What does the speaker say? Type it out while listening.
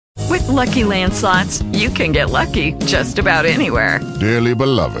Lucky Land Slots, you can get lucky just about anywhere. Dearly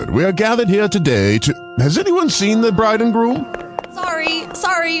beloved, we are gathered here today to... Has anyone seen the bride and groom?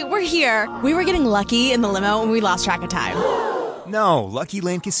 Sorry, we're here. We were getting lucky in the limo and we lost track of time. No, Lucky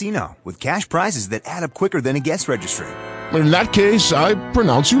Land Casino, with cash prizes that add up quicker than a guest registry. In that case, I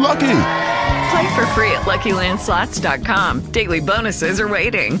pronounce you lucky. Play for free at LuckyLandSlots.com. Daily bonuses are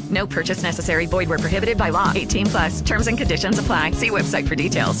waiting. No purchase necessary. Void where prohibited by law. 18+. Terms and conditions apply. See website for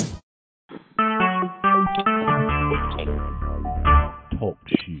details. Talk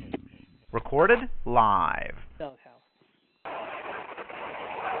shoes. Recorded live.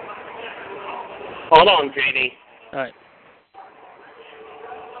 Hold on, JD. All right.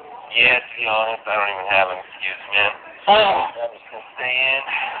 Yeah, to be honest, I don't even have an excuse, man. I'm just gonna stay in.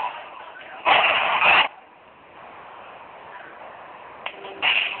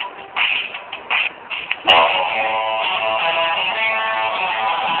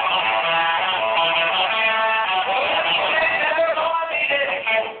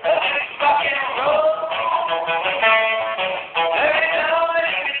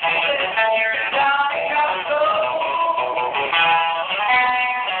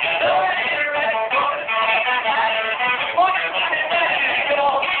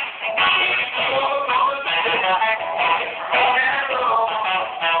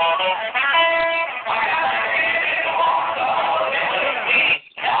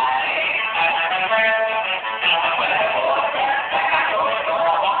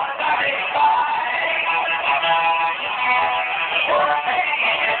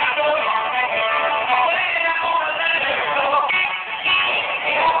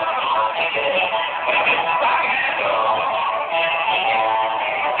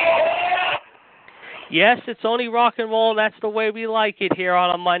 Yes, it's only rock and roll, and that's the way we like it here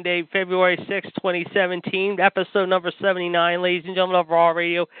on a Monday, February 6, 2017. Episode number 79, ladies and gentlemen, of Raw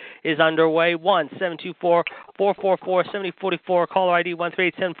Radio is underway. 1-724-444-7044, caller ID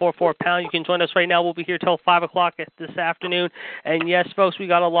 138-744-pound. You can join us right now. We'll be here till 5 o'clock this afternoon. And yes, folks, we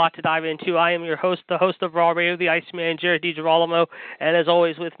got a lot to dive into. I am your host, the host of Raw Radio, the Iceman, Jared DiGirolamo. And as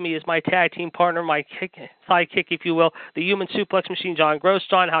always with me is my tag team partner, my sidekick, if you will, the human suplex machine, John Gross.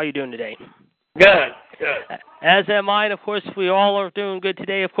 John, how are you doing today? Good. As am I, and of course, we all are doing good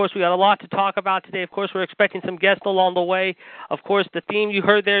today. Of course, we got a lot to talk about today. Of course, we're expecting some guests along the way. Of course, the theme you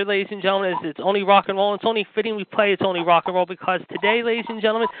heard there, ladies and gentlemen, is it's only rock and roll. It's only fitting we play It's Only Rock and Roll because today, ladies and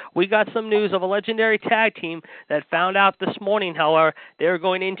gentlemen, we got some news of a legendary tag team that found out this morning, however, they're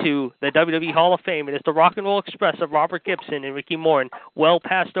going into the WWE Hall of Fame. It is the Rock and Roll Express of Robert Gibson and Ricky Morton. Well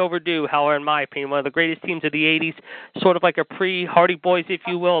past overdue, however, in my opinion, one of the greatest teams of the 80s, sort of like a pre-Hardy Boys, if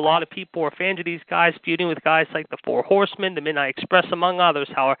you will. A lot of people are fans of these guys, feuding with guys like the Four Horsemen, the Midnight Express, among others,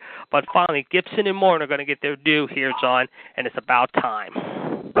 however. But finally, Gibson and Morton are going to get their due here, John, and it's about time.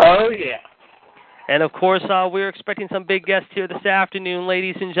 Oh, yeah. And, of course, we're expecting some big guests here this afternoon,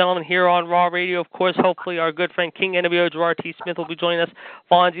 ladies and gentlemen, here on Raw Radio. Of course, hopefully our good friend King NWO, Gerard T. Smith, will be joining us.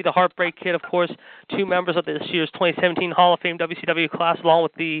 Fonzie, the Heartbreak Kid, of course, two members of this year's 2017 Hall of Fame WCW class, along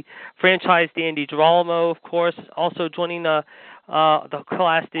with the franchise Dandy Girolamo, of course, also joining the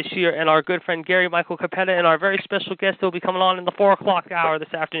class this year, and our good friend Gary Michael Capetta, and our very special guest who will be coming on in the 4 o'clock hour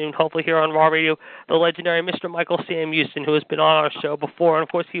this afternoon, hopefully here on Raw Radio, the legendary Mr. Michael Sam Houston, who has been on our show before, and of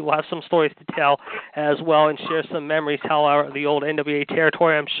course he will have some stories to tell as well and share some memories, however, the old NWA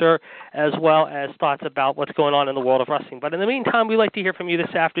territory, I'm sure, as well as thoughts about what's going on in the world of wrestling. But in the meantime, we'd like to hear from you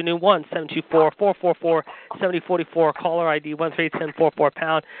this afternoon, 1-724-444-7044, caller ID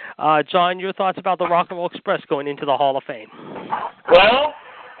 138-744-pound. John, your thoughts about the Rock and Roll Express going into the Hall of Fame? Well,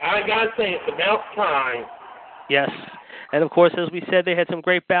 I gotta say, it's about time. Yes. And, of course, as we said, they had some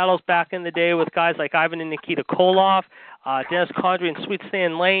great battles back in the day with guys like Ivan and Nikita Koloff, Dennis Condrey and Sweet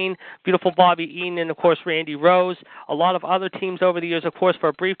Stan Lane, beautiful Bobby Eaton, and, of course, Randy Rose. A lot of other teams over the years, of course. For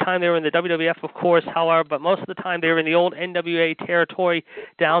a brief time, they were in the WWF, of course, however, but most of the time they were in the old NWA territory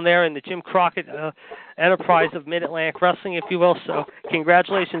down there in the Jim Crockett enterprise of Mid-Atlantic Wrestling, if you will. So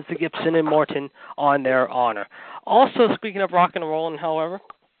congratulations to Gibson and Morton on their honor. Also, speaking of rock and roll, however,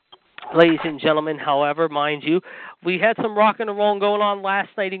 ladies and gentlemen, however, mind you, we had some rock and roll going on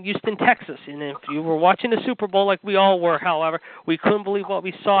last night in Houston, Texas. And if you were watching the Super Bowl like we all were, however, we couldn't believe what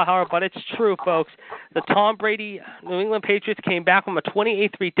we saw, however, but it's true, folks. The Tom Brady New England Patriots came back from a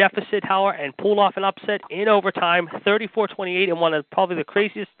 28-3 deficit, however, and pulled off an upset in overtime, 34-28, in one of probably the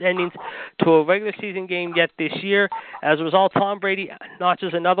craziest endings to a regular season game yet this year. As a result, Tom Brady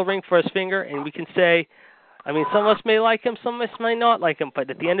notches another ring for his finger, and we can say, I mean, some of us may like him, some of us may not like him, but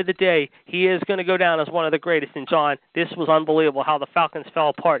at the end of the day, he is going to go down as one of the greatest. And, John, this was unbelievable how the Falcons fell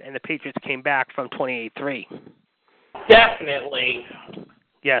apart and the Patriots came back from 28-3. Definitely.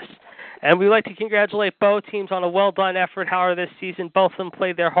 Yes. And we'd like to congratulate both teams on a well-done effort, however, this season. Both of them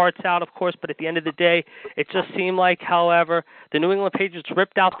played their hearts out, of course, but at the end of the day, it just seemed like, however, the New England Patriots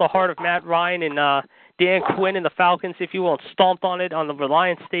ripped out the heart of Matt Ryan and Dan Quinn and the Falcons, if you will, and stomped on it on the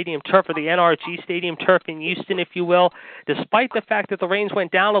Reliance Stadium turf or the NRG Stadium turf in Houston, if you will. Despite the fact that the rains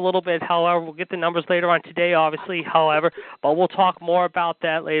went down a little bit, however, we'll get the numbers later on today, obviously, however, but we'll talk more about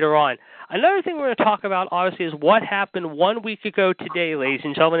that later on. Another thing we're going to talk about, obviously, is what happened 1 week ago today, ladies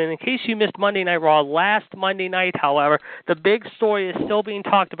and gentlemen. And in case you missed Monday Night Raw last Monday night, however, the big story is still being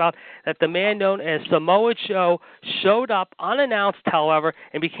talked about that the man known as Samoa Joe showed up unannounced, however,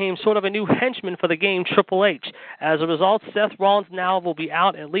 and became sort of a new henchman for the game, Triple H. As a result, Seth Rollins now will be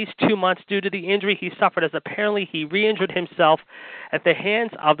out at least 2 months due to the injury he suffered, as apparently he re-injured himself at the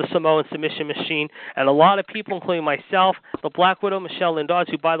hands of the Samoan submission machine. And a lot of people, including myself, the Black Widow, Michelle Lindauz,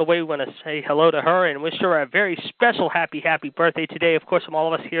 who, by the way, we want to say hello to her and wish her a very special happy birthday today, of course, from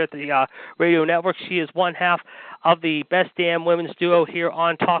all of us here at the Radio Network. She is one half of the Best Damn Women's Duo here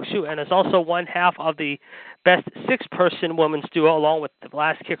on Talk Show and is also one half of the Best Six-Person Women's Duo, along with the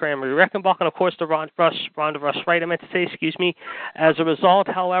last kicker, Emery Reckenbach, and, of course, the Ronda Rush, I meant to say, excuse me. As a result,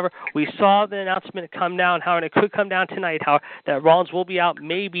 however, we saw the announcement come down, however, and it could come down tonight, however, that Rollins will be out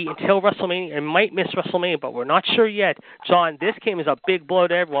maybe until WrestleMania and might miss WrestleMania, but we're not sure yet. John, this came as a big blow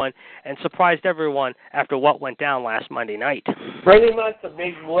to everyone and surprised everyone after what went down last Monday night. Pretty much a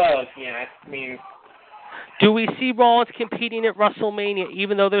big blow, yeah. I mean, do we see Rollins competing at WrestleMania,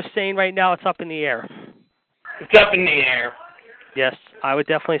 even though they're saying right now it's up in the air? It's up in the air. Yes, I would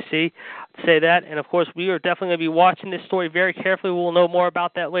definitely say that. And, of course, we are definitely going to be watching this story very carefully. We'll know more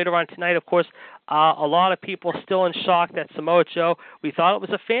about that later on tonight. Of course, a lot of people still in shock that Samoa Joe, we thought it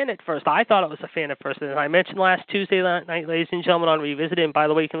was a fan at first. I thought it was a fan at first. And I mentioned last Tuesday night, ladies and gentlemen, on Revisit. And, by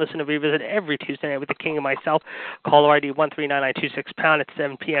the way, you can listen to Revisit every Tuesday night with the King and myself. Caller ID 1399261 at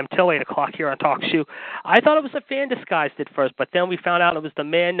 7 p.m. till 8 o'clock here on Talk Show. I thought it was a fan disguised at first, but then we found out it was the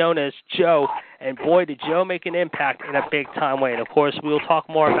man known as Joe. And, boy, did Joe make an impact in a big-time way. And, of course, we will talk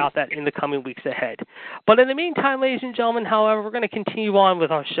more about that in the coming weeks ahead. But in the meantime, ladies and gentlemen, however, we're going to continue on with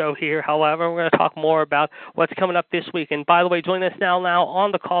our show here. However, we're going to talk more about what's coming up this week. And, by the way, joining us now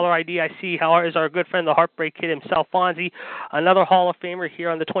on the caller ID, I see, however, is our good friend, the Heartbreak Kid himself, Fonzie, another Hall of Famer here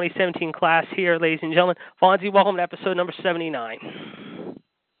on the 2017 class here, ladies and gentlemen. Fonzie, welcome to episode number 79.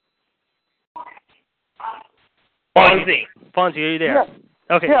 Fonzie, are you there? Yeah.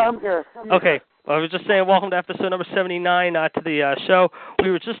 Okay. Yeah, I'm here. Okay. Well, I was just saying, welcome to episode number 79 to the show.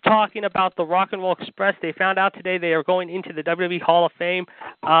 We were just talking about the Rock and Roll Express. They found out today they are going into the WWE Hall of Fame.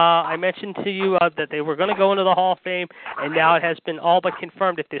 I mentioned to you that they were going to go into the Hall of Fame, and now it has been all but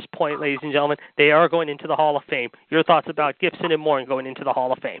confirmed at this point, ladies and gentlemen. They are going into the Hall of Fame. Your thoughts about Gibson and Moore going into the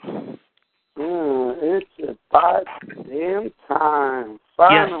Hall of Fame? It's about damn time.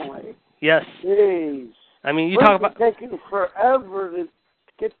 Finally. Yes. Jeez. I mean, you talk about taking forever to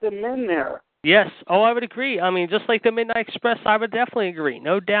get them in there. Yes. Oh, I would agree. I mean, just like the Midnight Express, I would definitely agree.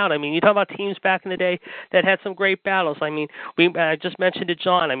 No doubt. I mean, you talk about teams back in the day that had some great battles. I mean, I just mentioned to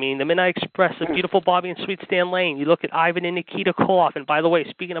John, I mean, the Midnight Express, the beautiful Bobby and Sweet Stan Lane. You look at Ivan and Nikita Koloff. And by the way,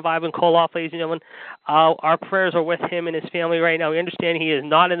 speaking of Ivan Koloff, ladies and gentlemen, our prayers are with him and his family right now. We understand he is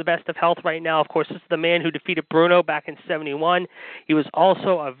not in the best of health right now. Of course, this is the man who defeated Bruno back in 71. He was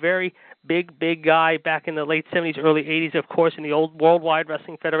also a very big guy back in the late 70s, early 80s, of course, in the old Worldwide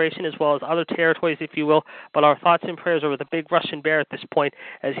Wrestling Federation, as well as other territories, if you will. But our thoughts and prayers are with the big Russian Bear at this point,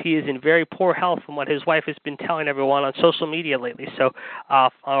 as he is in very poor health from what his wife has been telling everyone on social media lately. So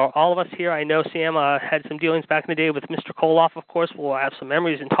all of us here, I know Sam had some dealings back in the day with Mr. Koloff, of course. We'll have some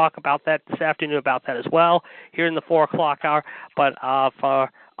memories and talk about that this afternoon about that as well, here in the 4 o'clock hour. But for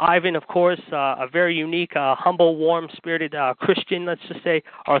Ivan, of course, a very unique, humble, warm-spirited Christian, let's just say.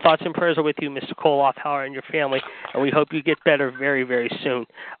 Our thoughts and prayers are with you, Mr. Koloff, Howard, and your family, and we hope you get better very, very soon.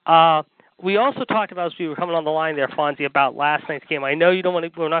 We also talked about, as we were coming on the line there, Fonzie, about last night's game. I know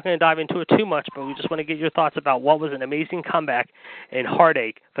we're not going to dive into it too much, but we just want to get your thoughts about what was an amazing comeback and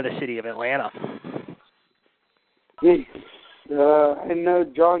heartache for the city of Atlanta. I know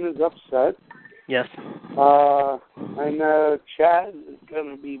John is upset. Yes. I know Chad is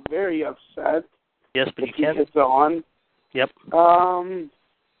going to be very upset. Yes, but he gets on. Yep. I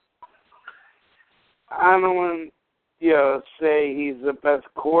don't want to say he's the best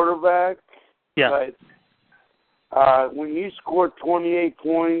quarterback. Yeah. But when you scored 28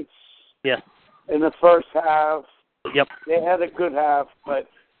 points in the first half, they had a good half, but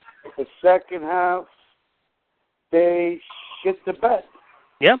the second half, they shit the bed.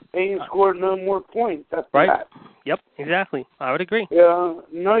 Yep. They ain't scored no more points. That's right. That. Yep, exactly. I would agree. Yeah,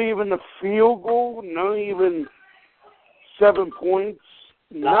 not even a field goal, not even 7 points.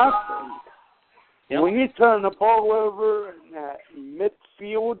 nothing. Yep. When you turn the ball over in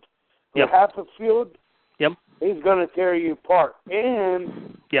midfield or yep. half a field, yep. he's going to tear you apart.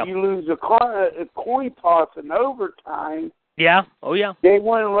 And yep. you lose a coin toss in overtime. Yeah. Oh, yeah. They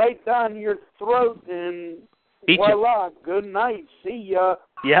went right down your throat and beat voila, you. good night, see ya.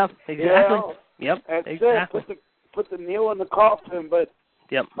 Yeah, exactly. You know, yep, that's exactly. it. Put the nail in the coffin. But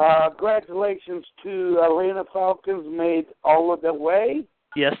yep. Congratulations to Atlanta Falcons, made all of the way.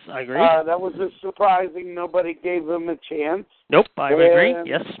 Yes, I agree. That was just surprising. Nobody gave them a chance. Nope, I agree.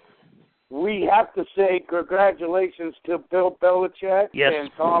 Yes. We have to say congratulations to Bill Belichick yes.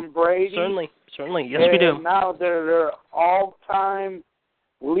 and Tom Brady. Certainly. Yes, we do. Now they're all-time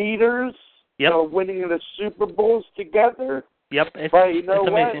leaders. Yep. Winning the Super Bowls together. Yep. But you know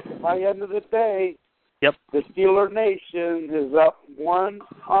it's what? amazing. By the end of the day, yep. the Steeler Nation is up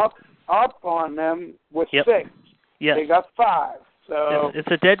on them with yep. 6. Yes. They got 5. So it's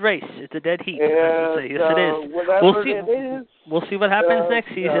a dead race. It's a dead heat. Yeah, yes, it is. We'll see. We'll see what happens next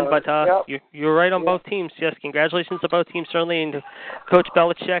season. But yep. you're right on both teams. Yes, congratulations to both teams, certainly, and to Coach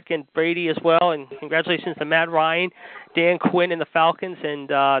Belichick and Brady as well. And congratulations to Matt Ryan, Dan Quinn and the Falcons, and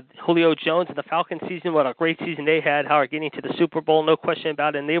Julio Jones and the Falcons season. What a great season they had. How are getting to the Super Bowl, no question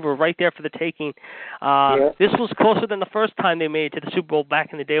about it. And they were right there for the taking. This was closer than the first time they made it to the Super Bowl back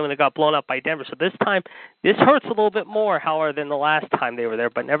in the day when they got blown up by Denver. So this time, this hurts a little bit more, however, than the last time they were there.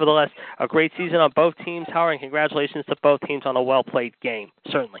 But nevertheless, a great season on both teams, Howard, and congratulations to both teams on a well-played game,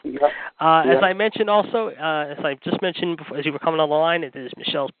 certainly. As I mentioned also, as I just mentioned before, as you were coming on the line, it is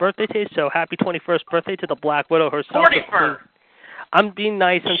Michelle's birthday today, so happy 21st birthday to the Black Widow herself. 41st. I'm being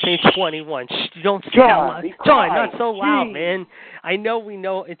nice. I'm saying 21. Shh, you don't say John, John, not so loud, man. We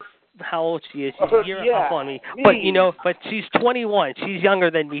know it's how old she is. She's a year up on me. But she's 21. She's younger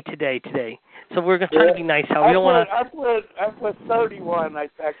than me today. So we're going to try to be nice. How we don't want to. I put 31. I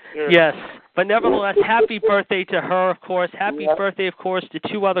text her. Yes, but nevertheless, happy birthday to her, of course. Happy birthday, of course, to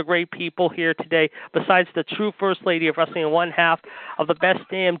 2 other great people here today. Besides the true First Lady of Wrestling, and one half of the best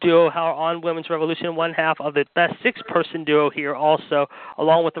damn duo on Women's Revolution, one half of the best 6-person duo here also,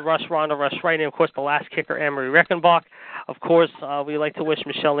 along with the Rush Ronda, Rush Wright, and of course the last kicker, Anne-Marie Reckenbach. Of course, we like to wish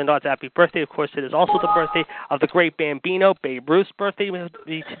Michelle Lindau's happy birthday. Of course, it is also the birthday of the great Bambino, Babe Ruth's birthday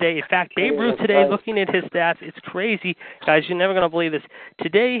today. In fact, Babe Ruth today, looking at his stats, it's crazy. Guys, you're never going to believe this.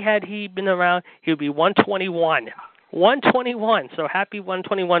 Today, had he been around, he would be 121. 121. So happy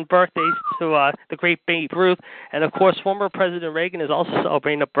 121 birthdays to the great Babe Ruth. And, of course, former President Reagan is also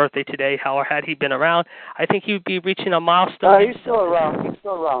celebrating a birthday today. How had he been around, I think he would be reaching a milestone. He's still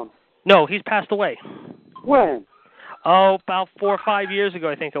around. No, he's passed away. When? Oh, about 4 or 5 years ago,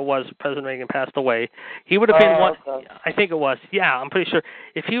 I think it was, President Reagan passed away. He would have been one. Okay. I think it was. Yeah, I'm pretty sure.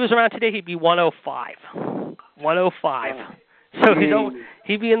 If he was around today, he'd be 105. 105. So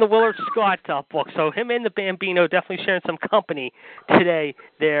he'd be in the Willard Scott book. So him and the Bambino definitely sharing some company today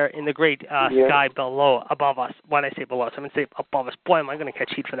there in the great sky above us. When I say below us, I'm going to say above us. Boy, am I going to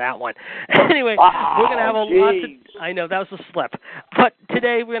catch heat for that one. Anyway, we're going to have a lot to... I know, that was a slip. But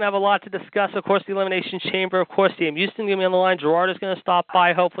today we're going to have a lot to discuss. Of course, the Elimination Chamber. Of course, Sam Houston going to be on the line. Gerard is going to stop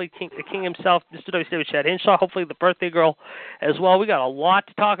by. Hopefully, the King himself, Mr. WCW Chad Hinshaw. Hopefully, the birthday girl as well. We got a lot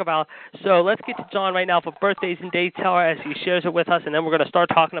to talk about. So let's get to John right now for birthdays and dates, as he shares it with us. And then we're going to start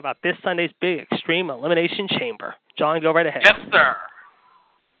talking about this Sunday's big Extreme Elimination Chamber. John, go right ahead. Yes, sir.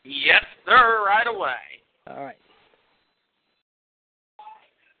 Yes, sir, right away. All right.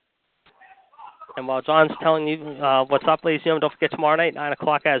 And while John's telling you what's up, ladies and gentlemen, don't forget tomorrow night, 9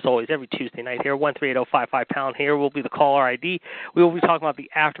 o'clock, as always, every Tuesday night here, 1-380-55-POUND here will be the caller ID. We will be talking about the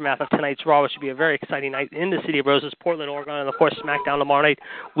aftermath of tonight's Raw, which should be a very exciting night in the City of Roses, Portland, Oregon, and, of course, SmackDown tomorrow night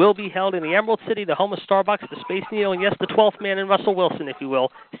will be held in the Emerald City, the home of Starbucks, the Space Needle, and, yes, the 12th man in Russell Wilson, if you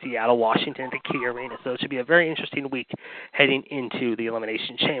will, Seattle, Washington, the Key Arena. So it should be a very interesting week heading into the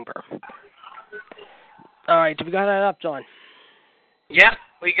Elimination Chamber. All right, do we got that up, John? Yep,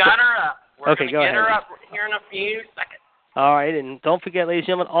 we got her up. We're going to get her up here in a few seconds. All right, and don't forget, ladies and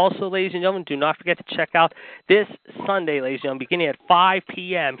gentlemen, also, ladies and gentlemen, do not forget to check out this Sunday, ladies and gentlemen, beginning at 5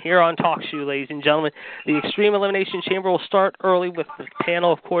 p.m. here on TalkShoe, ladies and gentlemen. The Extreme Elimination Chamber will start early with the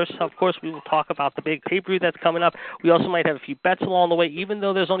panel, of course. Of course, we will talk about the big pay-per-view that's coming up. We also might have a few bets along the way. Even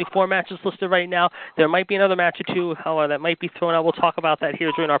though there's only 4 matches listed right now, there might be another match or two that might be thrown out. We'll talk about that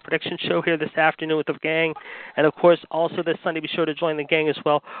here during our prediction show here this afternoon with the gang. And, of course, also this Sunday, be sure to join the gang as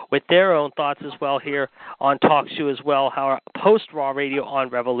well with their own thoughts as well here on TalkShoe as well, how our post-Raw Radio on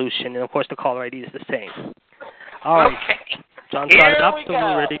Revolution. And, of course, the caller ID is the same. All right. Okay. John started up, so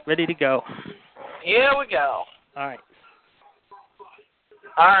we're ready to go. Here we go. All right.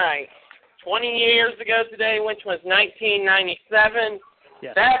 All right. 20 years ago today, which was 1997,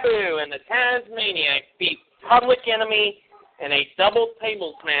 Yes. Sabu and the Tasmaniac beat Public Enemy in a double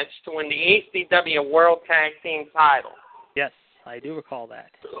tables match to win the ECW World Tag Team title. Yes, I do recall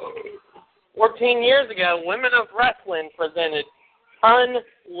that. 14 years ago, Women of Wrestling presented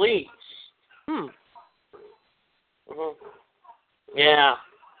Unleash. Yeah.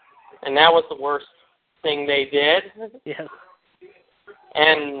 And that was the worst thing they did. Yes.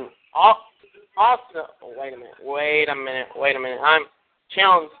 And also, wait a minute. I'm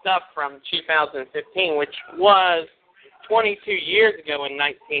channeling stuff from 2015, which was 22 years ago in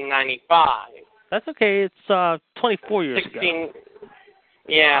 1995. That's okay. It's 24 years ago.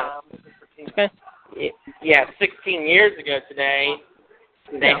 Yeah. Okay. Yeah, 16 years ago today,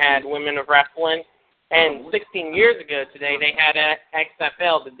 they had Women of Wrestling. And 16 years ago today, they had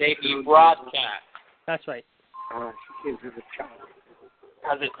XFL, the debut broadcast. That's right.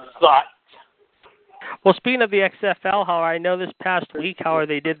 Because it sucked. Well, speaking of the XFL, however, I know this past week, however,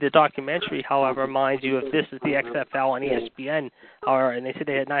 they did the documentary, however, mind you, if this is the XFL on ESPN, however, and they said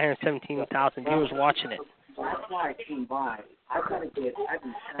they had 917,000 viewers watching it.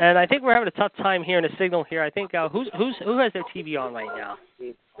 And I think we're having a tough time here in the signal here. I think, who has their TV on right now?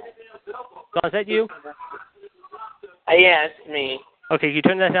 Don, is that you? Yeah, it's me. Okay, you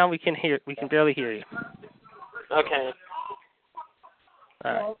turn that down. We can barely hear you. Okay.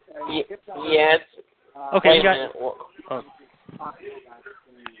 All right. Yes. Okay, Wait you got. a minute. Oh.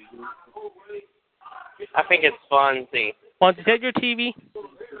 I think it's Fonzie. Fonzie, is that your TV?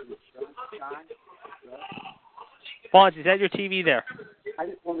 Fonzie, is that your TV there? I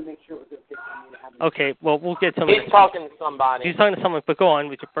just want to make sure it was okay, well, we'll get someone. He's talking to somebody. He's talking to someone, but go on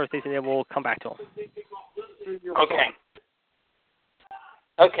with your birthdays, and then we'll come back to him.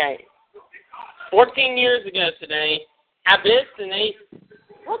 Okay. 14 years ago today, Abyss and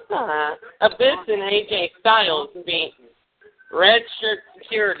AJ Styles beat Red Shirt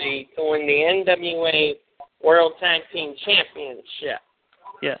Security to win the NWA World Tag Team Championship.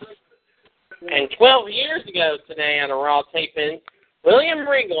 Yes. And 12 years ago today on a Raw taping, William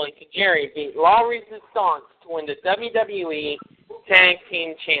Regal and Kajiri beat La Resistance to win the WWE Tag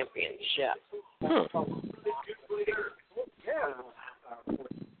Team Championship.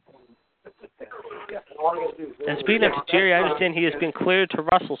 And speaking of Jerry, I understand he has been cleared to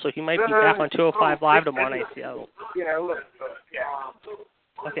wrestle, so he might be back on 205 Live tomorrow night. Seattle.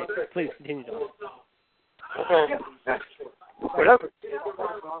 Okay, please continue, John. Whatever.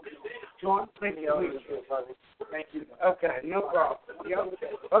 John, thank you. Thank you. Okay, no problem.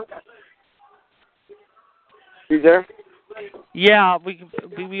 Okay. You there? Yeah,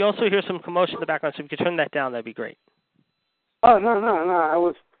 we also hear some commotion in the background, so if you could turn that down, that'd be great. Oh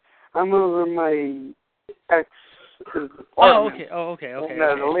no! I'm over my ex. Okay. No,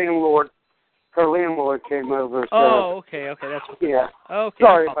 the landlord. Her landlord came over. So, okay. That's what. Yeah. Okay.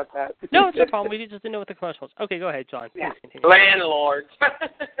 Sorry about that. No, it's no problem. We just didn't know what the commercial was. Okay, go ahead, John. Please continue. Landlords.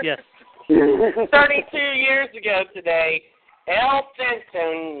 Yes. 32 years ago today, El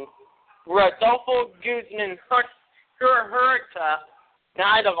Santo Rodolfo Guzman Huerta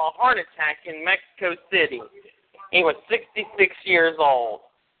died of a heart attack in Mexico City. He was 66 years old.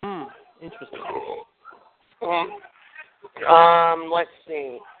 Interesting. Let's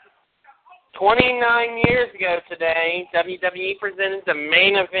see. 29 years ago today, WWE presented the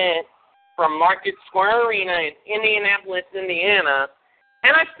main event from Market Square Arena in Indianapolis, Indiana.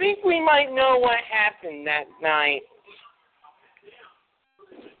 And I think we might know what happened that night.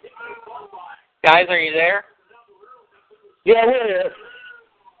 Guys, are you there? Yeah, we're there.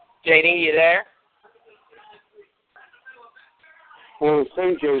 JD, you there? Well,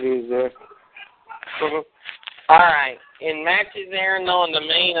 same JD is there. All right. In matches there and on the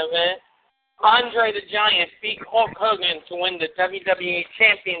main event, Andre the Giant beat Hulk Hogan to win the WWE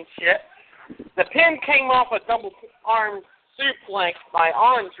Championship. The pin came off a double-arm suplex by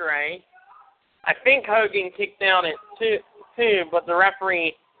Andre. I think Hogan kicked out at two, but the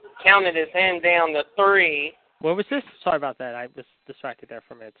referee counted his hand down to 3. What was this? Sorry about that. I was distracted there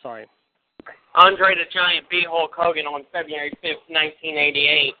for a minute. Sorry. Andre the Giant beat Hulk Hogan on February 5th,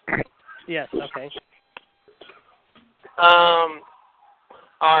 1988. Yes, okay. All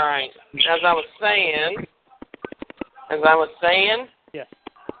right. As I was saying. Yes.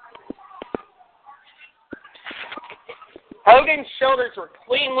 Hogan's shoulders were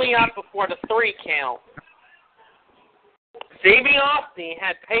cleanly up before the 3 count. DiBiase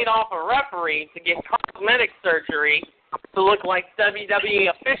had paid off a referee to get cosmetic surgery to look like WWE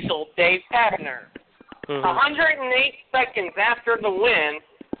official Dave Hebner. 108 seconds after the win,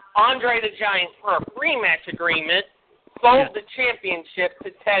 Andre the Giant, for a pre-match agreement, sold the championship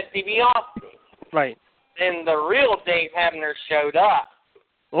to Ted DiBiase. Right. Then the real Dave Hebner showed up.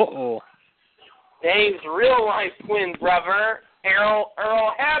 Uh-oh. Dave's real-life twin brother, Earl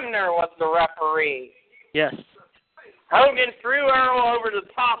Hebner, was the referee. Yes. Hogan threw Earl over the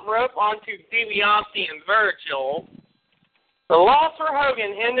top rope onto DiBiase and Virgil. The loss for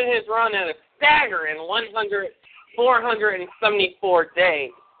Hogan ended his run at a staggering 474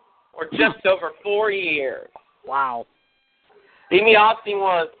 days, or just over 4 years. Wow. DiBiase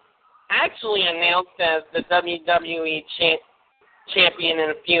was actually announced as the WWE champion in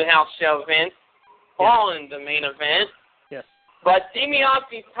a few house show events, following the main event. Yes. But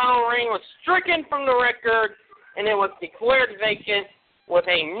DiBiase's title reign was stricken from the record, and it was declared vacant with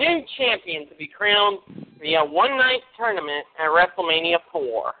a new champion to be crowned via one-night tournament at WrestleMania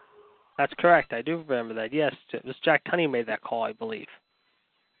 4. That's correct. I do remember that. Yes, it was Jack Tunney who made that call, I believe.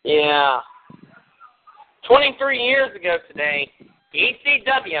 Yeah. 23 years ago today,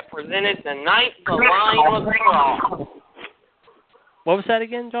 ECW presented The Night the Line Was Crossed. What was that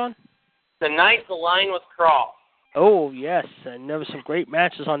again, John? The Night the Line Was Crossed. Oh, yes, and there were some great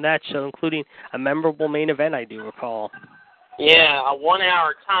matches on that show, including a memorable main event, I do recall. Yeah, a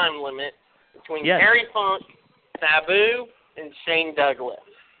 1-hour time limit between Terry Funk, Sabu, and Shane Douglas.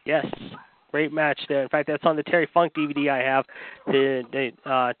 Yes, great match there. In fact, that's on the Terry Funk DVD I have, the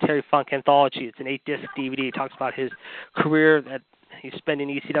Terry Funk Anthology. It's an 8-disc DVD. It talks about his career that he spent in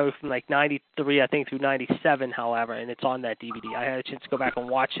ECW from like 93, I think, through 97, however, and it's on that DVD. I had a chance to go back and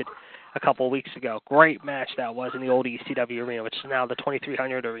watch it a couple of weeks ago. Great match that was in the old ECW arena, which is now the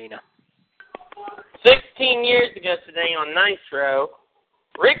 2300 arena. 16 years ago today on Nitro,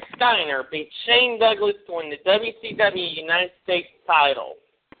 Rick Steiner beat Shane Douglas to win the WCW United States title.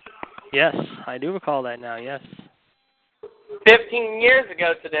 Yes, I do recall that now, yes. 15 years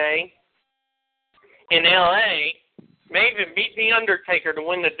ago today, in L.A., Maven beat The Undertaker to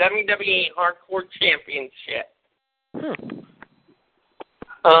win the WWE Hardcore Championship.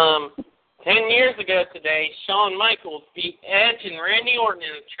 10 years ago today, Shawn Michaels beat Edge and Randy Orton in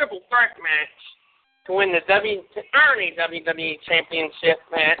a triple threat match to win the WWE Championship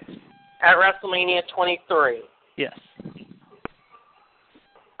match at WrestleMania 23. Yes.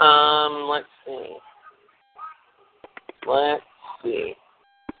 Let's see.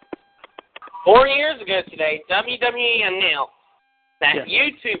 4 years ago today, WWE announced that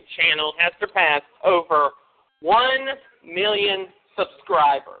YouTube channel has surpassed over 1 million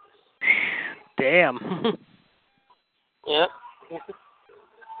subscribers. Damn. Yep.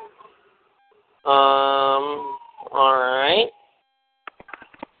 All right.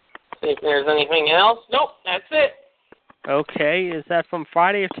 See if there's anything else. Nope, that's it. Okay, is that from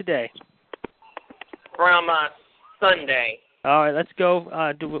Friday or today? From Sunday. All right, let's go.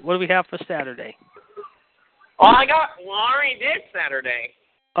 What do we have for Saturday? Oh, I already did Saturday.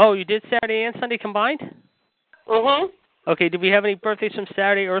 Oh, you did Saturday and Sunday combined? Mm-hmm. Okay, did we have any birthdays from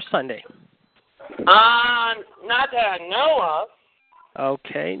Saturday or Sunday? Not that I know of.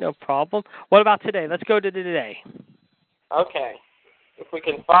 Okay, no problem. What about today? Let's go to today. Okay. If we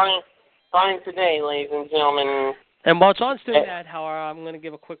can find today, ladies and gentlemen. And while John's doing that, however, I'm going to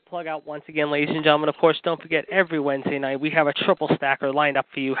give a quick plug out once again, ladies and gentlemen. Of course, don't forget, every Wednesday night, we have a triple stacker lined up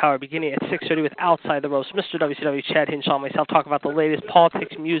for you, however, beginning at 6:30 with Outside the Ropes. Mr. WCW, Chad Hinshaw, and myself talk about the latest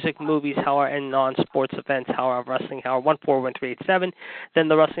politics, music, movies, however, and non-sports events, however, wrestling, however, 141387. Then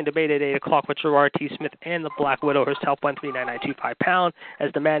the wrestling debate at 8 o'clock with Gerard T. Smith and the Black Widow herself, 139.925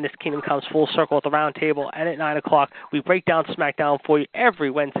 as the Madness Kingdom comes full circle at the round table. And at 9 o'clock, we break down SmackDown for you every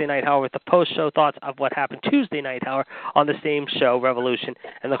Wednesday night, however, with the post-show thoughts of what happened Tuesday night, however, on the same show, Revolution,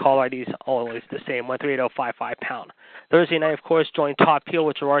 and the call ID is always the same, 138-055-pound. Thursday night, of course, join Top Heel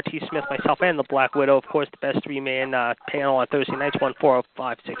with Gerard T. Smith, myself, and the Black Widow. Of course, the best three-man panel on Thursday nights,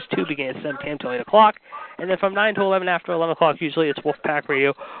 140562, beginning at 7 p.m. till 8 o'clock. And then from 9 to 11, after 11 o'clock, usually it's Wolfpack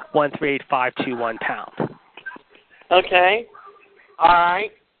Radio, 138-521-pound. Okay. All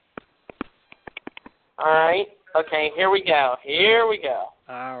right. Okay, here we go.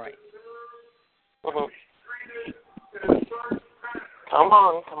 All right. Mm-hmm. Come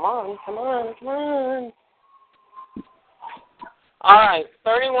on. All right,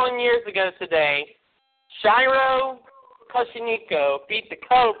 31 years ago today, Shiro Koshiniko beat the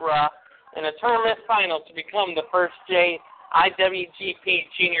Cobra in a tournament final to become the first IWGP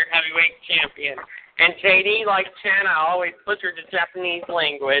Junior Heavyweight Champion. And JD, like Chen, I always butchered the Japanese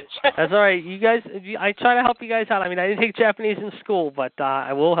language. That's all right. You guys, I try to help you guys out. I mean, I didn't take Japanese in school, but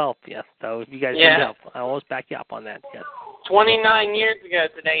I will help you. So if you guys need help, I always back you up on that. Yes. 29 years ago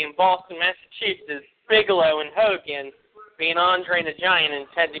today in Boston, Massachusetts, Bigelow and Hogan beat Andre the Giant and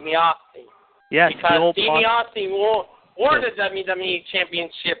Ted DiBiase. Yes, because DiBiase wore the WWE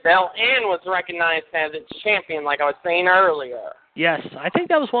Championship belt and was recognized as its champion, like I was saying earlier. Yes, I think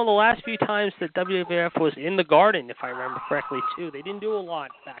that was one of the last few times that WWF was in the Garden, if I remember correctly, too. They didn't do a lot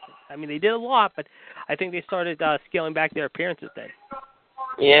back. I mean, they did a lot, but I think they started scaling back their appearances then.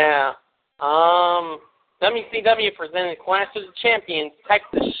 Yeah. WCW presented Clash of the Champions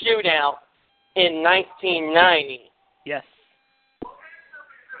Texas Shootout in 1990. Yes.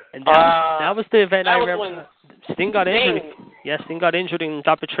 And that was the event I remember. Sting got injured. Yes, Sting got injured and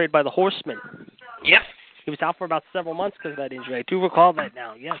got betrayed by the Horsemen. Yep. He was out for about several months because of that injury. I do recall that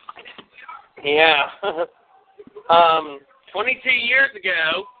now, yes. Yeah. 22 years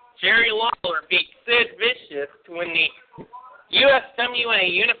ago, Jerry Lawler beat Sid Vicious to win the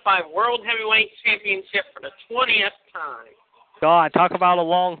USWA Unified World Heavyweight Championship for the 20th time. God, talk about a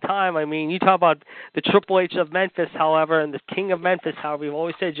long time. I mean, you talk about the Triple H of Memphis, however, and the King of Memphis, however. We've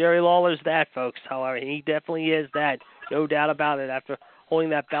always said Jerry Lawler's that, folks, however. And he definitely is that. No doubt about it after holding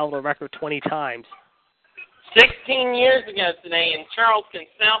that belt a record 20 times. 16 years ago today in Charleston,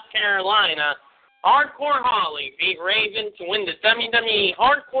 South Carolina, Hardcore Holly beat Raven to win the WWE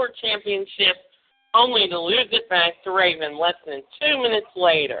Hardcore Championship, only to lose it back to Raven less than 2 minutes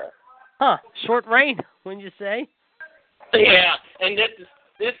later. Huh, short reign, wouldn't you say? Yeah, and this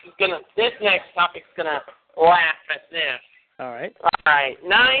next topic's gonna laugh at this. All right.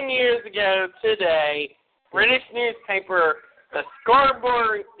 9 years ago today, British newspaper The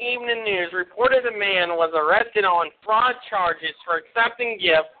Scarborough Evening News reported a man was arrested on fraud charges for accepting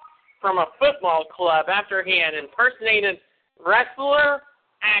gifts from a football club after he had impersonated wrestler,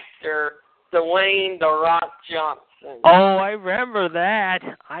 actor Dwayne "The Rock" Johnson. Oh, I remember that.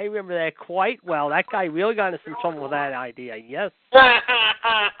 I remember that quite well. That guy really got into some trouble with that idea, yes.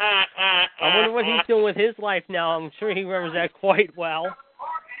 I wonder what he's doing with his life now. I'm sure he remembers that quite well.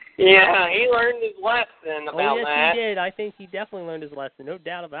 Yeah, he learned his lesson about that. Oh, yes, he did. I think he definitely learned his lesson, no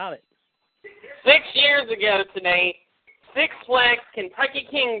doubt about it. 6 years ago today, Six Flags Kentucky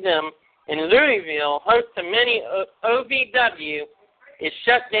Kingdom in Louisville, host to many OVW, is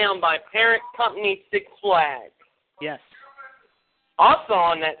shut down by parent company Six Flags. Yes. Also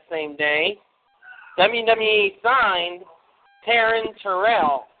on that same day, WWE signed Taryn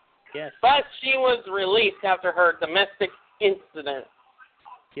Terrell. Yes. But she was released after her domestic incident.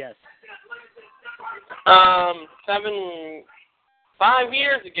 Yes. 5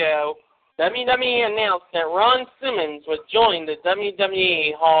 years ago, WWE announced that Ron Simmons would join the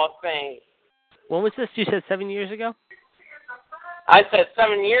WWE Hall of Fame. When was this? You said 7 years ago? I said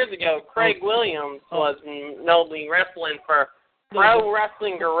 7 years ago, Craig Williams was nobly wrestling for Pro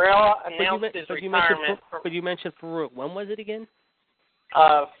Wrestling Guerrilla, announced his retirement. But you mentioned Farouk. When was it again?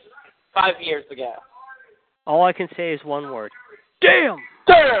 5 years ago. All I can say is one word. Damn!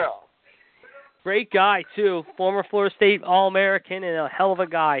 Damn! Great guy, too. Former Florida State All-American and a hell of a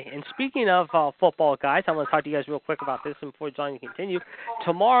guy. And speaking of football guys, I'm going to talk to you guys real quick about this before John can continue.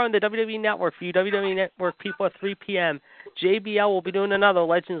 Tomorrow on the WWE Network, for you WWE Network people at 3 p.m., JBL will be doing another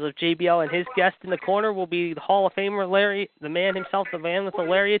Legends of JBL, and his guest in the corner will be the Hall of Famer Larry, the man himself, the man with the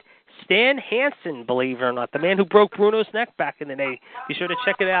lariat, Stan Hansen, believe it or not, the man who broke Bruno's neck back in the day. Be sure to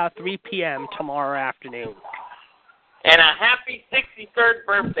check it out at 3 p.m. tomorrow afternoon. And a happy 63rd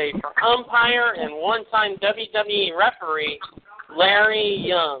birthday for umpire and one-time WWE referee, Larry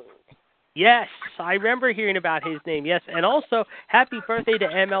Young. Yes, I remember hearing about his name, yes. And also, happy birthday to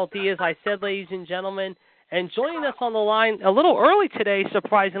MLD, as I said, ladies and gentlemen. And joining us on the line a little early today,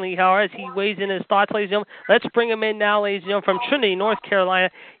 surprisingly, however, as he weighs in his thoughts, ladies and gentlemen. Let's bring him in now, ladies and gentlemen, from Trinity, North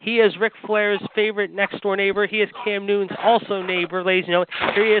Carolina. He is Ric Flair's favorite next-door neighbor. He is Cam Newton's also neighbor, ladies and gentlemen.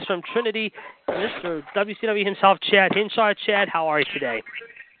 Here he is from Trinity, Mr. WCW himself, Chad Hinshaw. Chad, how are you today?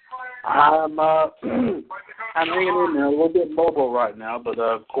 I'm hanging in there, a little bit mobile right now, but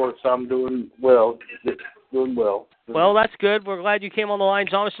of course I'm doing well. Well, that's good. We're glad you came on the line.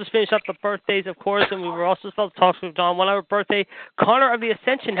 John was just finished up the birthdays, of course, and we were also supposed to talk with John. One other birthday, Connor of the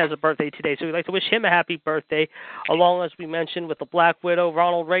Ascension has a birthday today, so we'd like to wish him a happy birthday, along as we mentioned with the Black Widow,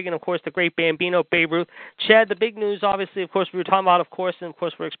 Ronald Reagan, of course, the great Bambino, Babe Ruth. Chad, the big news, obviously, of course, we were talking about, of course, and of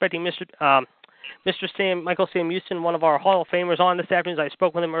course we're expecting Michael Sam Houston, one of our Hall of Famers, on this afternoon. I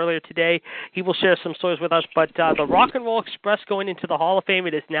spoke with him earlier today. He will share some stories with us. But the Rock and Roll Express going into the Hall of Fame,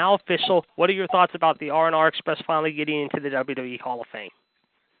 it is now official. What are your thoughts about the R&R Express finally getting into the WWE Hall of Fame?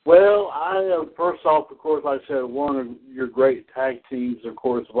 Well, first off, of course, like I said, one of your great tag teams, of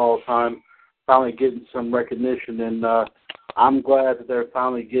course, of all time, finally getting some recognition, and I'm glad that they're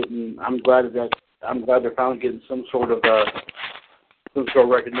finally getting. I'm glad they're finally getting some sort of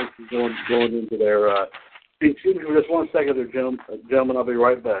recognition going into their. Excuse me for just 1 second there, gentlemen. I'll be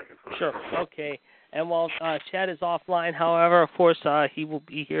right back. Sure. Okay. And while Chad is offline, however, of course, he will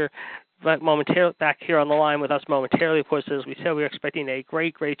be here back here on the line with us momentarily. Of course, as we said, we're expecting a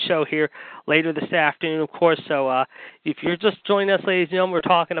great show here later this afternoon, of course. So if you're just joining us, ladies and gentlemen, we're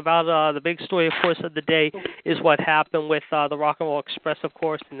talking about the big story, of course, of the day is what happened with the Rock and Roll Express, of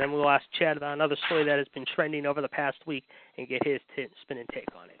course, and then we'll ask Chad about another story that has been trending over the past week and get his spin and take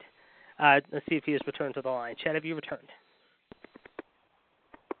on it. Let's see if he has returned to the line. Chad, have you returned?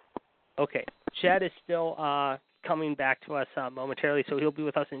 Okay. Chad is still coming back to us momentarily, so he'll be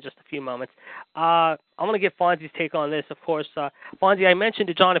with us in just a few moments. I'm going to get Fonzie's take on this, of course. Fonzie, I mentioned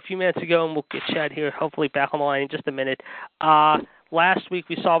to John a few minutes ago, and we'll get Chad here hopefully back on the line in just a minute. Last week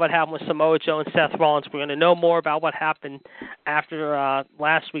we saw what happened with Samoa Joe and Seth Rollins. We're going to know more about what happened after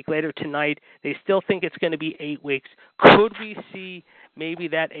last week, later tonight. They still think it's going to be 8 weeks. Could we see maybe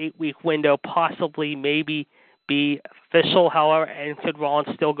that 8-week window possibly maybe be official, however, and could Rollins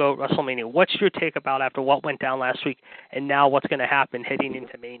still go WrestleMania? What's your take about after what went down last week and now what's going to happen heading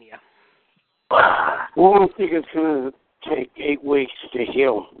into Mania? Well, I don't think it's going to take 8 weeks to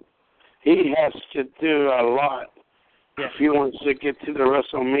heal. He has to do a lot if he wants to get to the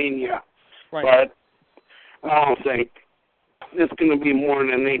WrestleMania. Right. But I don't think it's going to be more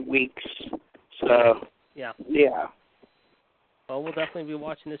than 8 weeks. So, yeah. Well, we'll definitely be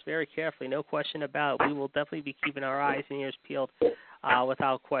watching this very carefully, no question about it. We will definitely be keeping our eyes and ears peeled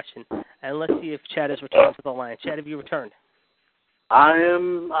without question. And let's see if Chad has returned to the line. Chad, have you returned? I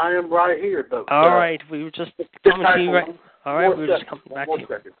am right here, though. All right, we were just coming to you right. All right, we were just coming back to you.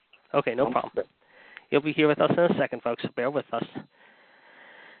 Second. Okay, no problem. You'll be here with us in a second, folks, so bear with us.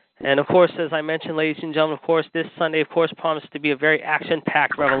 And, of course, as I mentioned, ladies and gentlemen, of course, this Sunday, of course, promised to be a very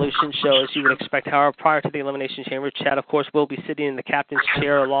action-packed Revolution show, as you would expect. However, prior to the Elimination Chamber, Chad, of course, will be sitting in the captain's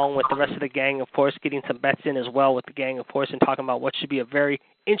chair along with the rest of the gang, of course, getting some bets in as well with the gang, of course, and talking about what should be a very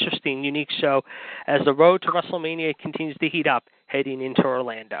interesting, unique show as the road to WrestleMania continues to heat up heading into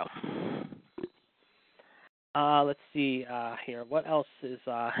Orlando. Let's see here. What else is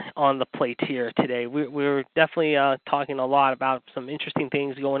on the plate here today? We're definitely talking a lot about some interesting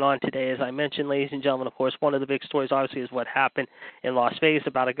things going on today. As I mentioned, ladies and gentlemen, of course, one of the big stories, obviously, is what happened in Las Vegas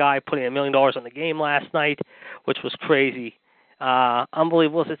about a guy putting $1 million on the game last night, which was crazy.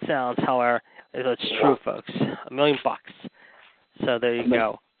 Unbelievable as it sounds, however, it's true, folks. $1 million. So there you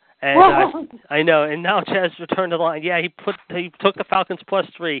go. And I know, and now Chad's returned to the line. Yeah, he took the Falcons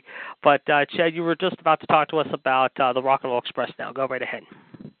 +3, but Chad, you were just about to talk to us about the Rock and Roll Express now. Go right ahead.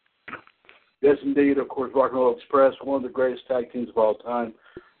 Yes, indeed. Of course, Rock and Roll Express, one of the greatest tag teams of all time.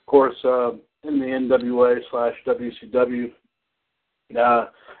 Of course, in the NWA/WCW,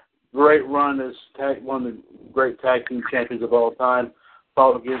 great run as one of the great tag team champions of all time.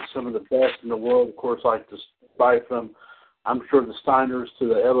 Fought against some of the best in the world, of course, like despite from, I'm sure, the Steiners to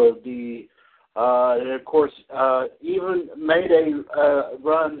the LOD. And, of course, even made a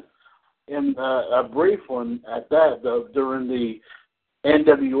run in a brief one at that, though, during the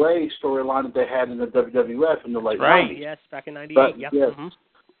NWA storyline that they had in the WWF in the late 90s. Right, yes, back in 98, but, yep. Yes. Mm-hmm.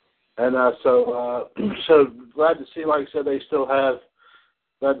 And so glad to see, like I said, they still have,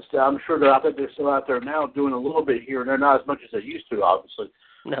 I'm sure that I think they're still out there now doing a little bit here and there, not as much as they used to, obviously.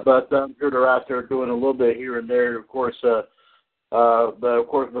 No. But I'm sure they're out there doing a little bit here and there. Of course, but of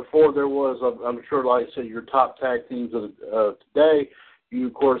course, before there was, I'm sure, like I said, your top tag teams of today. You,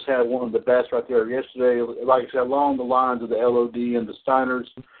 of course, had one of the best right there yesterday. Like I said, along the lines of the LOD and the Steiners,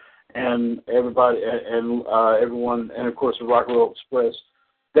 and everybody and everyone, and of course, the Rock and Roll Express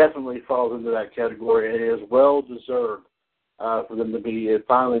definitely falls into that category, and it is well deserved for them to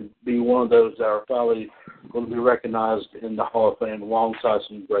finally be one of those that are finally going to be recognized in the Hall of Fame alongside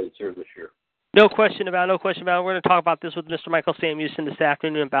some greats here this year. No question about it. We're going to talk about this with Mr. Michael Samuelson this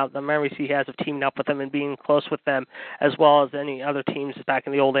afternoon about the memories he has of teaming up with them and being close with them, as well as any other teams back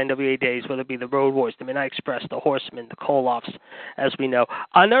in the old NWA days, whether it be the Road Warriors, the Midnight Express, the Horsemen, the Koloffs, as we know.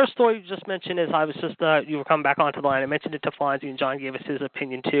 Another story you just mentioned is you were coming back onto the line. I mentioned it to Fonzie, and John gave us his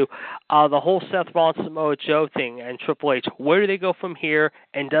opinion too. The whole Seth Rollins, Samoa Joe thing and Triple H. Where do they go from here?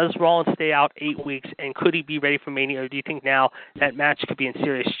 And does Rollins stay out 8 weeks? And could he be ready for Mania? Or do you think now that match could be in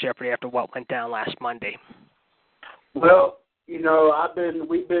serious jeopardy after what went down last Monday? Well,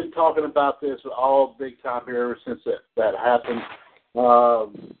 we've been talking about this all big time here ever since that happened.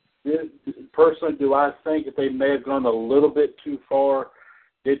 Personally, do I think that they may have gone a little bit too far?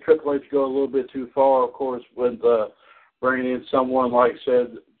 Did Triple H go a little bit too far? Of course, with bringing in someone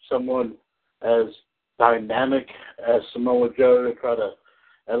someone as dynamic as Samoa Joe to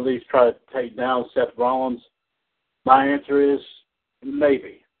at least try to take down Seth Rollins. My answer is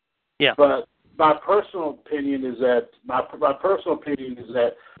maybe. Yeah. But my personal opinion is that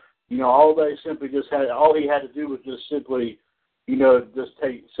all he had to do was just simply, just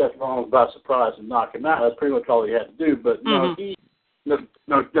take Seth Rollins by surprise and knock him out. That's pretty much all he had to do. But no,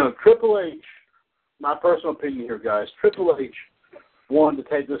 Triple H. My personal opinion here, guys. Triple H wanted to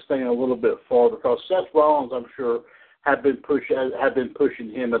take this thing a little bit farther because Seth Rollins, I'm sure, had been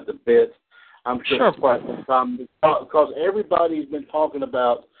pushing him at the bit. I'm sure for quite some time because everybody's been talking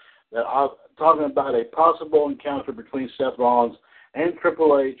about a possible encounter between Seth Rollins and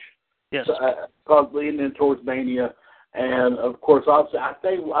Triple H. Yes. Leading in towards Mania, and of course, obviously, I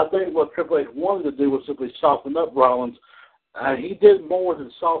think what Triple H wanted to do was simply soften up Rollins. He did more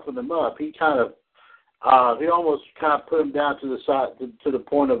than soften him up. He he almost put him down to the side to the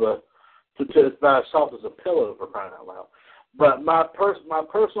point of about as soft as a pillow, for crying out loud. But my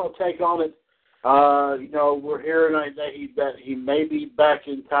personal take on it, we're hearing that he may be back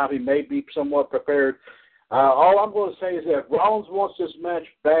in time. He may be somewhat prepared. All I'm going to say is that if Rollins wants this match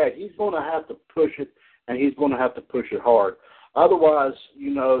bad, he's going to have to push it, and he's going to have to push it hard. Otherwise,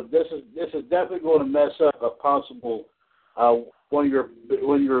 this is definitely going to mess up a possible one of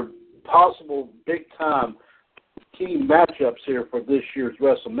your possible big time key matchups here for this year's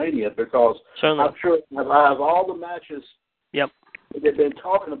WrestleMania, because certainly. I'm sure out of all the matches they've been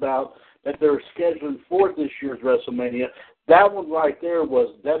talking about that they're scheduling for this year's WrestleMania, that one right there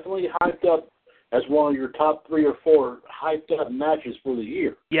was definitely hyped up as one of your top 3 or 4 hyped up matches for the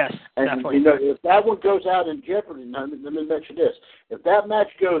year. Yes, and, definitely. If that one goes out in jeopardy, let me mention this. If that match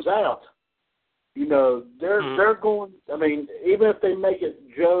goes out, they're going, even if they make it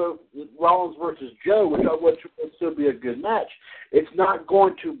Rollins versus Joe, which would still be a good match, it's not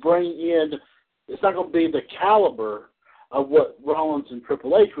going to be the caliber of what Rollins and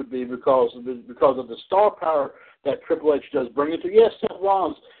Triple H would be because of the star power that Triple H does bring into. Yes, Seth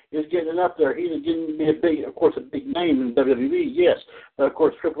Rollins is getting up there. He's getting to be a big name in WWE. Yes, but of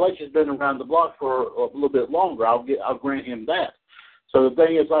course Triple H has been around the block for a little bit longer. I'll grant him that. So the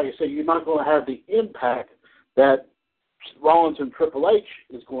thing is, like I said, you're not going to have the impact that Rollins and Triple H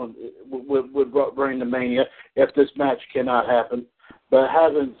would bring to Mania if this match cannot happen. But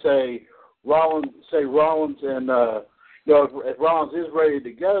having Rollins and if Rollins is ready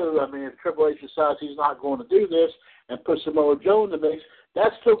to go, if Triple H decides he's not going to do this and put Samoa Joe in the mix,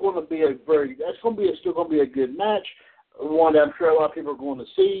 that's still going to be still going to be a good match. One that I'm sure a lot of people are going to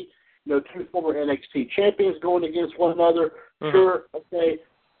see. 2 former NXT champions going against one another. Mm-hmm. Sure, okay,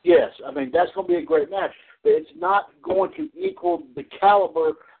 yes. That's going to be a great match, but it's not going to equal the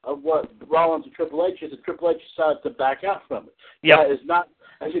caliber of what Rollins and Triple H is. And Triple H decides to back out from it. Yeah, it's not.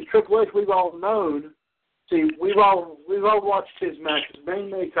 As a Triple H, we've all known. See, we've all watched his matches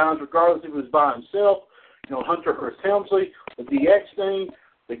many times, regardless if he was by himself. Hunter Hearst Helmsley, the DX thing,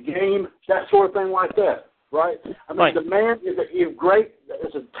 the game, that sort of thing like that. Right? Right. The man is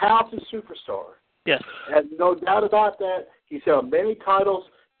a talented superstar. Yes. And no doubt about that. He's held many titles.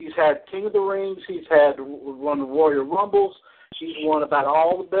 He's had King of the Rings. He's had won the Royal Rumbles. He's won about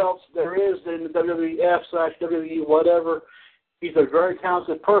all the belts there is in the WWF/WWE, whatever. He's a very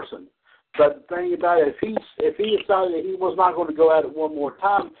talented person. But the thing about it, if he decided that he was not going to go at it one more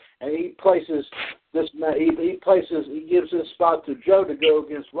time, and he gives this spot to Joe to go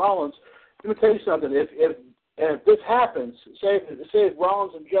against Rollins. Let me tell you something. If this happens, say if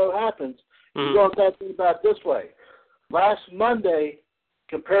Rollins and Joe happens, you're going to have to think about it this way. Last Monday,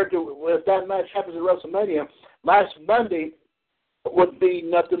 compared to if that match happens at WrestleMania, last Monday would be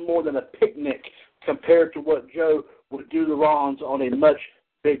nothing more than a picnic compared to what Joe would do to Rollins on a much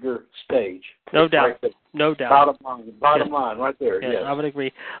bigger stage. No doubt. Right, no doubt. Bottom line, right there. Yes, I would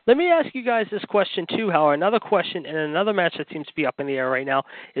agree. Let me ask you guys this question too, Howard. Another question and another match that seems to be up in the air right now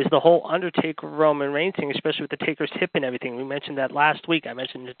is the whole Undertaker-Roman Reigns thing, especially with the Taker's hip and everything. We mentioned that last week. I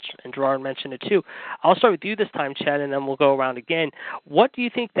mentioned it, and Gerard mentioned it too. I'll start with you this time, Chad, and then we'll go around again. What do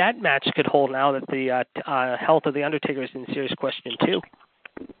you think that match could hold now that the health of the Undertaker is in serious question too?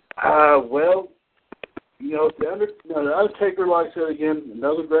 The Undertaker, like I said again,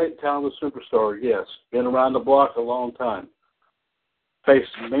 another great talented superstar, yes. Been around the block a long time. Faced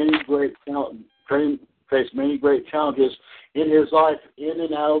many great challenges in his life in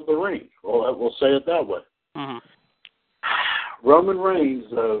and out of the ring. Well, we'll say it that way. Mm-hmm. Roman Reigns,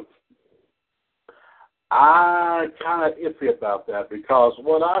 though, I kind of iffy about that because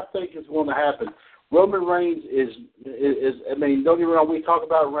what I think is going to happen, Roman Reigns is don't get me wrong, we talk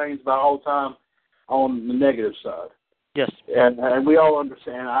about Reigns about all the time on the negative side. Yes. And we all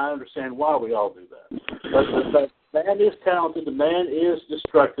understand. I understand why we all do that. But the man is talented. The man is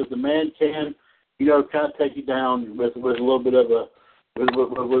destructive. The man can, kind of take you down with a little bit of a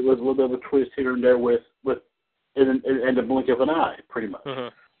twist here and there with in the blink of an eye, pretty much. Mm-hmm.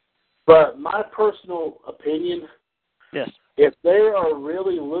 But my personal opinion, yes, if they are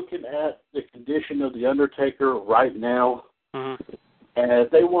really looking at the condition of the Undertaker right now, and if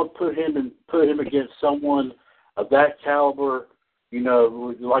they want to put him against someone of that caliber,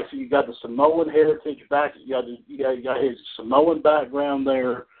 like so you got the Samoan heritage back, you got his Samoan background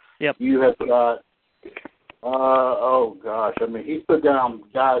there. Yep. You have got, he's put down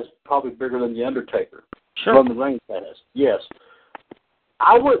guys probably bigger than the Undertaker. Sure. Roman Reigns has. Yes.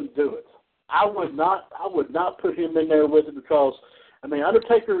 I wouldn't do it. I would not put him in there with it because,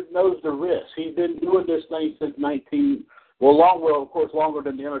 Undertaker knows the risk. He's been doing this thing since of course, longer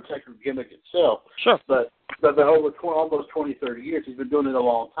than the Undertaker gimmick itself. Sure. But over almost 20, 30 years, he's been doing it a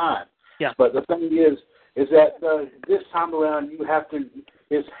long time. Yeah. But the thing is that this time around,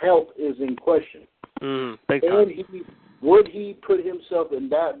 his health is in question. Big time. Would he put himself in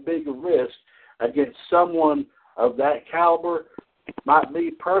that big a risk against someone of that caliber?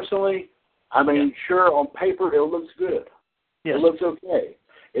 Me personally, sure, on paper it looks good. Yes. It looks okay.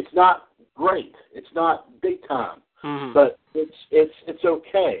 It's not great. It's not big time, but it's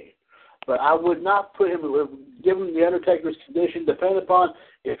okay. But I would not put him, given the Undertaker's condition, depending upon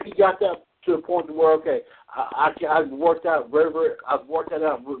if he got that to a point where I've worked out I've worked that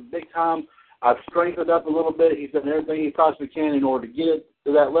out big time. I've strengthened up a little bit. He's done everything he possibly can in order to get it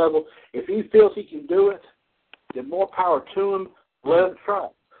to that level. If he feels he can do it, then more power to him. Let him try.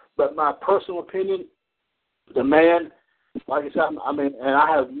 But my personal opinion, the man, like I said, and I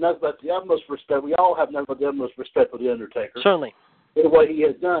have nothing but the utmost respect. We all have nothing but the utmost respect for the Undertaker. Certainly. And what he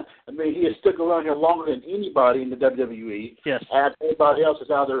has done. He has stuck around here longer than anybody in the WWE. Yes. And everybody else is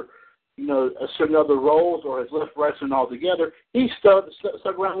either, assuming other roles or has left wrestling altogether. He's stuck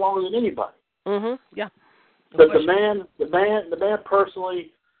around longer than anybody. Yeah. But the man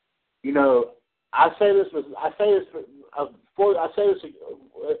personally, I say this for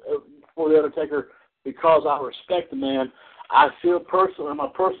the Undertaker because I respect the man. I feel personally, on my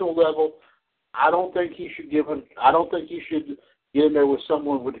personal level, I don't think he should get in there with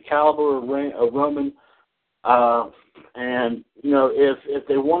someone with the caliber of Roman. If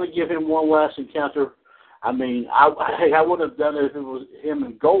they want to give him one last encounter, I wouldn't have done it if it was him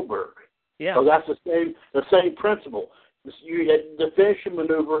and Goldberg. Yeah. So that's the same principle. The finishing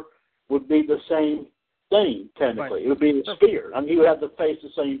maneuver would be the same thing, technically. Right. It would be a spear. He would have to face the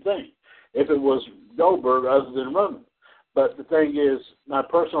same thing if it was Goldberg other than Roman. But the thing is, my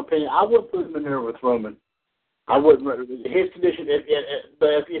personal opinion, I wouldn't put him in there with Roman. I wouldn't. His condition, but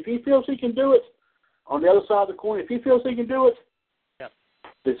if he feels he can do it, on the other side of the coin, if he feels he can do it,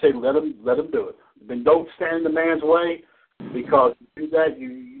 they say let him do it. Then don't stand in the man's way, because if you do that, you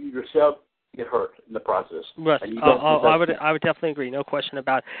yourself get hurt in the process. Yes, I would definitely agree, no question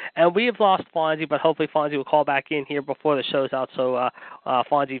about it. And we have lost Fonzie, but hopefully Fonzie will call back in here before the show's out. So,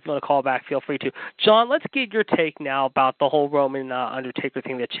 Fonzie, if you want to call back, feel free to. John, let's get your take now about the whole Roman Undertaker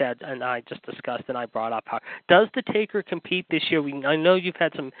thing that Chad and I just discussed and I brought up. Does the Taker compete this year? I know you've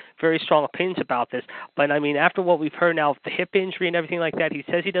had some very strong opinions about this, but after what we've heard now, the hip injury and everything like that, he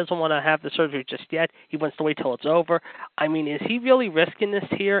says he doesn't want to have the surgery just yet. He wants to wait till it's over. Is he really risking this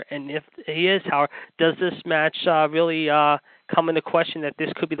here? And if he is, how does this match really come into question that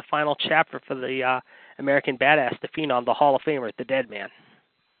this could be the final chapter for the American Badass, the Phenom, the Hall of Famer, the Dead Man?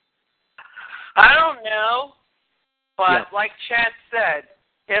 I don't know, but like Chad said,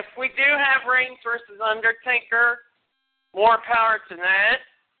 if we do have Reigns versus Undertaker, more power to that.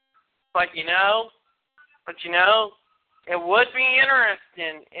 But it would be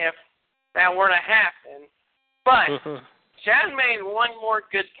interesting if that were to happen. But Chad made one more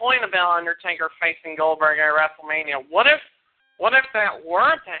good point about Undertaker facing Goldberg at WrestleMania. What if that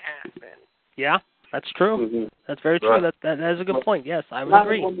were to happen? Yeah, that's true. That's very true. Right. That is a good point. Yes, I would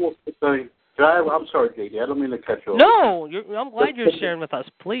agree. One more thing. I'm sorry, Katie. I don't mean to cut you off. No, I'm glad you're sharing with us.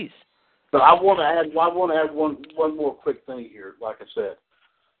 Please. But I want to add one more quick thing here. Like I said,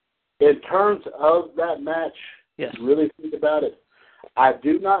 in terms of that match, really think about it. I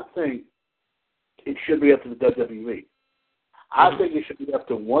do not think it should be up to the WWE. I think it should be up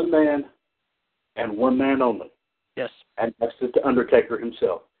to one man and one man only. Yes. And that's the Undertaker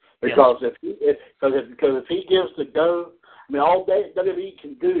himself. Because if he gives the go, all WWE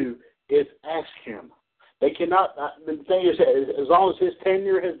can do is ask him. They cannot. The thing is, as long as his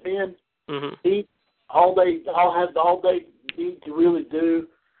tenure has been, all they need to really do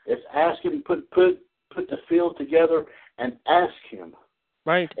is ask him, put the field together and ask him.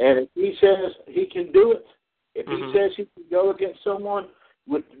 Right. And if he says he can do it, if he says he can go against someone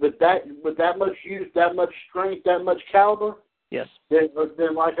with that much youth, that much strength, that much caliber,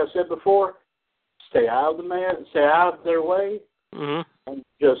 then like I said before, stay out of their way, and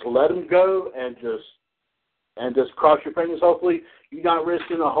just let them go, and and just cross your fingers. Hopefully, you're not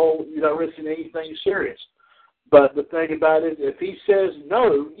risking anything serious. But the thing about it, if he says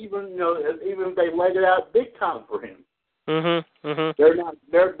no, even if they laid it out big time for him, they're not.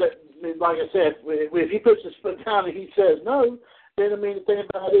 Like I said, if he puts his foot down and he says no, then the thing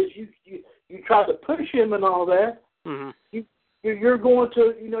about it is you try to push him and all that. You're going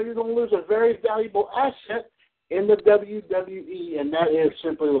to lose a very valuable asset in the WWE, and that is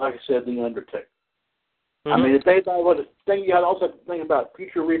simply, like I said, the Undertaker. If anybody was to think, you got to also think about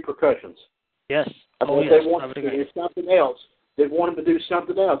future repercussions. Yes. If they want to do something else, they want him to do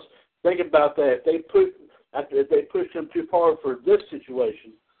something else. Think about that. If they pushed him too far for this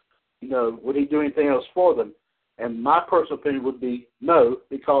situation, would he do anything else for them? And my personal opinion would be no,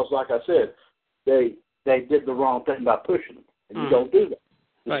 because, like I said, they did the wrong thing by pushing him, and you don't do that.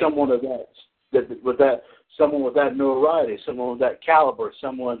 Right. Someone with that notoriety, someone with that caliber,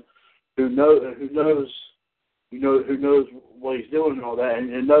 someone who knows what he's doing and all that,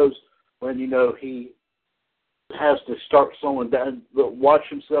 and knows when he has to start slowing down, watch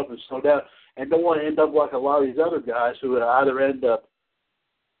himself and slow down, and don't want to end up like a lot of these other guys who either end up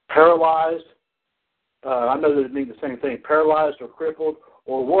paralyzed. I know that it means the same thing: paralyzed or crippled,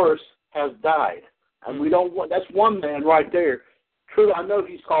 or worse, has died. And we don't want. That's one man right there. True, I know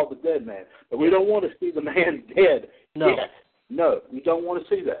he's called the dead man, but we don't want to see the man dead yet. No, we don't want to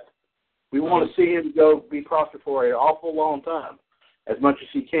see that. We want to see him go be prospered for an awful long time, as much as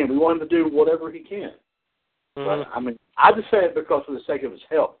he can. We want him to do whatever he can. But I just say it because for the sake of his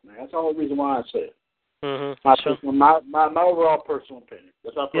health, man. That's the only reason why I say it. My overall personal opinion.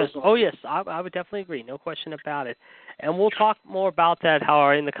 That's my personal opinion. Yes, I would definitely agree. No question about it. And we'll talk more about that,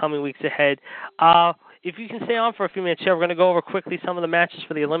 however, in the coming weeks ahead. If you can stay on for a few minutes here, we're going to go over quickly some of the matches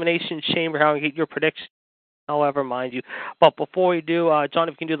for the Elimination Chamber, how we get your predictions, however, mind you. But before we do, John,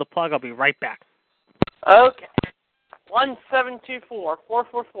 if you can do the plug, I'll be right back. Okay.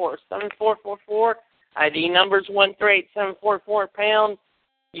 1-724-444-7444. ID number's 138-744#.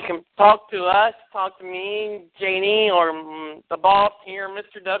 You can talk to us, talk to me, Janie, or the boss here,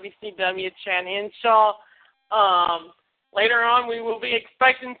 Mr. WCW, Chan Henshaw. Later on, we will be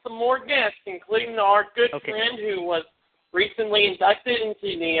expecting some more guests, including our good friend who was recently inducted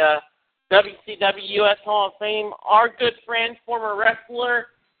into the WCWUS Hall of Fame, our good friend, former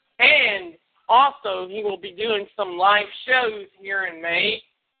wrestler, and also he will be doing some live shows here in May.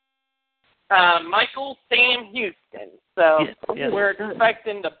 Michael Sam Houston. So we're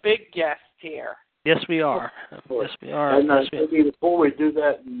expecting the big guest here. Yes, we are. Yes, we are. And before we do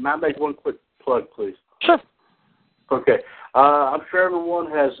that, may I make one quick plug, please? Sure. Okay. I'm sure everyone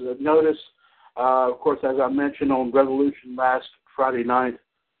has noticed, of course, as I mentioned on Revolution last Friday night,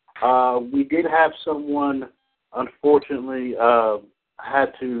 we did have someone, unfortunately,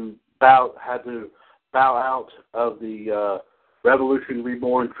 had to bow out of the Revolution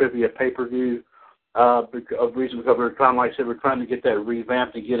Reborn Trivia pay-per-view because we're trying, like I said, we're trying to get that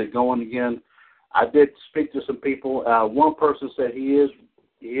revamped and get it going again. I did speak to some people. One person said he is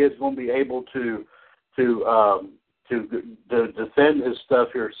going to be able to defend his stuff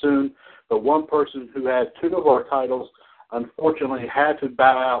here soon. But one person who had two of our titles, unfortunately, had to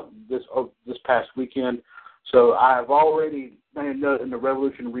bow out this past weekend. So I have already made a note in the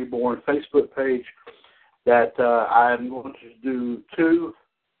Revolution Reborn Facebook page that I'm going to do 2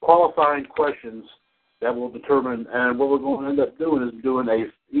 qualifying questions that will determine, and what we're going to end up doing is doing a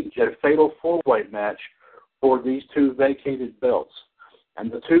fatal 4-way match for these 2 vacated belts.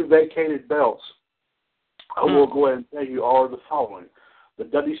 And the 2 vacated belts, I will go ahead and tell you, are the following: the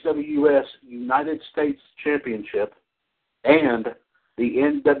WCWUS United States Championship and the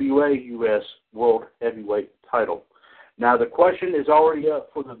NWA US World Heavyweight title. Now, the question is already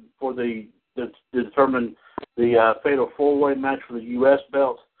up to determine the fatal 4-way match for the U.S.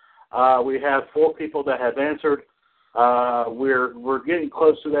 belt. We have 4 people that have answered. We're getting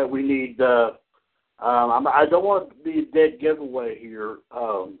close to that. We need. I don't want it to be a dead giveaway here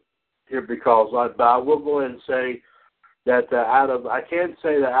because I will go ahead and say that out of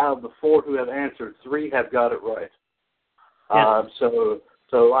the 4 who have answered, 3 have got it right. Yes. So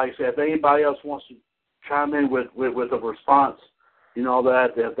like I said, if anybody else wants to chime in with a response,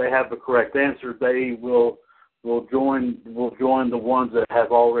 that if they have the correct answer, they will join the ones that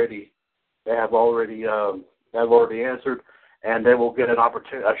have already answered, and they will get a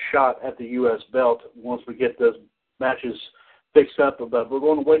shot at the U.S. belt once we get those matches fixed up. But we're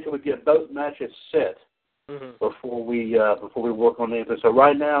going to wait till we get both matches set before we work on anything. So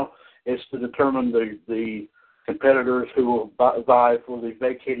right now it's to determine the competitors who will vie for the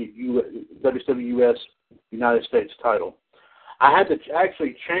vacated WCWUS United States title. I had to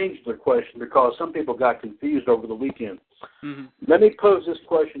actually change the question because some people got confused over the weekend. Mm-hmm. Let me pose this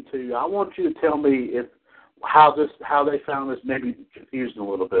question to you. I want you to tell me how they found this maybe confusing a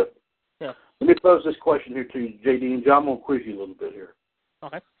little bit. Yeah. Let me pose this question here to you, JD, and John, I'm going to quiz you a little bit here.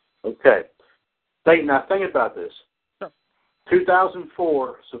 Okay. Okay. Think about this. Sure.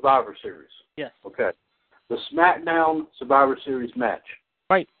 2004 Survivor Series. Yes. Okay. The SmackDown Survivor Series match.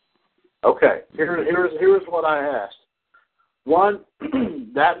 Right. Okay. Here's what I asked. One,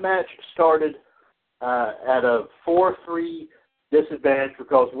 that match started at a 4-3 disadvantage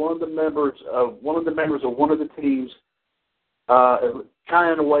because one of the members of one of the teams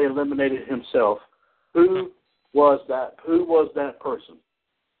kind of in a way eliminated himself. Who was that person?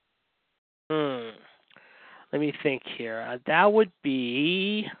 Let me think here. That would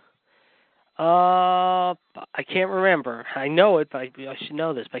be I can't remember. I know it, but I should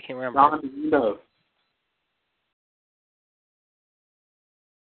know this, but I can't remember. John, you know.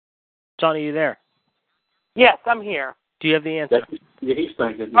 John, are you there? Yes, I'm here. Do you have the answer? Yeah, he's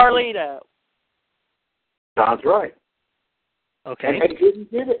thinking. Carlito. John's right. Okay. And he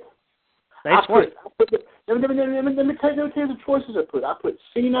didn't get it. Nice work. Let me tell you the choices I put. I put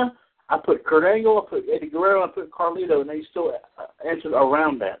Cena, I put Kurt Angle, I put Eddie Guerrero, I put Carlito, and they still answered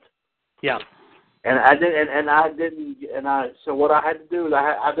around that. Yeah. And I didn't. So what I had to do is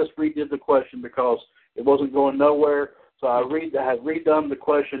I just redid the question because it wasn't going nowhere. So I had redone the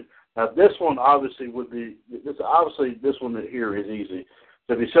question. Now this one obviously this one here is easy.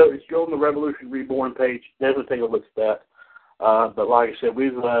 So if you go on the Revolution Reborn page, definitely take a look at that. But like I said,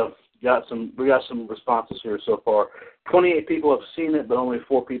 we got some responses here so far. 28 people have seen it, but only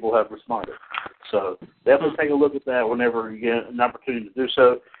 4 people have responded. So definitely take a look at that whenever you get an opportunity to do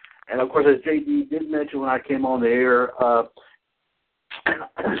so. And of course, as JD did mention when I came on the air,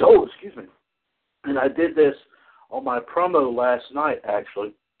 excuse me, and I did this on my promo last night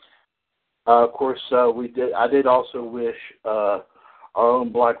actually. Of course, I did also wish our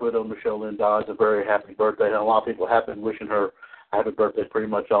own Black Widow, Michelle Lynn Dodds, a very happy birthday. And a lot of people have been wishing her a happy birthday pretty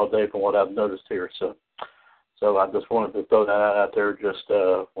much all day from what I've noticed here. So I just wanted to throw that out there just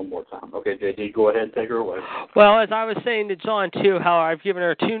one more time. Okay, JD, go ahead and take her away. Well, as I was saying to John, too, how I've given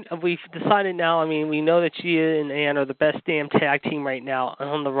her we've decided now, I mean, we know that she and Ann are the best damn tag team right now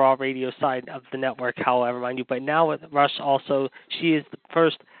on the Raw Radio side of the network, however, mind you. But now with Rush also, she is the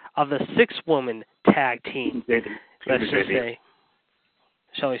first of the 6-woman tag team, let's just say,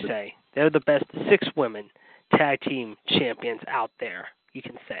 shall we say. They're the best 6 women tag team champions out there, you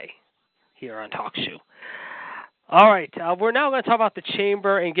can say, here on Talk Show. All right, we're now going to talk about the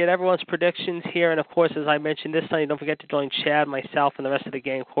Chamber and get everyone's predictions here. And, of course, as I mentioned this night, don't forget to join Chad, myself, and the rest of the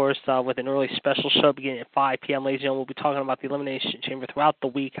gang, of course, with an early special show beginning at 5 p.m. Ladies and gentlemen, we'll be talking about the Elimination Chamber throughout the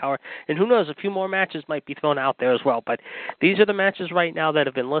week, however. And who knows, a few more matches might be thrown out there as well. But these are the matches right now that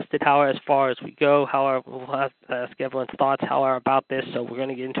have been listed, however, as far as we go. However, we'll have to ask everyone's thoughts, however, about this. So we're going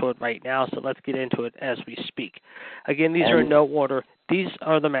to get into it right now. So let's get into it as we speak. Again, these are in no order. These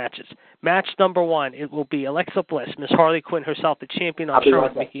are the matches. Match number 1, it will be Alexa Bliss, Miss Harley Quinn herself, the champion on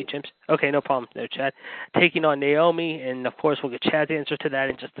Charlotte Mickey James. Okay, no problem there, Chad. Taking on Naomi, and of course we'll get Chad's answer to that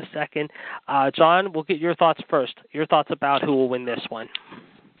in just a second. John, we'll get your thoughts first. Your thoughts about who will win this one.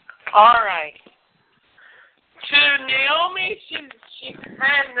 All right. To Naomi, she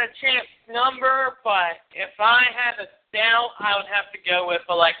had the champ number, but if I had a doubt, I would have to go with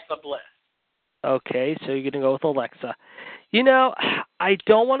Alexa Bliss. Okay, so you're going to go with Alexa. You know, I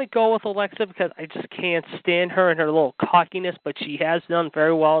don't want to go with Alexa because I just can't stand her and her little cockiness, but she has done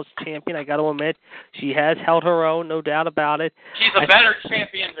very well as champion, I got to admit. She has held her own, no doubt about it. She's a better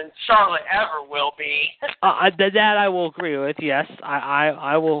champion than Charlotte ever will be. That I will agree with, yes.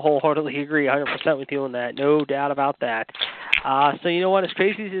 I will wholeheartedly agree 100% with you on that, no doubt about that. So you know what, as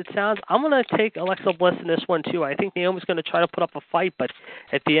crazy as it sounds, I'm going to take Alexa Bliss in this one too. I think Naomi's going to try to put up a fight, but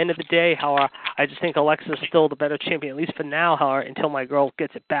at the end of the day, however, I just think Alexa's still the better champion, at least for now, however, until my girl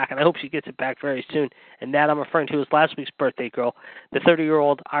gets it back, and I hope she gets it back very soon. And that I'm referring to is last week's birthday girl, the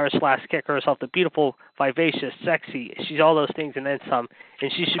 30-year-old Irish Lass Kicker herself, the beautiful, vivacious, sexy, she's all those things and then some,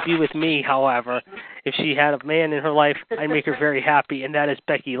 and she should be with me, however. If she had a man in her life, I'd make her very happy, and that is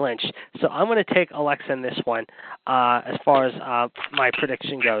Becky Lynch. So I'm going to take Alexa in this one as far as my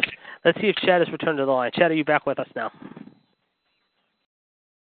prediction goes. Let's see if Chad has returned to the line. Chad, are you back with us now?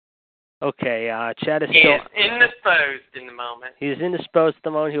 Okay, Chad is still... He is indisposed in the moment. He is indisposed at the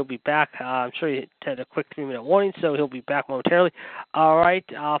moment. He'll be back. I'm sure he had a quick 3-minute warning, so he'll be back momentarily. All right,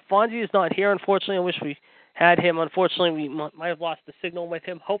 Fonzie is not here, unfortunately. I wish we had him. Unfortunately, we might have lost the signal with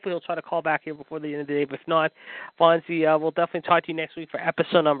him. Hopefully, he'll try to call back here before the end of the day. But if not, Fonzie, we'll definitely talk to you next week for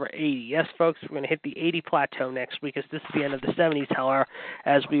episode number 80. Yes, folks, we're going to hit the 80 plateau next week, as this is the end of the 70s, however,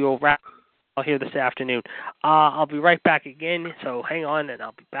 as we will wrap here this afternoon. I'll be right back again, so hang on, and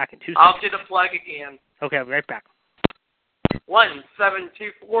I'll be back in 2 seconds. I'll do the plug again. Okay, I'll be right back.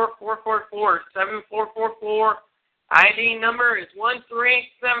 1-724-444-7444. ID number is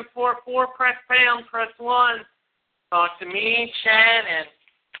 138744. Press pound, press 1. Talk to me, Chad, and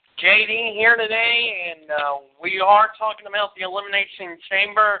JD here today, and we are talking about the Elimination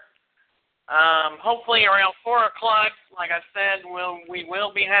Chamber. Hopefully around 4 o'clock, like I said, we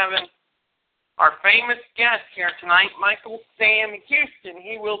will be having our famous guest here tonight, Michael Sam Houston.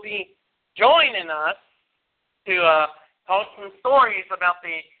 He will be joining us to talk some stories about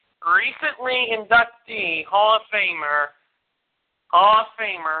the recently inductee Hall of Famer,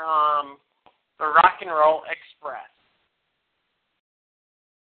 the Rock and Roll Express.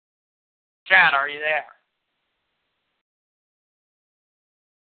 Chad, are you there?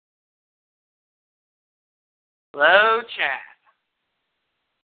 Hello, Chad.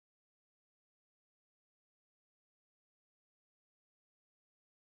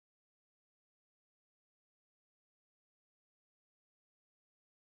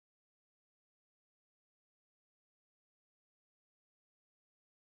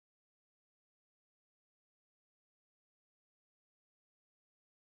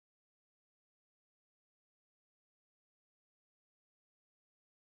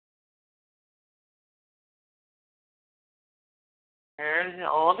 Where did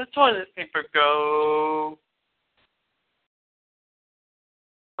all the toilet paper go?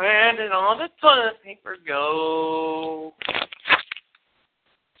 Where did all the toilet paper go?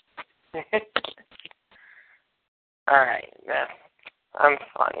 Alright, I'm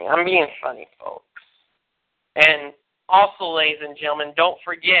funny. I'm being funny, folks. And also, ladies and gentlemen, don't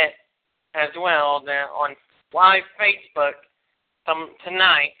forget as well that on live Facebook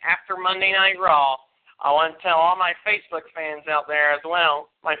tonight, after Monday Night Raw, I want to tell all my Facebook fans out there as well,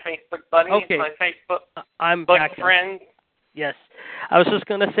 my Facebook buddies, my Facebook friends. Yes. I was just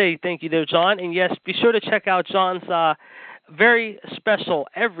going to say thank you there, John. And, yes, be sure to check out John's very special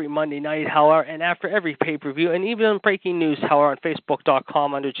every Monday night, however, and after every pay-per-view, and even breaking news, however, on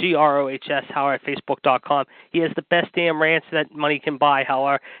Facebook.com under GROHS, however, at Facebook.com. He has the best damn rants that money can buy,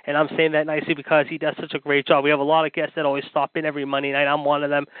 however, and I'm saying that nicely because he does such a great job. We have a lot of guests that always stop in every Monday night. I'm one of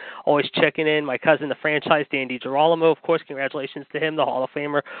them, always checking in. My cousin, the franchise, Dan DiGirolamo, of course, congratulations to him, the Hall of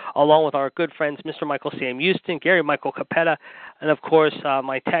Famer, along with our good friends, Mr. Michael Sam Houston, Gary Michael Capetta, and, of course,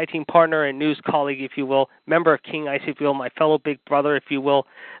 my tag team partner and news colleague, if you will, member of King Ice, if you will, my fellow big brother, if you will,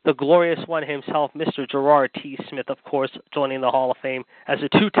 the glorious one himself, Mr. Gerard T. Smith, of course, joining the Hall of Fame as a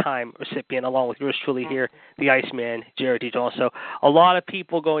 2-time recipient, along with yours truly here, the Iceman, Jared D. Jones. So a lot of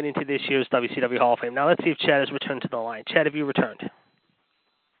people going into this year's WCW Hall of Fame. Now let's see if Chad has returned to the line. Chad, have you returned?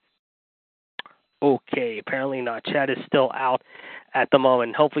 Okay, apparently not. Chad is still out at the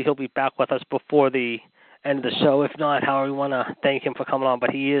moment. Hopefully he'll be back with us before the end of the show. If not, however, we want to thank him for coming on,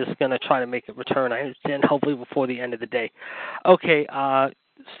 but he is going to try to make a return, I understand, hopefully before the end of the day. Okay,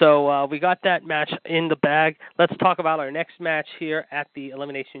 so we got that match in the bag. Let's talk about our next match here at the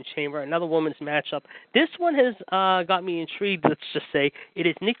Elimination Chamber, another women's matchup. This one has got me intrigued, let's just say. It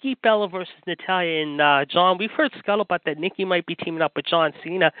is Nikki Bella versus Natalya, and John, we've heard scuttlebutt that Nikki might be teaming up with John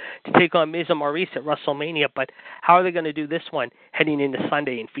Cena to take on Miz and Maurice at WrestleMania, but how are they going to do this one heading into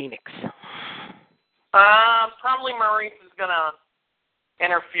Sunday in Phoenix? Probably Maurice is going to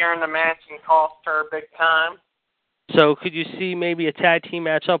interfere in the match and cost her big time. So could you see maybe a tag team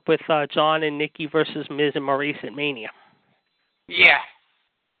matchup with John and Nikki versus Miz and Maurice at Mania? Yeah.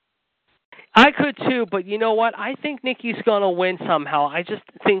 I could too, but you know what? I think Nikki's going to win somehow. I just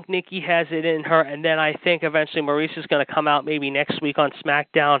think Nikki has it in her, and then I think eventually Maurice is going to come out maybe next week on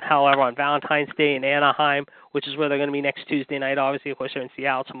SmackDown, however, on Valentine's Day in Anaheim, which is where they're going to be next Tuesday night. Obviously, of course, they're in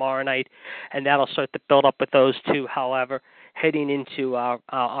Seattle tomorrow night, and that'll start to build up with those two, however, heading into,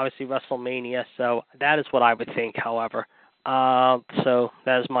 obviously, WrestleMania. So that is what I would think, however. So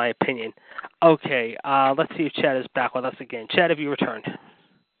that is my opinion. Okay, let's see if Chad is back with us again. Chad, have you returned?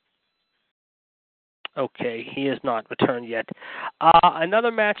 Okay, he has not returned yet.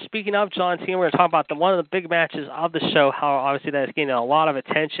 Another match, speaking of John Cena, we're going to talk about one of the big matches of the show, how obviously that is getting a lot of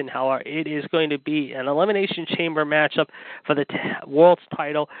attention. However, it is going to be an Elimination Chamber matchup for the World's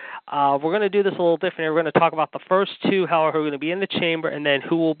title. We're going to do this a little different. We're going to talk about the first two, however, who are going to be in the chamber, and then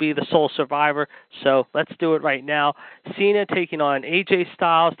who will be the sole survivor. So let's do it right now. Cena taking on AJ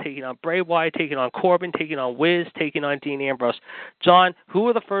Styles, taking on Bray Wyatt, taking on Corbin, taking on Wiz, taking on Dean Ambrose. John, who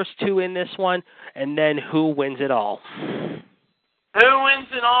are the first two in this one? And then who wins it all? Who wins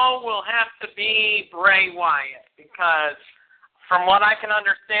it all will have to be Bray Wyatt, because from what I can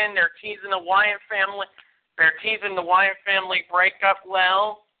understand, they're teasing the Wyatt family. They're teasing the Wyatt family breakup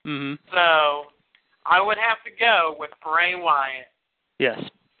well. Mm-hmm. So I would have to go with Bray Wyatt. Yes,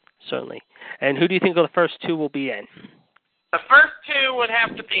 certainly. And who do you think the first two will be in? The first two would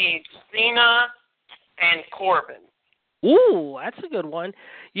have to be Cena and Corbin. Ooh, that's a good one.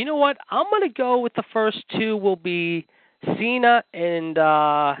 You know what? I'm going to go with the first two will be Cena and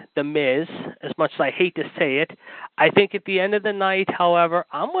The Miz, as much as I hate to say it. I think at the end of the night, however,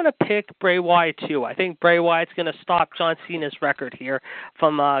 I'm going to pick Bray Wyatt too. I think Bray Wyatt's going to stop John Cena's record here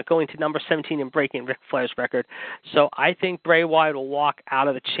from going to number 17 and breaking Ric Flair's record. So I think Bray Wyatt will walk out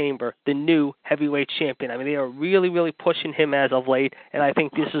of the chamber, the new heavyweight champion. I mean, they are really, really pushing him as of late, and I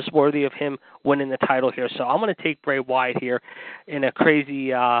think this is worthy of him winning the title here. So I'm going to take Bray Wyatt here in a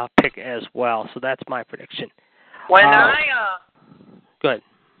crazy pick as well. So that's my prediction. When Good.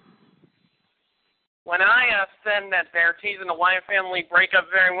 When I said that they're teasing the Wyatt family breakup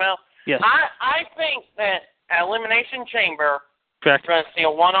very well, yes. I think that at Elimination Chamber, correct, we're going to see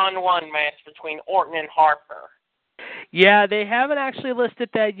a one-on-one match between Orton and Harper. Yeah, they haven't actually listed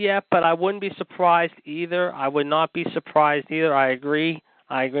that yet, but I wouldn't be surprised either. I would not be surprised either. I agree.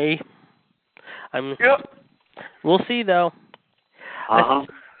 Yep. We'll see, though. Uh-huh.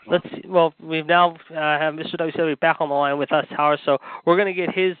 Let's see. Well, we've now have Mr. WCW back on the line with us, Howard, so we're going to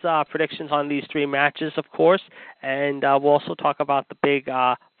get his predictions on these three matches, of course, and we'll also talk about the big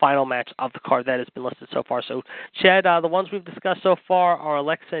final match of the card that has been listed so far. So, Chad, the ones we've discussed so far are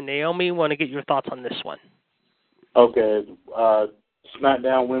Alexa and Naomi. Want to get your thoughts on this one? Okay.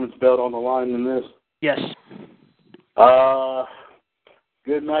 SmackDown women's belt on the line in this? Yes.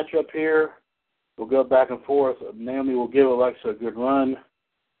 Good matchup here. We'll go back and forth. Naomi will give Alexa a good run.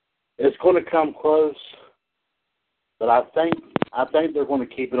 It's going to come close, but I think they're going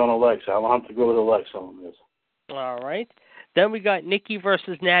to keep it on Alexa. I'll have to go with Alexa on this. All right. Then we got Nikki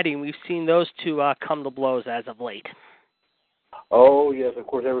versus Natty, and we've seen those two come to blows as of late. Oh, yes, of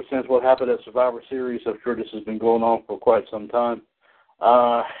course, ever since what happened at Survivor Series, I'm sure this has been going on for quite some time.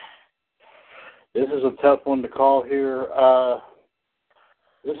 This is a tough one to call here.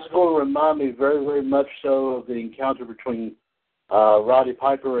 This is going to remind me very, very much so of the encounter between Roddy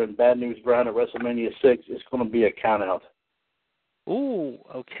Piper and Bad News Brown at WrestleMania 6. It's going to be a countout. Ooh,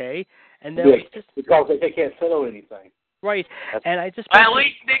 okay. And then because they can't settle anything. Right. And I just at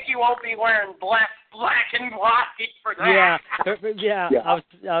least Nikki won't be wearing black and white for that. Yeah.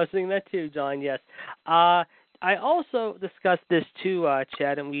 I was thinking that too, John. Yes. I also discussed this too,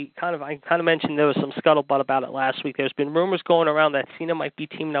 Chad, and I kind of mentioned there was some scuttlebutt about it last week. There's been rumors going around that Cena might be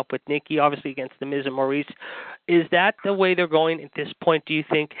teaming up with Nikki, obviously against The Miz and Maurice. Is that the way they're going at this point, do you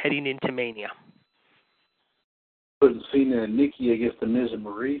think, heading into Mania? Putting Cena and Nikki against The Miz and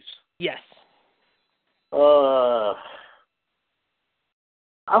Maurice? Yes. I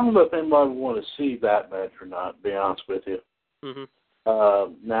don't know if anybody would want to see that match or not, to be honest with you. Mm-hmm.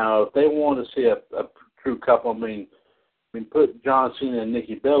 Now, if they want to see a true couple, I mean, put John Cena and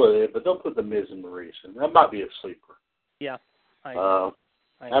Nikki Bella there, but don't put The Miz and Maurice in. That might be a sleeper. Yeah.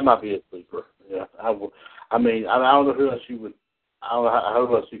 That might be a sleeper. Yeah. I don't know who else you would. I don't know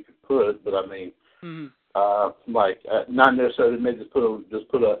who else you could put, but I mean, not necessarily maybe just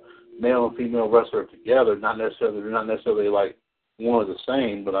put a male and female wrestler together. Not necessarily like one of the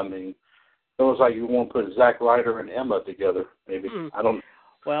same, but I mean, it was like you want to put Zack Ryder and Emma together. Maybe I don't.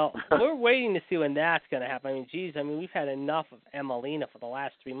 Well, we're waiting to see when that's going to happen. I mean, geez, we've had enough of Emmalina for the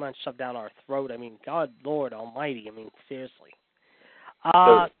last 3 months shoved down our throat. I mean, God, Lord Almighty. I mean, seriously.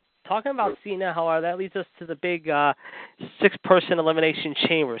 Talking about Cena, however, that leads us to the big 6-person elimination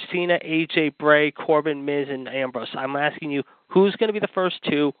chamber. Cena, AJ, Bray, Corbin, Miz, and Ambrose. I'm asking you, who's going to be the first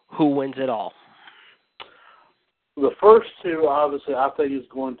two? Who wins it all? The first two, obviously, I think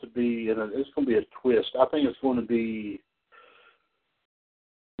it's going to be, it's going to be a twist. I think it's going to be,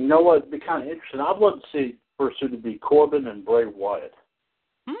 you know what, it'd be kind of interesting. I'd love to see first two to be Corbin and Bray Wyatt.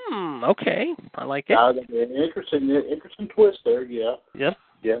 Okay. I like it. Interesting twist there, yeah. Yep.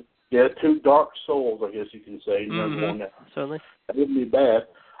 Yeah, two dark souls, I guess you can say. Certainly. That wouldn't be bad.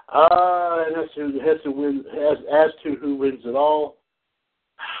 As to who wins it all,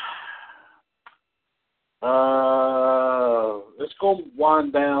 it's going to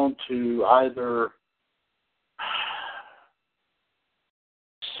wind down to either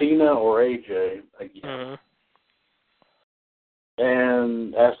Cena or AJ again.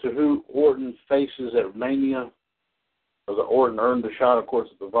 And as to who Orton faces at Mania, because Orton earned the shot, of course,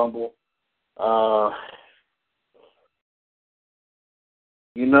 at the Rumble.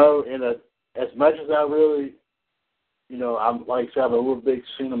 In as much as I really, I'm like I said, I'm a little big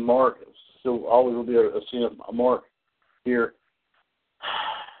Cena mark. Still always will be a Cena mark here.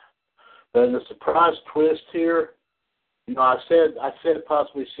 But in the surprise twist here, I said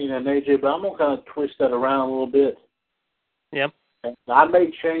possibly Cena and AJ, but I'm gonna kind of twist that around a little bit. Yep. And I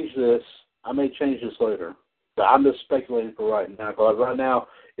may change this. Later. But I'm just speculating for right now. Because right now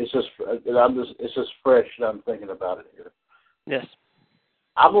it's just fresh that I'm thinking about it here. Yes.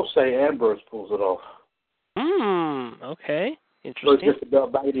 I'm gonna say Ambrose pulls it off. Okay. Interesting. So it's just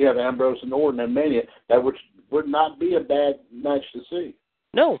about back you have Ambrose and Orton and Mania. That would not be a bad match to see.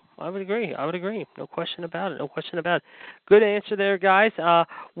 No, I would agree. No question about it. Good answer there, guys.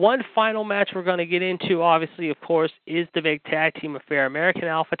 One final match we're going to get into, obviously, of course, is the big tag team affair. American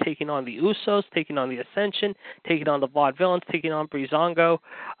Alpha taking on the Usos, taking on the Ascension, taking on the Vaudevillains, taking on Breezango.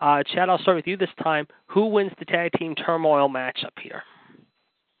 Chad, I'll start with you this time. Who wins the tag team turmoil matchup here?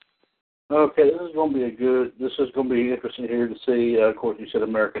 Okay, this is going to be interesting here to see. Of course, you said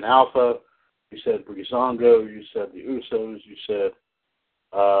American Alpha, you said Breezango, you said the Usos, you said,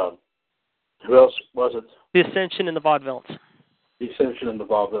 who else was it? The Ascension and the Vaudevillains. The Ascension and the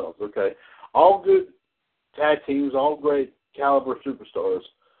Vaudevillains, okay. All good tag teams, all great caliber superstars.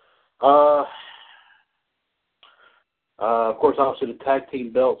 Of course, obviously the tag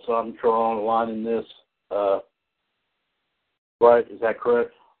team belts, so I'm sure on the line in this. Right, is that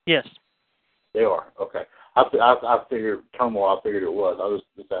correct? Yes. They are, okay. I figured turmoil. I figured it was. I was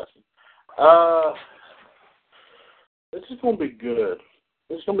just asking. This is going to be good.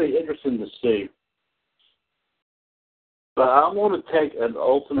 This is going to be interesting to see. But I'm going to take an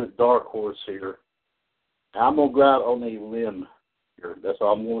ultimate dark horse here. I'm going to go out on a limb here. That's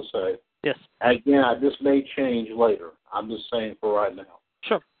all I'm going to say. Yes. Again, this may change later. I'm just saying for right now.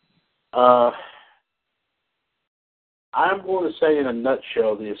 Sure. I'm going to say in a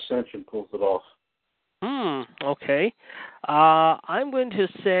nutshell, the Ascension pulls it off. Okay. I'm going to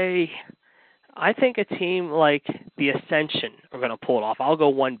say I think a team like the Ascension are going to pull it off. I'll go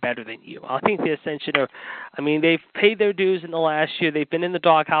one better than you. I think the Ascension they've paid their dues in the last year. They've been in the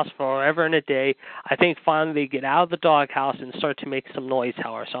doghouse forever and a day. I think finally they get out of the doghouse and start to make some noise,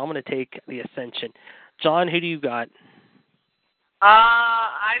 however. So I'm going to take the Ascension. John, who do you got?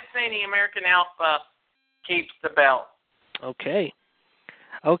 I'd say the American Alpha keeps the belt. Okay,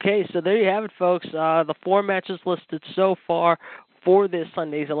 so there you have it, folks. The 4 matches listed so far for this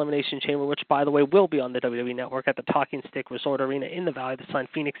Sunday's Elimination Chamber, which, by the way, will be on the WWE Network at the Talking Stick Resort Arena in the Valley of the Sun,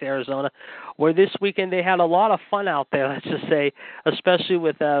 Phoenix, Arizona, where this weekend they had a lot of fun out there, let's just say, especially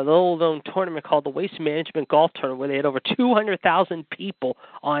with the little-known tournament called the Waste Management Golf Tournament, where they had over 200,000 people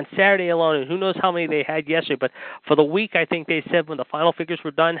on Saturday alone, and who knows how many they had yesterday. But for the week, I think they said when the final figures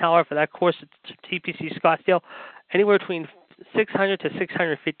were done, however, for that course at TPC Scottsdale, anywhere between 600 to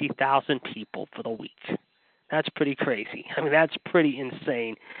 650,000 people for the week. That's pretty crazy. That's pretty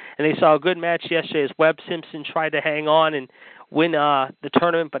insane. And they saw a good match yesterday as Webb Simpson tried to hang on and win the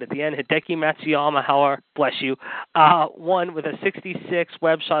tournament, but at the end, Hideki Matsuyama, however, bless you, won with a 66.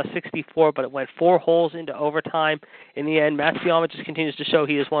 Webb shot 64, but it went 4 holes into overtime. In the end, Matsuyama just continues to show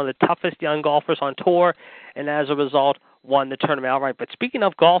he is one of the toughest young golfers on tour, and as a result, won the tournament outright. But speaking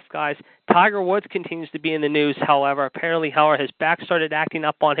of golf, guys, Tiger Woods continues to be in the news, however. Apparently, his back started acting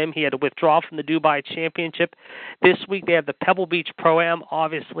up on him. He had to withdraw from the Dubai Championship. This week, they have the Pebble Beach Pro-Am,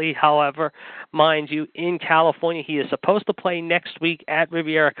 obviously, however, mind you, in California. He is supposed to play next week at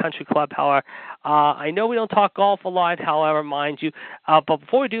Riviera Country Club, however. I know we don't talk golf a lot, however, mind you. But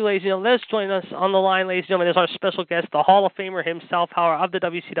before we do, ladies and gentlemen, let's join us on the line, ladies and gentlemen, is our special guest, the Hall of Famer himself, however, of the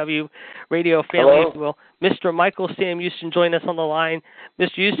WCW radio family, if you will, Mr. Michael Sam Houston, join us on the line.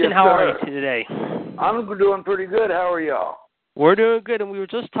 Mr. Houston, yes, how sir. are you today? I'm doing pretty good. How are y'all? We're doing good, and we were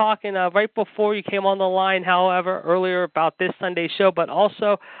just talking right before you came on the line, however, earlier about this Sunday show, but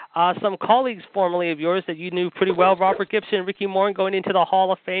also some colleagues formerly of yours that you knew pretty well, Robert Gibson and Ricky Morton, going into the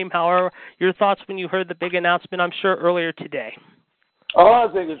Hall of Fame. However, your thoughts when you heard the big announcement, I'm sure, earlier today? Oh, I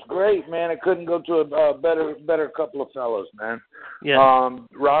think it's great, man. It couldn't go to a better couple of fellows, man. Yeah.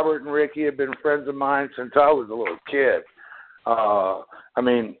 Robert and Ricky have been friends of mine since I was a little kid. We're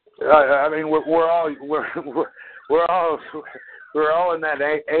all in that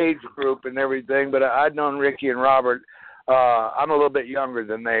age group and everything. But I'd known Ricky and Robert. I'm a little bit younger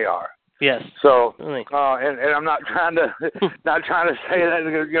than they are. Yes. So, really. And I'm not trying to say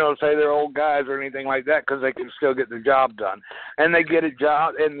that say they're old guys or anything like that, because they can still get the job done, and they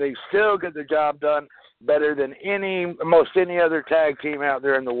still get the job done better than most any other tag team out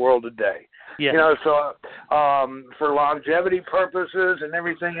there in the world today. Yeah. So for longevity purposes and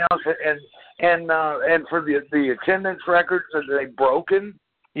everything else, and for the attendance records that they've broken.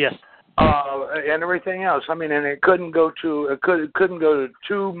 Yes. and everything else. I mean, and it couldn't go to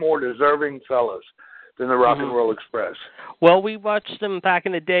two more deserving fellas than the Rock and Roll Express. Well, we watched them back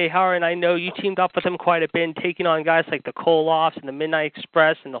in the day, Howard, and I know you teamed up with them quite a bit, taking on guys like the Koloffs and the Midnight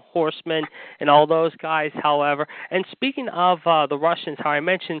Express and the Horsemen and all those guys, however. And speaking of the Russians, Howard, I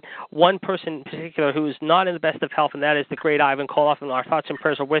mentioned one person in particular who is not in the best of health, and that is the great Ivan Koloff, and our thoughts and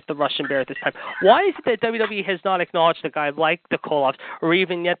prayers are with the Russian Bear at this time. Why is it that WWE has not acknowledged a guy like the Koloffs or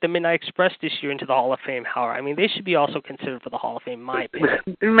even yet the Midnight Express this year into the Hall of Fame, Howard? I mean, they should be also considered for the Hall of Fame, in my opinion.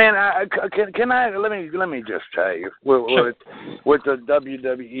 Man, let me just tell you, with the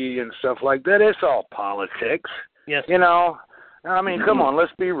WWE and stuff like that, it's all politics. Yes. You know, I mean, come on,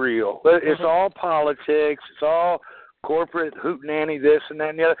 let's be real. It's all politics. It's all corporate hootenanny, this and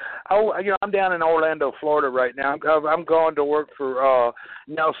that and the other. I'm down in Orlando, Florida right now. I'm going to work for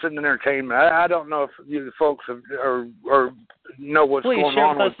Nelson Entertainment. I don't know if you folks or know what's going on with me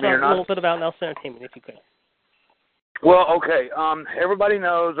or not. Please share a little bit about Nelson Entertainment, if you could. Well, okay. Everybody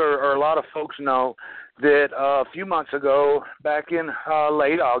knows, or a lot of folks know, that a few months ago, back in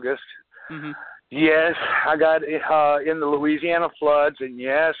late August, yes, I got in the Louisiana floods, and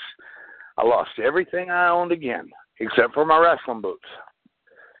yes, I lost everything I owned again, except for my wrestling boots.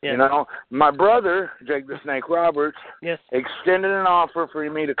 Yes. You know, my brother, Jake the Snake Roberts, extended an offer for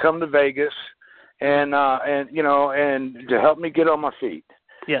me to come to Vegas and to help me get on my feet.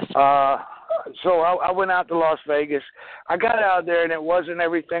 Yes. So I went out to Las Vegas. I got out there, and it wasn't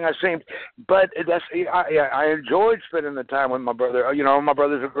everything I seemed. But I enjoyed spending the time with my brother. You know, my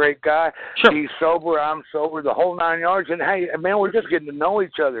brother's a great guy. Sure. He's sober. I'm sober. The whole 9 yards. And, hey, man, we're just getting to know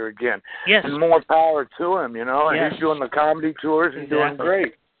each other again. Yes. And more power to him, you know. And yes. he's doing the comedy tours and doing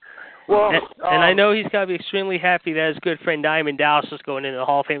great. Well, and I know he's got to be extremely happy that his good friend Diamond Dallas is going into the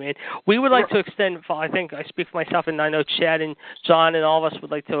Hall of Fame. And we would like to extend, I think I speak for myself, and I know Chad and John and all of us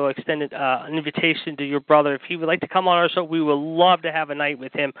would like to extend an invitation to your brother. If he would like to come on our show, we would love to have a night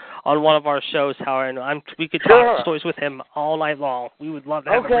with him on one of our shows, Howard. And we could talk stories with him all night long. We would love to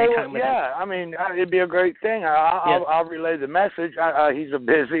have a great time with him. Yeah, I mean, it'd be a great thing. I'll relay the message. He's a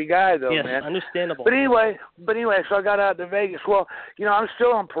busy guy, though, man. Yes, understandable. But anyway, so I got out to Vegas. Well, you know, I'm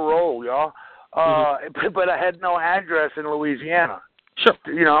still on parole, y'all. But I had no address in Louisiana. Sure.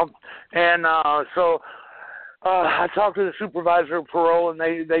 You know, and so I talked to the supervisor of parole, and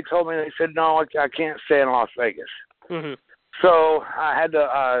they told me, they said, no, I can't stay in Las Vegas. So I had to,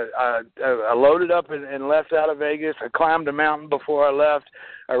 I loaded up and left out of Vegas. I climbed a mountain before I left.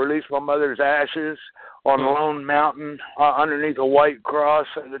 I released my mother's ashes on Lone Mountain underneath a white cross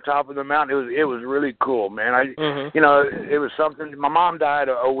at the top of the mountain. It was really cool, man. You know, it was something. My mom died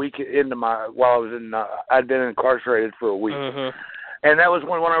a week into while I was in. I'd been incarcerated for a week, and that was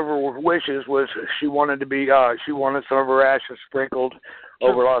one of her wishes was she wanted some of her ashes sprinkled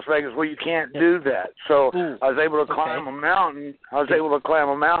over Las Vegas. Well, you can't do that. So I was able to climb a mountain. I was able to climb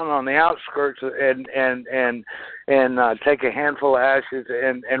a mountain on the outskirts and take a handful of ashes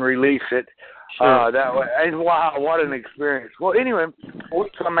and release it. That way. And wow, what an experience. Well, anyway,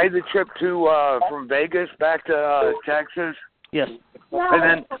 so I made the trip from Vegas back to Texas. Yes. And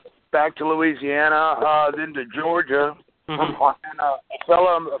then back to Louisiana, then to Georgia. And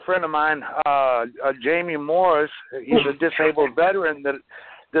a friend of mine, Jamie Morris, he's a disabled veteran that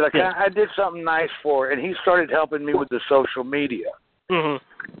I did something nice for, and he started helping me with the social media. And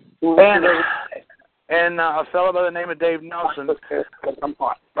a fellow by the name of Dave Nelson.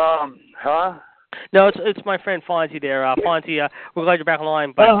 No, it's my friend Fonzie there. Fonzie, we're glad you're back on the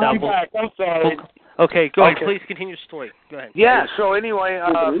line. But, I'm sorry. Okay, go ahead. Please continue your story. Go ahead. Yeah, so anyway,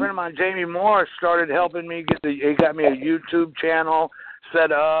 a friend of mine, Jamie Morris, started helping me he got me a YouTube channel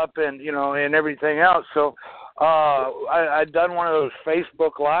set up and, you know, and everything else. So I'd done one of those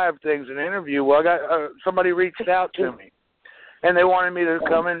Facebook Live things, an interview. Well, I got somebody reached out to me, and they wanted me to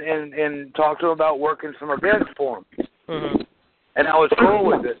come in and talk to them about working some events for them. And I was cool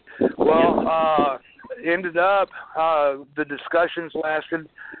with it. Well, ended up, the discussions lasted,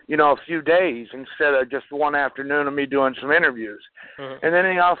 you know, a few days instead of just one afternoon of me doing some interviews. And then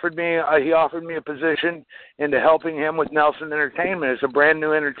he offered me a position into helping him with Nelson Entertainment. It's a brand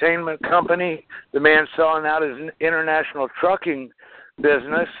new entertainment company. The man's selling out his international trucking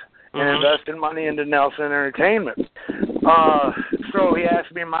business and investing money into Nelson Entertainment. So he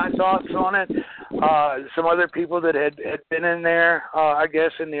asked me my thoughts on it. Some other people that had been in there, I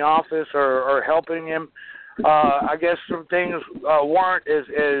guess, in the office or helping him, I guess some things weren't as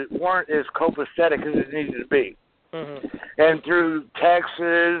copacetic as it needed to be. And through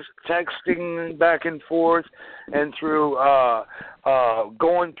texting back and forth, and through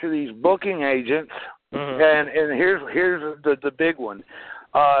going to these booking agents, and here's the big one.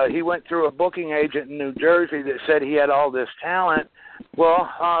 he went through a booking agent in New Jersey that said he had all this talent. Well,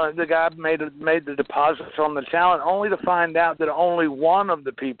 the guy made the deposits on the talent only to find out that only one of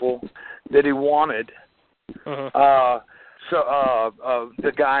the people that he wanted. The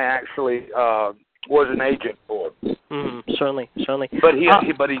guy actually was an agent for him. Certainly. But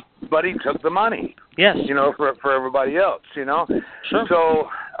he took the money. Yes. For everybody else. Sure. So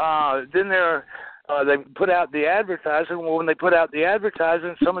then they put out the advertising. Well, when they put out the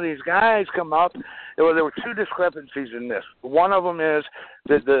advertising, some of these guys come up. There were two discrepancies in this. One of them is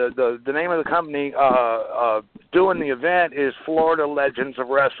that the name of the company doing the event is Florida Legends of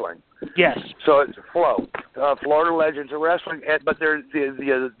Wrestling. Yes. So it's Flow, Florida Legends of Wrestling. But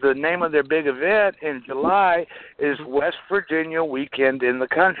the name of their big event in July is West Virginia Weekend in the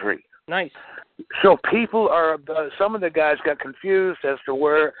Country. Nice. So people some of the guys got confused as to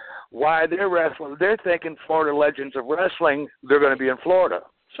why they're wrestling. They're thinking Florida Legends of Wrestling, they're going to be in Florida.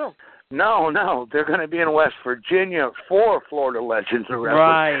 Sure. No, they're going to be in West Virginia for Florida Legends of Wrestling.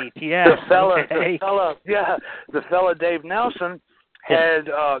 Right, yes. The fella Dave Nelson had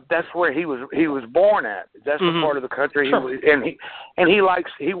that's where he was born at. That's the part of the country he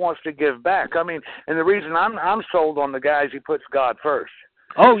wants to give back. I mean, and the reason I'm sold on the guys, he puts God first.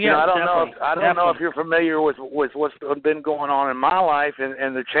 Oh yeah, I don't know if you're familiar with what's been going on in my life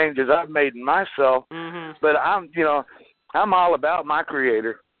and the changes I've made in myself, but I'm all about my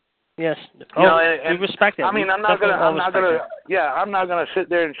Creator. Yes. We respect it. I mean, I'm not gonna sit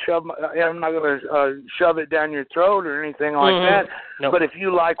there and I'm not gonna shove it down your throat or anything like that. Nope. But if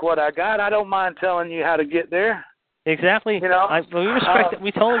you like what I got, I don't mind telling you how to get there. Exactly. We respect it.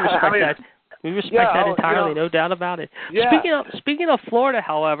 We totally respect that. We respect that entirely, no doubt about it. Yeah. Speaking of Florida,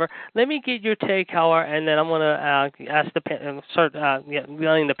 however, let me get your take, however, and then I'm going to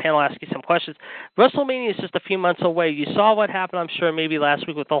letting the panel ask you some questions. WrestleMania is just a few months away. You saw what happened, I'm sure, maybe last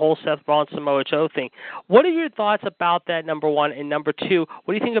week with the whole Seth Rollins Samoa Joe thing. What are your thoughts about that, number one? And number two,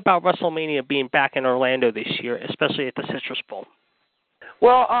 what do you think about WrestleMania being back in Orlando this year, especially at the Citrus Bowl?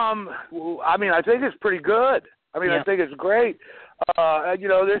 Well, I mean, I think it's pretty good. I think it's great.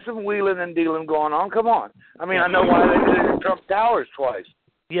 There's some wheeling and dealing going on. Come on. I mean, I know why they did it in Trump Towers twice.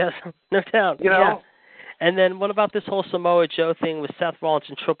 Yes, no doubt. Yeah. And then what about this whole Samoa Joe thing with Seth Rollins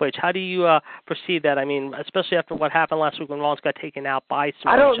and Triple H? How do you perceive that? I mean, especially after what happened last week when Rollins got taken out by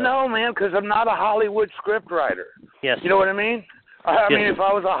Samoa Joe. I don't know, man, because I'm not a Hollywood scriptwriter. Yes. You know what I mean? I mean, if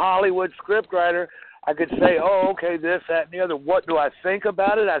I was a Hollywood scriptwriter, I could say, okay, this, that, and the other. What do I think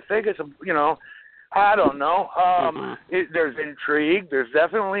about it? I think it's, I don't know. There's intrigue. There's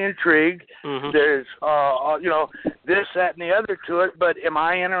definitely intrigue. There's, this, that, and the other to it. But am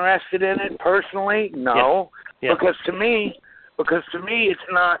I interested in it personally? No. Yeah. Because to me, it's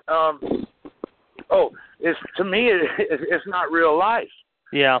not. It's not real life.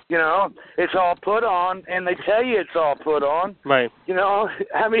 Yeah. It's all put on, and they tell you it's all put on. Right.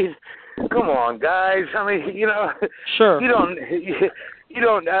 I mean, come on, guys. I mean, Sure. You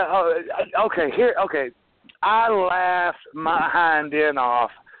don't. Okay. I laughed my hind end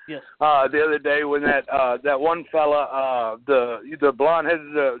off. Yes. The other day when that one fella, the blonde headed,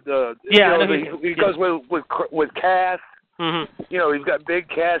 he goes with Cass. He's got big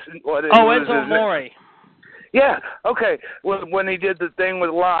Cass. Enzo Amore. Yeah, okay. When he did the thing with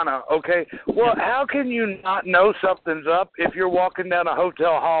Lana, okay. Well, how can you not know something's up if you're walking down a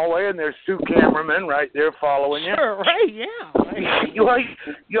hotel hallway and there's two cameramen right there following you? Sure, right, yeah. Right. You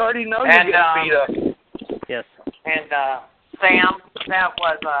already know you're getting beat up. Yes. And Sam, that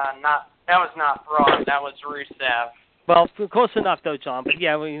was not Fraud. That was Rusev. Well, close enough, though, John. But,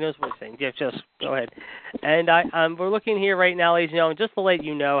 yeah, he knows what he's saying. Yeah, just go ahead. And we're looking here right now, ladies and gentlemen, just to let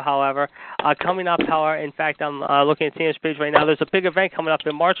you know, however, coming up, however, in fact, I'm looking at Sam's page right now. There's a big event coming up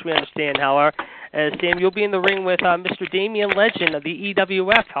in March, we understand, however. Sam, you'll be in the ring with Mr. Damian Legend of the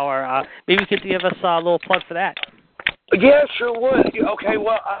EWF, however. Maybe you could give us a little plug for that. Yeah, sure would. Okay,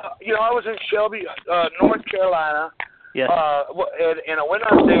 well, I was in Shelby, North Carolina. Yes. And I went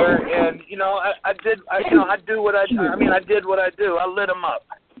up there, and I did what I do. I lit them up.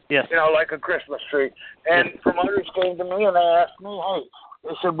 Yes. Like a Christmas tree. And promoters came to me and they asked me, hey,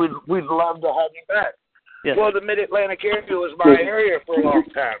 they said we'd love to have you back. Yes. Well, the Mid-Atlantic area was my area for a long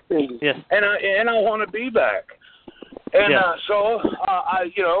time. Yes. And I want to be back. And so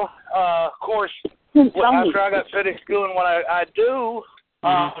of course, after I got finished doing what I do,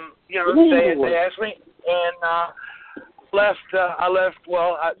 they asked me, and I left.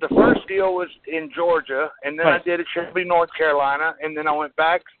 Well, the first deal was in Georgia, and then I did it Shelby, North Carolina, and then I went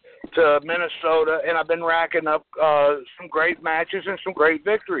back to Minnesota, and I've been racking up some great matches and some great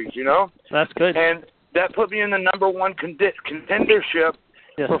victories. That's good. And that put me in the number one contendership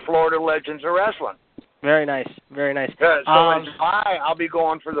for Florida Legends of Wrestling. Very nice. Very nice. So in July, I'll be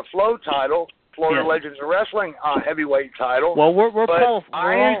going for the Flow title, Florida Legends of Wrestling heavyweight title. Well,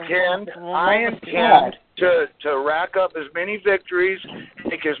 I intend to rack up as many victories,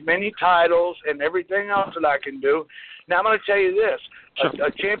 take as many titles, and everything else that I can do. Now, I'm going to tell you this.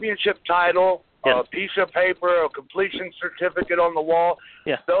 A championship title, a piece of paper, a completion certificate on the wall,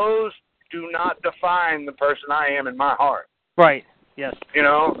 those do not define the person I am in my heart. Right. Yes. You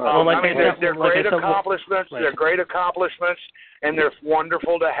know, they're great accomplishments. Right. They're great accomplishments, and they're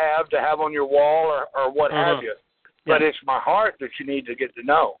wonderful to have on your wall or what have you. But it's my heart that you need to get to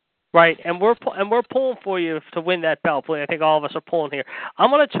know. Right, and we're pulling for you to win that belt. I think all of us are pulling here.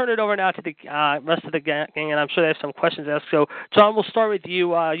 I'm going to turn it over now to the rest of the gang, and I'm sure they have some questions to ask. So, John, we'll start with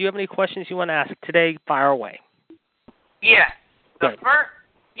you. You have any questions you want to ask today? Fire away. Yeah.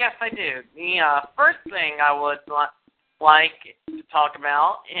 Yes, I do. The first thing I would like to talk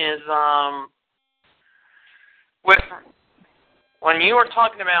about is when you were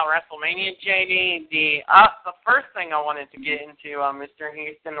talking about WrestleMania, JD, the first thing I wanted to get into, Mr.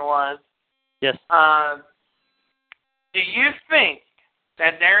 Houston, was do you think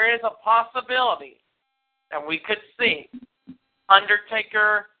that there is a possibility that we could see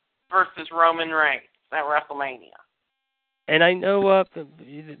Undertaker versus Roman Reigns at WrestleMania? And I know, well,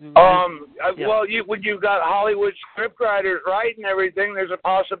 when you've got Hollywood scriptwriters writing everything, there's a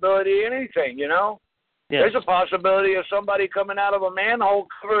possibility of anything, you know? Yes. There's a possibility of somebody coming out of a manhole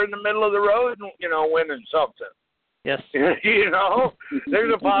cover in the middle of the road and, winning something. Yes.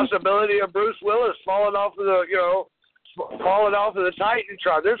 There's a possibility of Bruce Willis falling off of the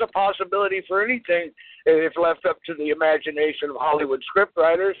Titantron. There's a possibility for anything if left up to the imagination of Hollywood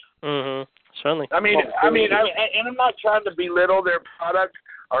scriptwriters. Mm-hmm. Certainly. I mean, and I'm not trying to belittle their product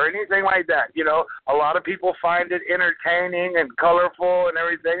or anything like that. A lot of people find it entertaining and colorful and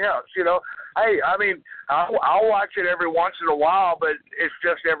everything else. Hey, I mean, I'll watch it every once in a while, but it's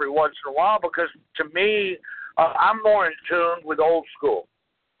just every once in a while because to me, I'm more in tune with old school.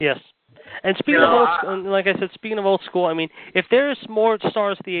 Yes. And speaking of old school, like I said, speaking of old school, I mean, if there's more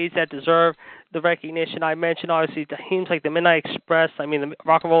stars of the age that deserve the recognition, I mentioned obviously teams like the Midnight Express. I mean, the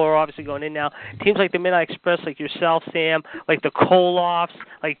Rock and Roll are obviously going in now. Teams like the Midnight Express, like yourself, Sam, like the Koloffs,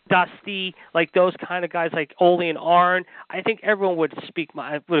 like Dusty, like those kind of guys, like Ole and Arn. I think everyone would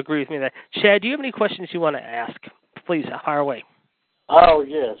agree with me on that. Chad, do you have any questions you want to ask? Please, fire away. Oh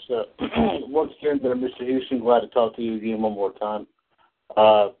yes. Once again, Mr. Houston, glad to talk to you again one more time.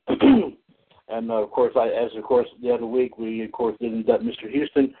 And of course, the other week we did induct Mr.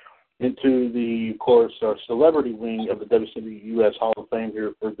 Houston into the our celebrity wing of the WCWUS Hall of Fame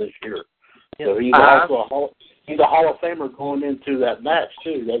here for this year. Yep. So he's also he's a Hall of Famer going into that match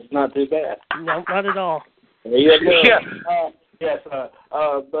too. That's not too bad. No, not at all. Yes.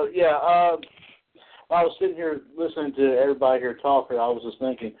 I was sitting here listening to everybody here talking. I was just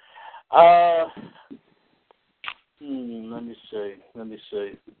thinking, let me see.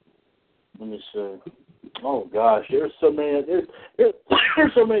 Oh gosh, there's so many. There's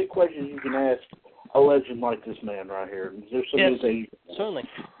so many questions you can ask a legend like this man right here. There's so many things. Certainly.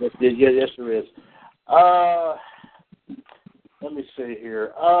 Yes, there is. Let me see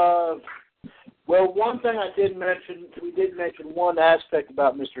here. Well, one thing we did mention one aspect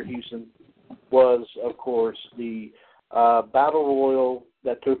about Mr. Houston was, of course, the Battle Royal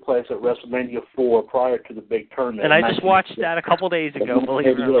that took place at WrestleMania 4 prior to the big tournament. And I just watched that a couple days ago, believe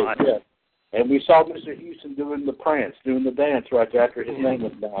it or not. Yeah. And we saw Mr. Houston doing the prance, doing the dance right there after his name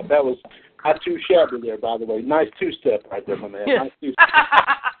was down. That was not too shabby there, by the way. Nice two-step right there, my man. Yeah. Nice two-step.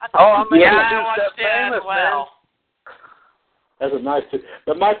 I watched it as well. That's a nice two.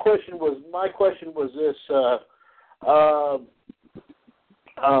 But my question was this: how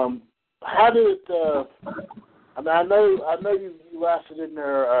did it? I know you lasted in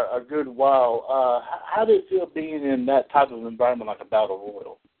there a good while. How did it feel being in that type of environment like a Battle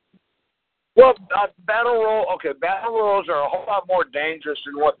Royal? Well, Battle Royals are a whole lot more dangerous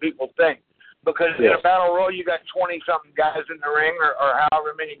than what people think. Because in a Battle Royal, you got 20-something guys in the ring or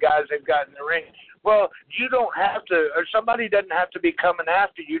however many guys they've got in the ring. Well, you don't have to, or somebody doesn't have to be coming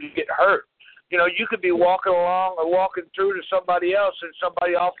after you to get hurt. You could be walking along or walking through to somebody else and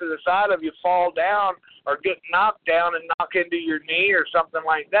somebody off to the side of you fall down or get knocked down and knock into your knee or something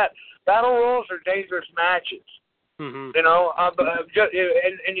like that. Battle Royals are dangerous matches. Mm-hmm.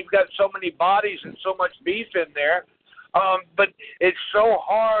 And you've got so many bodies and so much beef in there. But it's so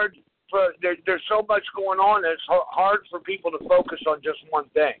hard. There's so much going on that it's hard for people to focus on just one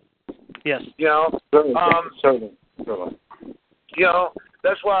thing. Yes. Certainly.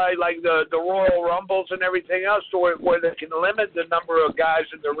 That's why, like the Royal Rumbles and everything else, where they can limit the number of guys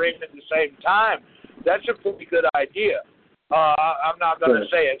in the ring at the same time. That's a pretty good idea. I'm not going to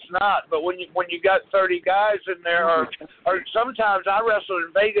say it's not, but when you got 30 guys in there, or sometimes I wrestled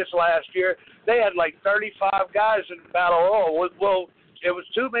in Vegas last year, they had like 35 guys in the Battle Royal. Well, it was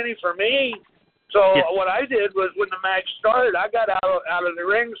too many for me. So what I did was, when the match started, I got out of the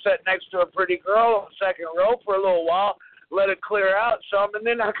ring, sat next to a pretty girl on the second row for a little while, let it clear out some, and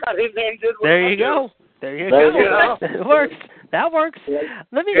then I got in there and did what There you go. There you go. It works. That works. Yeah.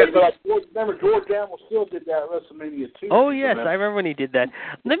 Let me. Remember, George Gamble still did that at WrestleMania 2. Oh yes, I remember when he did that.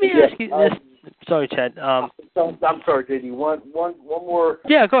 Let me ask you this. Sorry, Chad. I'm sorry, JD. One more.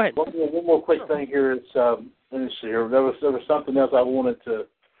 Yeah, go ahead. One more quick thing here. It's let me see here. There was something else I wanted to.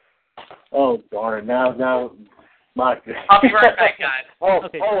 Oh darn it! Now, Mike. I'll be right back, guys. I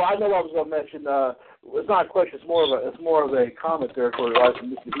know what I was going to mention. It's not a question. It's more of a comment there for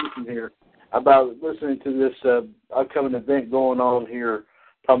Mr. Houston here about listening to this upcoming event going on here,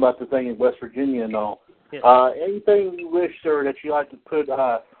 talking about the thing in West Virginia and all. Yeah. Anything you wish, sir, that you like to put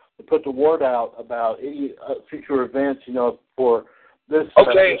the word out about any future events, for this?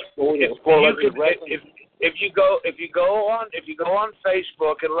 Okay. If you go on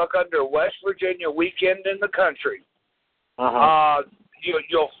Facebook and look under West Virginia Weekend in the Country,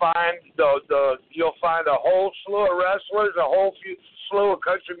 you'll find you'll find a whole slew of wrestlers, a whole slew of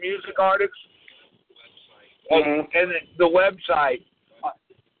country music artists, and the website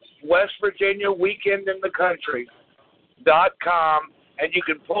West Virginia Weekend in the Country.com, and you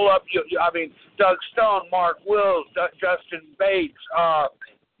can pull up. Doug Stone, Mark Wills, Justin Bates,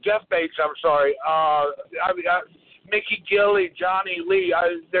 Jeff Bates. I'm sorry. Mickey Gilley, Johnny Lee.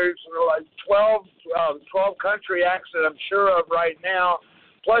 There's like 12 country acts that I'm sure of right now.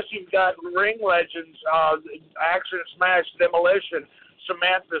 Plus, you've got ring legends, Action Smash, Demolition,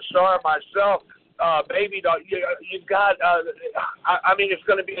 Samantha Starr, myself, Baby Doll. You've got. It's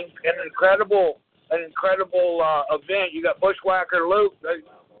going to be an incredible event. You got Bushwhacker Luke,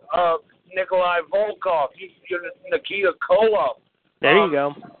 Nikolai Volkov, Nikita Koloff. There you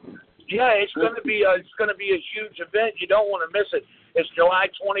go. Yeah, it's going to be a huge event. You don't want to miss it. It's July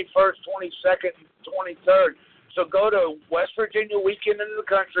 21st, 22nd, and 23rd. So go to West Virginia Weekend in the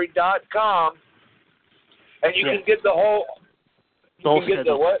Country.com, and you can get the whole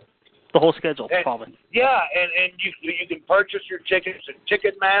schedule. The whole schedule, Coleman. Yeah, and you can purchase your tickets at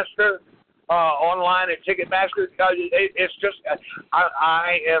Ticketmaster, online at Ticketmaster. It's just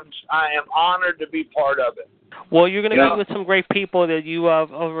I am honored to be part of it. Well, you're going to be with some great people that you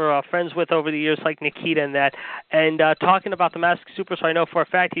are friends with over the years, like Nikita and that. And talking about the Masked Superstar, I know for a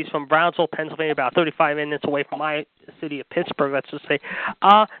fact he's from Brownsville, Pennsylvania, about 35 minutes away from my city of Pittsburgh, let's just say.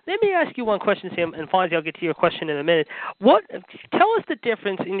 Let me ask you one question, Sam, and Fonzie, I'll get to your question in a minute. Tell us the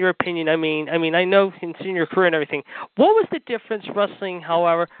difference, in your opinion. I mean, I know in your career and everything. What was the difference wrestling,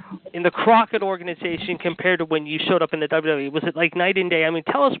 however, in the Crockett organization compared to when you showed up in the WWE? Was it like night and day? I mean,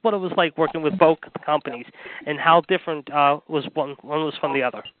 tell us what it was like working with both companies and how different was one was from the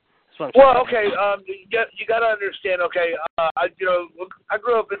other. Well, okay, you got to understand. Okay, I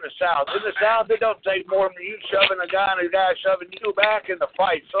grew up in the South. In the South, it don't take more than you shoving a guy and a guy shoving you back, and the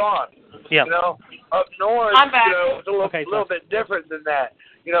fight's on. Yeah. Up north, it's a little bit different than that.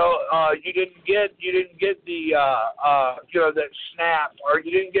 You didn't get the that snap, or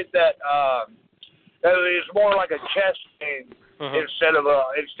you didn't get that. It was more like a chess game instead of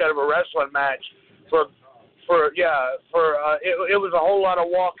a wrestling match. It was a whole lot of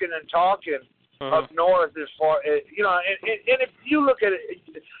walking and talking up north as far as, and if you look at it,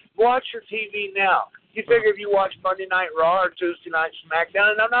 watch your TV now. You figure if you watch Monday Night Raw or Tuesday Night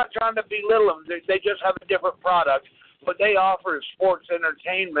SmackDown, and I'm not trying to belittle them, they just have a different product. What they offer is sports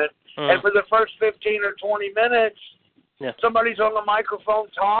entertainment, and for the first 15 or 20 minutes, somebody's on the microphone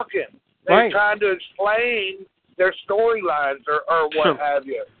talking. They're trying to explain their storylines or what have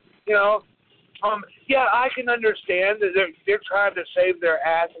you. I can understand that they're trying to save their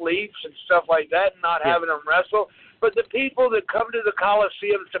athletes and stuff like that and not having them wrestle. But the people that come to the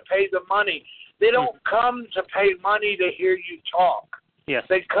Coliseum to pay the money, they don't come to pay money to hear you talk. Yes.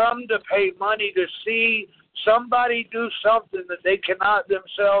 They come to pay money to see somebody do something that they cannot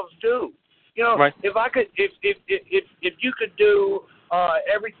themselves do. If you could do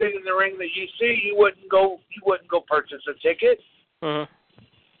everything in the ring that you see, you wouldn't go purchase a ticket.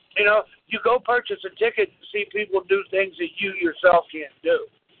 You go purchase a ticket to see people do things that you yourself can't do.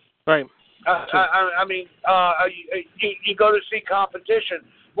 Right. You go to see competition.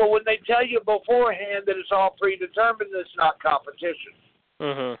 Well, when they tell you beforehand that it's all predetermined, it's not competition.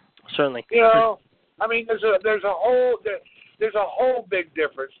 Certainly. There's a whole. there's a whole big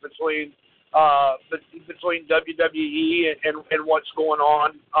difference between WWE and what's going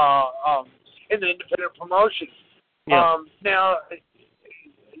on in the independent promotions. Yeah. Now,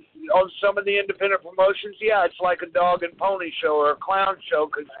 on some of the independent promotions, it's like a dog and pony show or a clown show.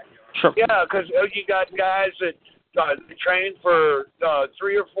 Sure. Yeah, because you got guys that train for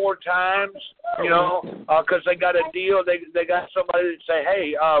 3 or 4 times, because they got a deal. They got somebody that say,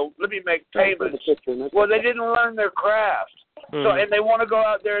 hey, let me make payments. Well, they didn't learn their craft. So, and they want to go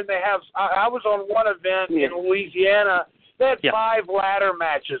out there and they have. I was on one event in Louisiana. They had 5 ladder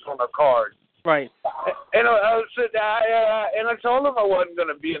matches on the card. Right. And I told them I wasn't going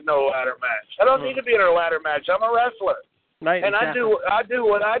to be in no ladder match. I don't need to be in a ladder match. I'm a wrestler. Right, and exactly. I do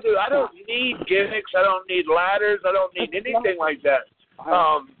what I do. I don't need gimmicks. I don't need ladders. I don't need anything like that.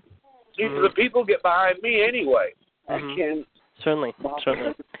 The people get behind me anyway. I can. Certainly.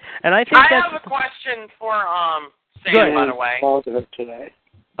 And I think I have a question for Sam, by the way. Today.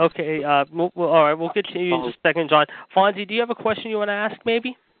 Okay. All right. We'll get to you in just a second, John. Fonzie, do you have a question you want to ask,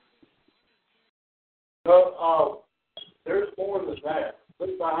 maybe? There's more than that.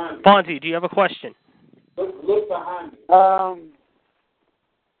 Look behind me. Fonzie, do you have a question? Look behind me. I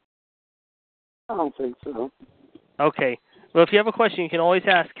don't think so. Okay. Well, if you have a question, you can always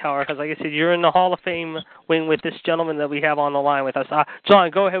ask, Howard, because like I said, you're in the Hall of Fame wing with this gentleman that we have on the line with us.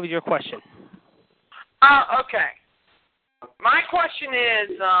 John, go ahead with your question. Okay. My question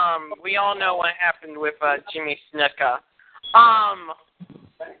is, we all know what happened with Jimmy Snuka.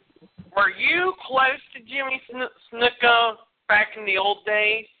 Were you close to Jimmy Snuka back in the old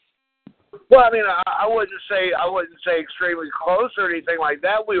days? Well, I mean, I wouldn't say extremely close or anything like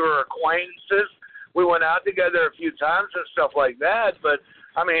that. We were acquaintances. We went out together a few times and stuff like that. But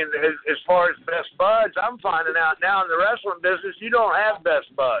I mean, as far as best buds, I'm finding out now in the wrestling business, you don't have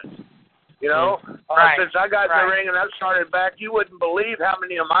best buds. Since I got in the ring and I started back, you wouldn't believe how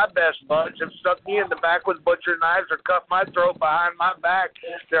many of my best buds have stuck me in the back with butcher knives or cut my throat behind my back.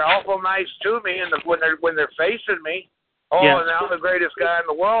 They're awful nice to me, and when they're facing me. And I'm the greatest guy in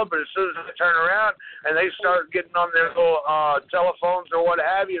the world, but as soon as I turn around and they start getting on their little telephones or what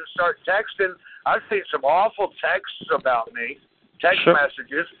have you and start texting, I've seen some awful texts about me,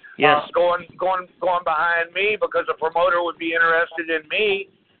 messages, going behind me because a promoter would be interested in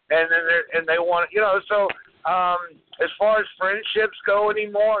me, and they want, So as far as friendships go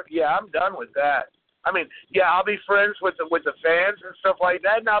anymore, I'm done with that. I mean, I'll be friends with the fans and stuff like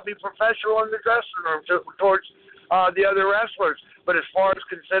that, and I'll be professional in the dressing room towards the other wrestlers. But as far as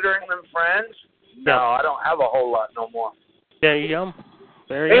considering them friends, no, I don't have a whole lot no more. There you go.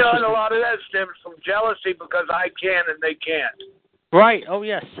 Very interesting. And a lot of that stems from jealousy because I can and they can't. Right. Oh,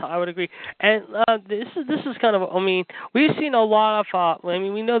 yes, I would agree. And this is kind of, I mean, we've seen a lot of,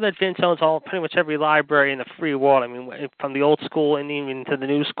 we know that Vince owns pretty much every library in the free world, from the old school and even to the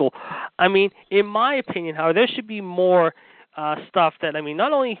new school. I mean, in my opinion, however, there should be more stuff that,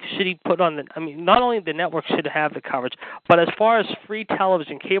 not only should he put on not only the network should have the coverage, but as far as free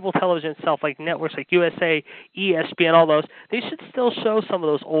television, cable television itself, like networks like USA, ESPN, all those, they should still show some of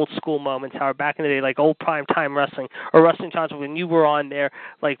those old school moments, Howard, back in the day, like old prime time wrestling, or Wrestling Johnson when you were on there,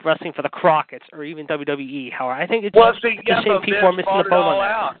 like wrestling for the Crockett's, or even WWE, Howard. I think it's a shame people are missing the boat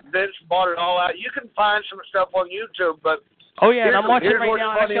on that. Vince bought it all out. You can find some stuff on YouTube, but oh, yeah, and I'm watching right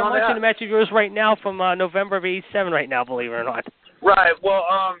now. Actually, I'm watching a match of yours right now from November of '87 right now, believe it or not. Right. Well,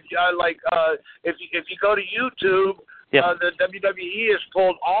 if you go to YouTube, the WWE has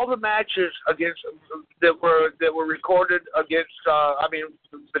pulled all the matches against that were recorded against.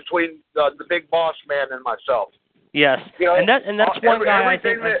 Between the Big Boss Man and myself. Yes, and that's one guy.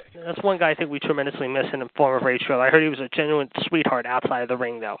 That's one guy I think we tremendously miss in the form of Ray Trill. I heard he was a genuine sweetheart outside of the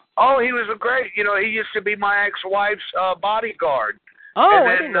ring, though. Oh, he was a great. He used to be my ex-wife's bodyguard. Oh,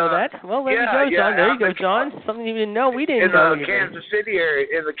 I didn't know that. Well, there you go, John. There you go, John. Something you didn't know. We didn't know. In the Kansas City area,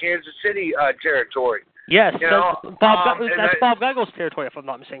 in the Kansas City territory. Yes, that's Bob Geigels' territory, if I'm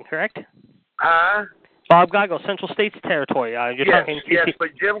not mistaken. Correct? Bob Geigels, Central States territory. Yes,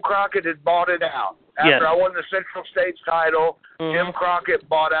 but Jim Crockett had bought it out. After I won the Central States title, Jim Crockett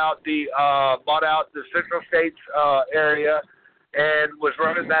bought out the Central States area and was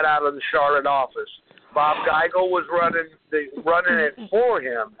running that out of the Charlotte office. Bob Geigel was running it for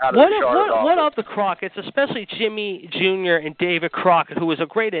him out of the Charlotte office. What of the Crockett's, especially Jimmy Jr. and David Crockett, who was a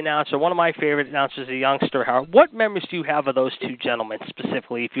great announcer, one of my favorite announcers as a youngster, Howard. What memories do you have of those two gentlemen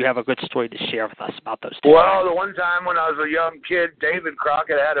specifically, if you have a good story to share with us about those two? Well, the one time when I was a young kid, David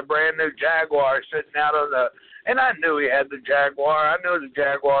Crockett had a brand new Jaguar sitting out on and I knew he had the Jaguar. I knew the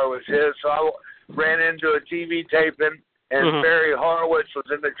Jaguar was his, so I ran into a TV taping. And Barry Horowitz was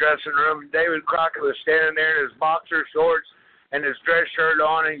in the dressing room. David Crockett was standing there in his boxer shorts, and his dress shirt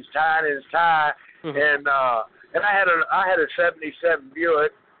on, and he's tying his tie, and I had a '77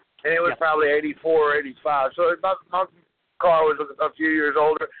 Buick, and it was probably '84 or '85, so my car was a few years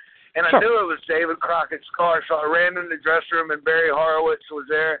older, and I knew it was David Crockett's car, so I ran in the dressing room, and Barry Horowitz was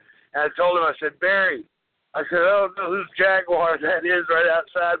there, and I told him, I said, Barry, I said, I don't know whose Jaguar that is right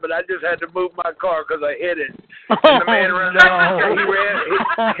outside, but I just had to move my car because I hit it. And the man ran out.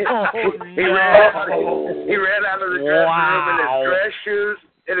 He ran out of the dressing room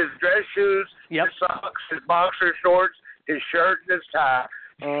in his dress shoes, his socks, his boxer shorts, his shirt, and his tie.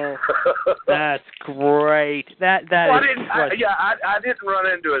 Oh, that's great. I didn't run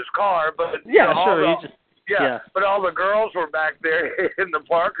into his car, but but all the girls were back there in the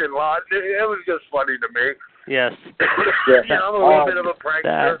parking lot. It was just funny to me. Yes. I'm a little bit of a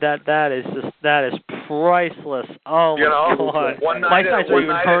prankster. That is priceless. Oh my God. My eyes are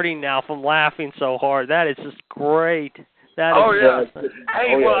even hurting now from laughing so hard. That is just great.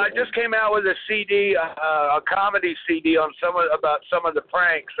 Hey, well, I just came out with a CD, a comedy CD on about some of the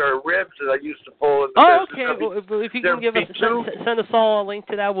pranks or ribs that I used to pull. Okay. Well, if you can send us all a link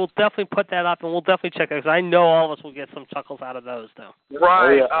to that, we'll definitely put that up, and we'll definitely check it, because I know all of us will get some chuckles out of those, though.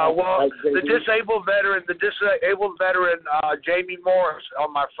 Right. The disabled veteran, Jamie Morris,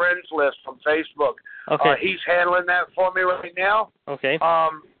 on my friends list on Facebook. Okay. He's handling that for me right now. Okay.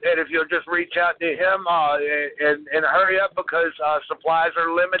 And if you'll just reach out to him and hurry up, because supplies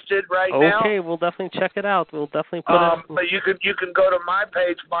are limited right now. Okay, we'll definitely check it out. We'll definitely put it. But you can go to my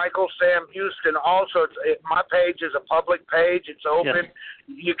page, Michael Sam Houston. Also, my page is a public page. It's open. Yes.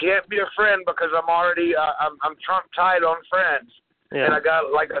 You can't be a friend because I'm already I'm Trump tight on friends. Yeah. And I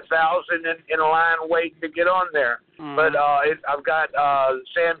got like 1,000 in line waiting to get on there. Mm. But I've got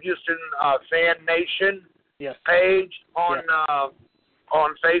Sam Houston Fan Nation page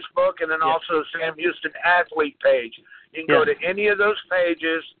on Facebook, and then also Sam Houston Athlete page. You can go to any of those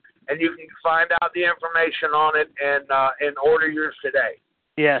pages, and you can find out the information on it and order yours today.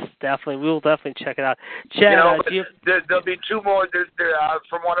 Yes, definitely. We'll definitely check it out. Chad, there'll be two more.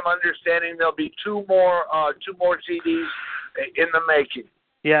 From what I'm understanding, there'll be two more CDs in the making.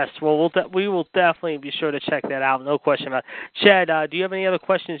 Yes, well, we will definitely be sure to check that out. No question about it. Chad, do you have any other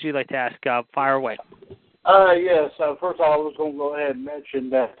questions you'd like to ask? Fire away. Yes. First of all, I was going to go ahead and mention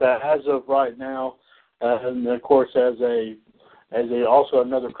that as of right now, and of course as also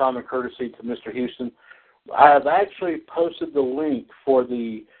another common courtesy to Mr. Houston, I have actually posted the link for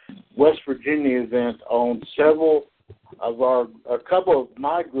the West Virginia event on a couple of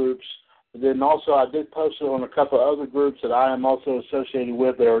my groups. Then also I did post it on a couple of other groups that I am also associated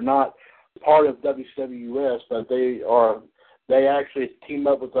with that are not part of WCWUS, but they actually team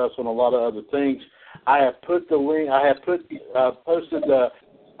up with us on a lot of other things. I have put the link. I have posted the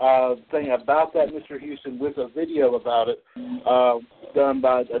thing about that, Mr. Houston, with a video about it done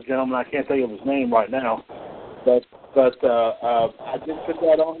by a gentleman. I can't think of his name right now, but I did put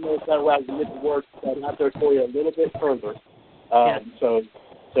that on there so that way I can get the word out there for you a little bit further. So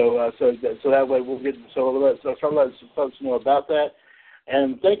that way we'll get so try to let some folks know about that.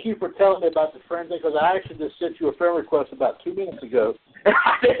 And thank you for telling me about the friend thing, because I actually just sent you a friend request about 2 minutes ago.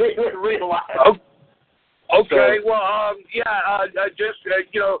 I didn't even realize. Okay, so,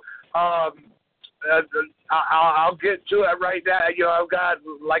 I'll get to it right now. I've got,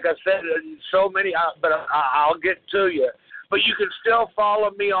 like I said, so many, but I'll get to you. But you can still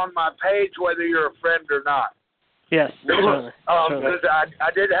follow me on my page whether you're a friend or not. Yes, certainly. Because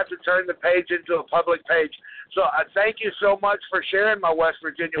I did have to turn the page into a public page. So I thank you so much for sharing my West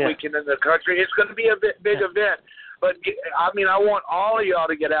Virginia weekend in the country. It's going to be a big event. But, I want all of y'all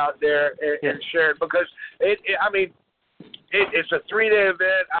to get out there and share it, because, it's a 3-day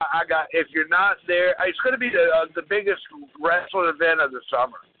event. If you're not there, it's going to be the biggest wrestling event of the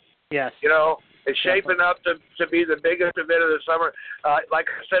summer. Yes. It's shaping up to be the biggest event of the summer. Like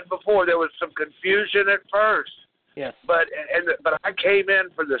I said before, there was some confusion at first. Yes. But I came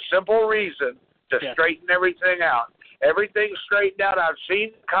in for the simple reason to straighten everything out. Everything's straightened out. I've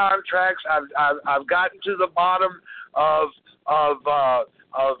seen contracts. I've gotten to the bottom of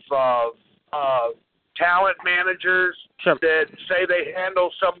talent managers that say they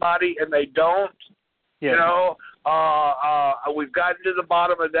handle somebody and they don't. Yes. We've gotten to the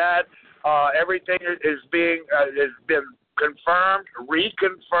bottom of that. Everything has been confirmed,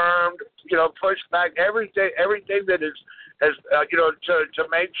 reconfirmed. Pushed back. Everything that has to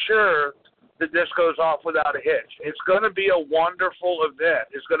make sure that this goes off without a hitch. It's going to be a wonderful event.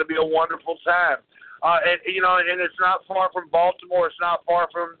 It's going to be a wonderful time. And it's not far from Baltimore. It's not far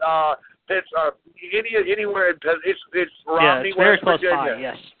from Pittsburgh. Anywhere. It's Romney, it's very West close Virginia. by.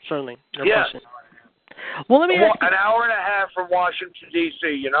 Yes, certainly. No question. Well, let me ask an hour and a half from Washington D.C.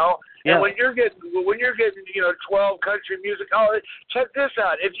 You know, yeah. And when you're getting 12 country music. Oh, check this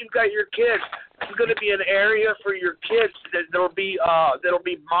out. If you've got your kids, there's going to be an area for your kids that'll be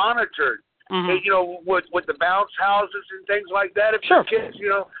monitored. Mm-hmm. You know, with the bounce houses and things like that. If sure. your kids,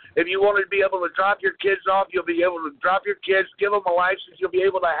 if you want to be able to drop your kids off, you'll be able to drop your kids, give them a license. You'll be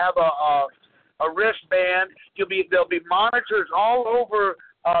able to have a wristband. There'll be monitors all over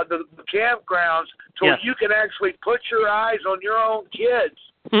the campgrounds, so you can actually put your eyes on your own kids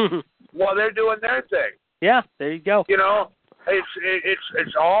while they're doing their thing. Yeah, there you go. You know,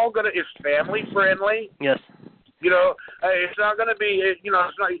 it's all it's family friendly. Yes. You know, it's not going to be. It's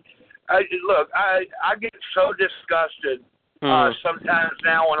not. Look, I get so disgusted sometimes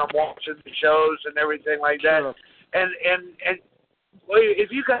now when I'm watching the shows and everything like that. Sure. And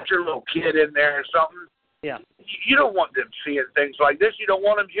if you got your little kid in there or something, yeah, you don't want them seeing things like this. You don't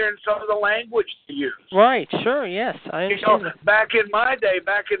want them hearing some of the language to use. Right. Sure. Yes, I understand. Back in my day,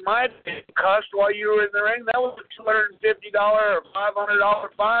 cussed while you were in the ring. That was a $250 or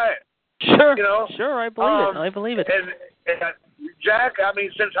 $500 fine. Sure. You know. Sure. I believe it. I believe it. And Jack, I mean,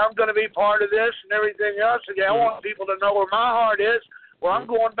 since I'm going to be part of this and everything else, again, I want people to know where my heart is. Well, I'm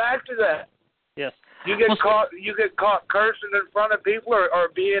going back to that. Yes. You get caught cursing in front of people or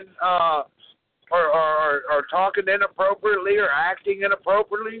being or talking inappropriately or acting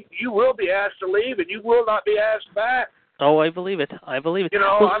inappropriately. You will be asked to leave, and you will not be asked back. Oh, I believe it. I believe it. You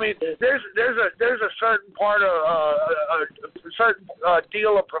know, I mean, there's a certain part of a certain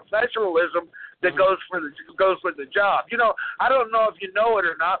deal of professionalism that goes with the job. You know, I don't know if you know it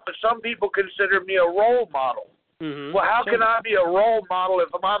or not, but some people consider me a role model. Mm-hmm. Well, how can I be a role model if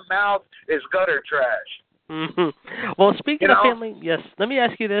my mouth is gutter trash? Mm-hmm. Well, speaking of family, yes. Let me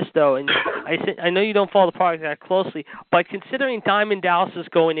ask you this though, and I know you don't follow the product that closely, but considering Diamond Dallas is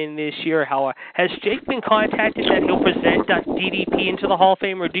going in this year, however, has Jake been contacted that he'll present DDP into the Hall of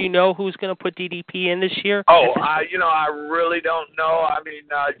Fame, or do you know who's going to put DDP in this year? Oh, I really don't know. I mean,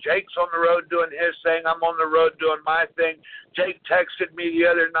 Jake's on the road doing his thing. I'm on the road doing my thing. Jake texted me the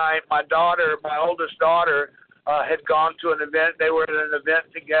other night. My oldest daughter, had gone to an event. They were at an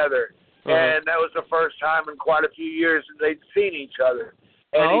event together. And that was the first time in quite a few years that they'd seen each other.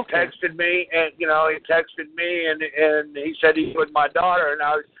 And he texted me, and and he said he's with my daughter, and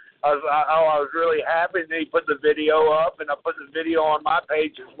I was really happy. And he put the video up, and I put the video on my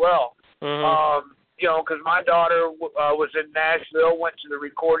page as well. Because my daughter was in Nashville, went to the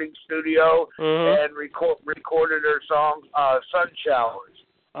recording studio and recorded her song "Sun Showers."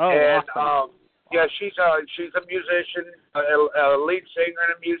 Oh, and awesome. Yeah, she's a musician, a lead singer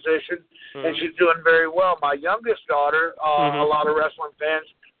and a musician, and she's doing very well. My youngest daughter, a lot of wrestling fans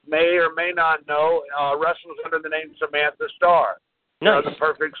may or may not know, wrestles under the name Samantha Starr, nice. The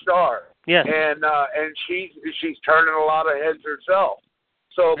Perfect Star. Yeah, and she's turning a lot of heads herself.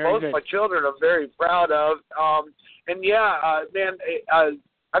 So very both good. My children are very proud of. And yeah, man,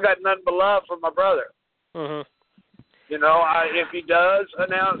 I got nothing but love for my brother. Mm-hmm. You know, if he does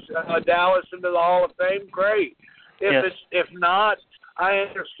announce Dallas into the Hall of Fame, great. If not, I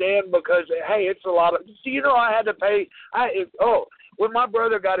understand because hey, it's a lot of. I had to pay. When my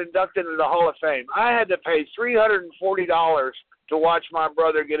brother got inducted into the Hall of Fame, I had to pay $340 to watch my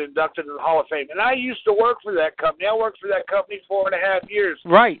brother get inducted into the Hall of Fame. And I used to work for that company. I worked for that company 4.5 years.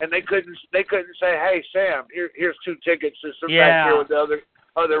 Right. And they couldn't say, hey Sam, here's 2 tickets to sit back here with the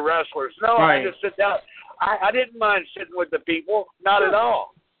other wrestlers. No, right. I had to sit down. I didn't mind sitting with the people, not at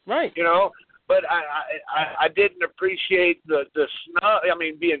all. Right. You know, but I didn't appreciate the snub. I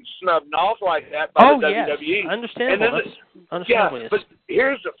mean, being snubbed off like that by the WWE. Understandable. Yeah, but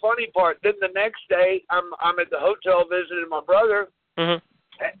here's the funny part. Then the next day, I'm at the hotel visiting my brother, and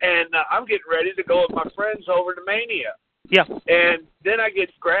I'm getting ready to go with my friends over to Mania. Yeah. And then I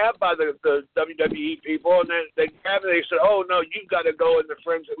get grabbed by the WWE people, and then they grab me. They said, "Oh no, you've got to go in the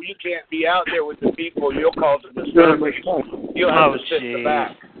friends. You can't be out there with the people. You'll cause a disturbance. You'll have to sit in the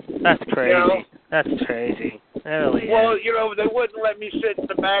back." That's crazy. You know? That's crazy. Really well, they wouldn't let me sit in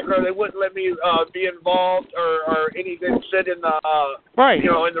the back, or they wouldn't let me be involved, or anything. Sit in the right.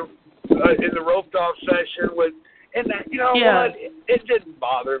 In the roped off session with, and that, what? It didn't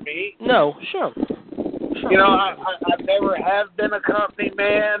bother me. No, sure. I never have been a company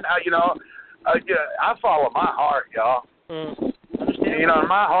man. I follow my heart, y'all. I Understand? You know,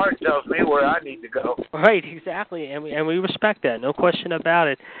 my heart tells me where I need to go. Right, exactly, and we respect that, no question about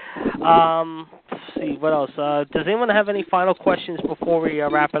it. Let's see, what else? Does anyone have any final questions before we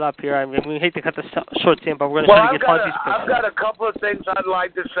wrap it up here? I mean, we hate to cut the short stand, but we're going to try to get Fonzie's questions. I've got a couple of things I'd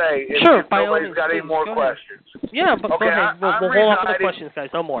like to say. Sure, if nobody's got any more questions. Yeah, but okay, go ahead. We'll hold on to the questions, guys.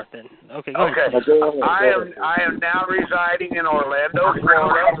 No more then. Okay, go ahead. I am now residing in Orlando,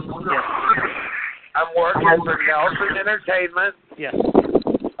 Florida. Yes. I'm working for Nelson Entertainment. Yes.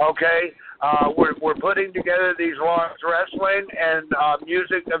 Okay. We're putting together these large wrestling and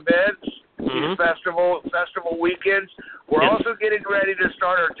music events, these festival weekends. We're also getting ready to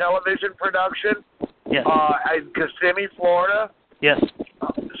start our television production in Kissimmee, Florida. Yes.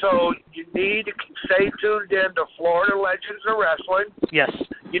 So you need to stay tuned in to Florida Legends of Wrestling. Yes.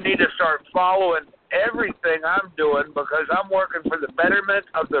 You need to start following everything I'm doing because I'm working for the betterment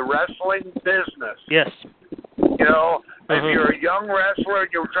of the wrestling business. Yes. You know, if you're a young wrestler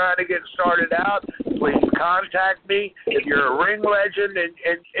and you're trying to get started out, please contact me. If you're a ring legend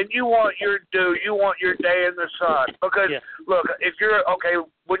and you want your due, you want your day in the sun. Because, look, if you're,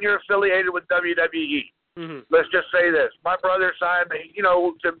 when you're affiliated with WWE, let's just say this. My brother signed,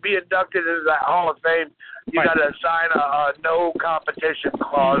 to be inducted into that Hall of Fame, you got to sign a no competition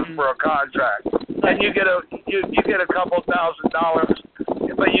clause for a contract. And you get a couple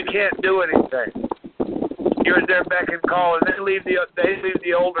 $1,000, but you can't do anything. You're there beck and call, and they leave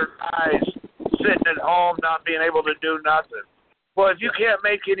the older guys sitting at home not being able to do nothing. Well, if you can't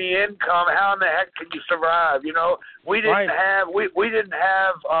make any income, how in the heck can you survive? You know, we didn't have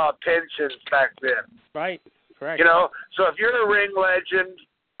pensions back then. Right. Correct. You know, so if you're a ring legend,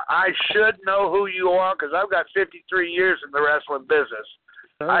 I should know who you are because I've got 53 years in the wrestling business.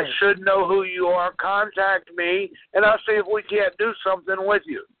 I should know who you are. Contact me, and I'll see if we can't do something with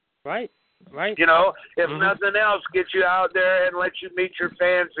you. Right. Right. You know, if nothing else, get you out there and let you meet your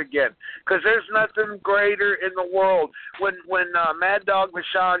fans again. Because there's nothing greater in the world. When Mad Dog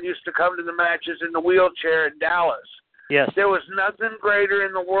Vachon used to come to the matches in the wheelchair in Dallas, there was nothing greater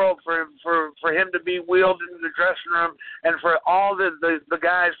in the world for him to be wheeled into the dressing room and for all the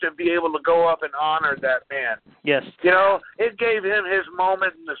guys to be able to go up and honor that man. Yes. You know, it gave him his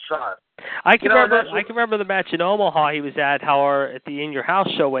moment in the sun. I can remember the match in Omaha he was at, Howard, at the In Your House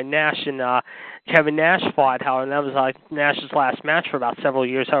show when Nash and Kevin Nash fought, Howard, and that was like Nash's last match for about several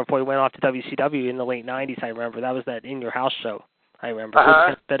years, Howard, before he went off to WCW in the late 90s, I remember. That was that In Your House show, I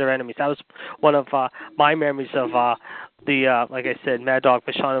remember. Better Enemies. That was one of my memories of like I said, Mad Dog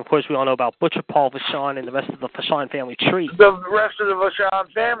Vachon. Of course, we all know about Butcher Paul Vachon and the rest of the Vachon family tree. The rest of the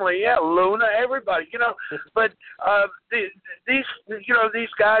Vachon family, Luna, everybody, you know. But these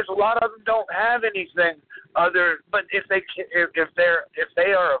guys, a lot of them don't have anything other. But if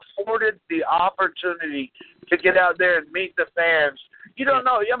they are afforded the opportunity to get out there and meet the fans, you don't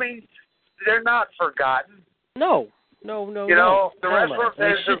know. I mean, they're not forgotten. No. You know, the wrestler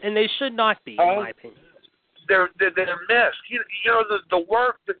fans, and they should not be, in my opinion. They're missed. You know the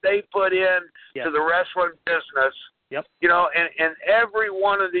work that they put in to the wrestling business. Yep. You know, and every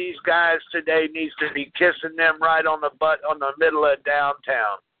one of these guys today needs to be kissing them right on the butt on the middle of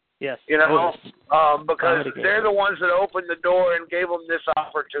downtown. Yes. You know, because they're the ones that opened the door and gave them this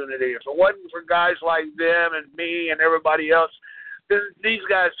opportunity. If it wasn't for guys like them and me and everybody else, these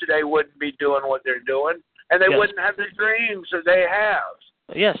guys today wouldn't be doing what they're doing, and they wouldn't have the dreams that they have.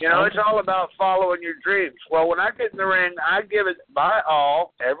 Yes. You know, it's all about following your dreams. Well, when I get in the ring, I give it my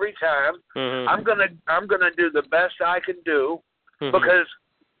all every time. I'm gonna do the best I can do because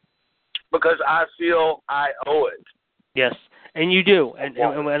I feel I owe it. Yes. And you do, and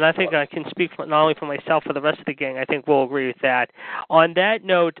I think I can speak not only for myself, for the rest of the gang. I think we'll agree with that. On that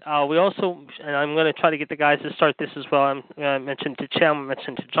note, we also, and I'm going to try to get the guys to start this as well. I mentioned to Chem, I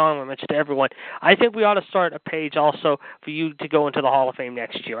mentioned to John, I mentioned to everyone. I think we ought to start a page also for you to go into the Hall of Fame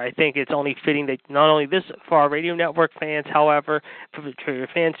next year. I think it's only fitting that not only this for our radio network fans, however, for your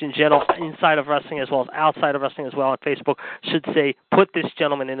fans in general, inside of wrestling as well as outside of wrestling as well on Facebook, should say, put this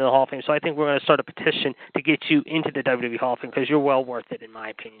gentleman into the Hall of Fame. So I think we're going to start a petition to get you into the WWE Hall of Fame, because you're well worth it, in my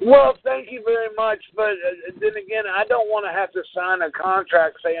opinion. Well, thank you very much, but then again, I don't want to have to sign a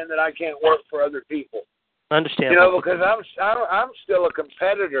contract saying that I can't work for other people. Understandable. You know, because I'm still a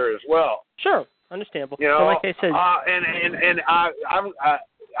competitor as well. Sure, understandable. You know, so like I said,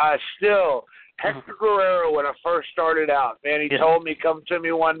 I still. Hector Guerrero, when I first started out, man, he told me, come to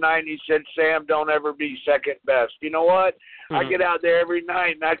me one night, and he said, Sam, don't ever be second best. You know what? I get out there every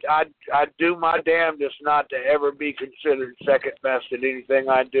night, and I do my damnedest not to ever be considered second best at anything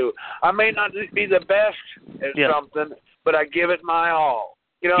I do. I may not be the best at something, but I give it my all.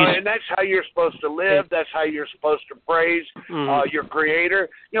 You know, and that's how you're supposed to live. That's how you're supposed to praise your Creator.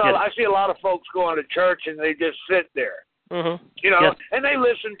 You know, I see a lot of folks going to church and they just sit there. You know, and they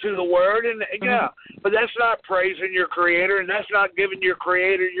listen to the Word, and but that's not praising your Creator, and that's not giving your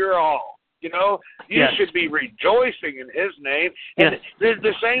Creator your all. You know, you should be rejoicing in His name. And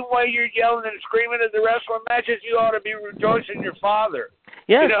the same way you're yelling and screaming at the wrestling matches, you ought to be rejoicing in your Father.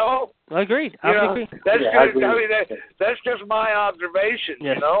 Yeah, you know, I agree. I agree. That's just my observation.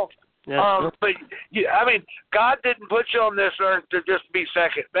 You know, but I mean, God didn't put you on this earth to just be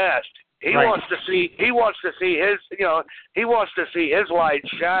second best. He wants to see. He wants to see His. You know, He wants to see His light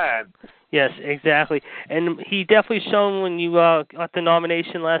shine. Yes, exactly. And he definitely shown when you got the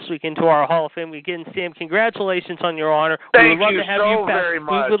nomination last week into our Hall of Fame. Again, Sam, congratulations on your honor. Thank you so very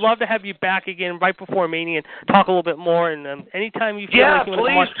much. We would love to have you back again right before Mania and talk a little bit more. And anytime you feel like you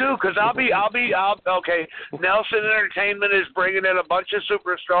want to please do, because I'll be okay. Nelson Entertainment is bringing in a bunch of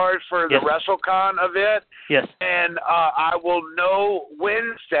superstars for the WrestleCon event. Yes. And I will know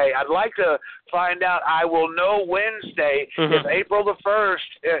Wednesday. I'd like to find out. I will know Wednesday if April the 1st,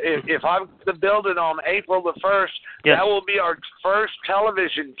 if I've got the building on April the 1st, that will be our first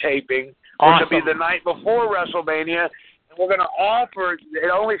television taping, which will be the night before WrestleMania. And we're going to offer,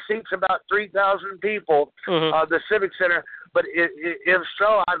 it only seats about 3,000 people, the Civic Center, but if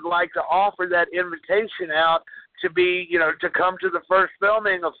so, I'd like to offer that invitation out to be, you know, to come to the first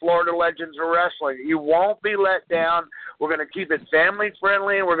filming of Florida Legends of Wrestling. You won't be let down. We're going to keep it family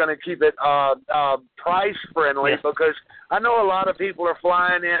friendly, and we're going to keep it price friendly because I know a lot of people are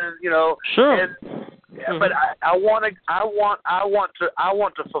flying in, you know. Sure. And, but I want to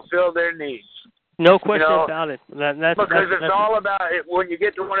fulfill their needs. No question about it. That's all about it. When you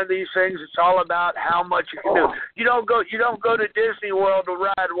get to one of these things, it's all about how much you can do. You don't go to Disney World to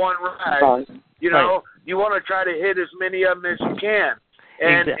ride one ride. You know, you want to try to hit as many of them as you can.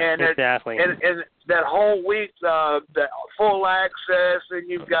 And exactly. And that whole week, the full access, and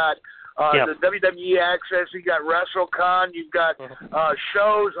you've got the WWE access, you've got WrestleCon, you've got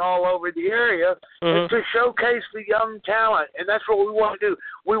shows all over the area to showcase the young talent. And that's what we want to do.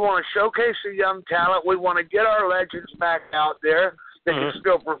 We want to showcase the young talent. We want to get our legends back out there that can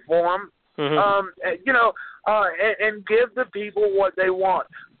still perform. You know, and give the people what they want.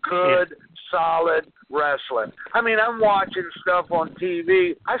 Good, solid wrestling. I mean, I'm watching stuff on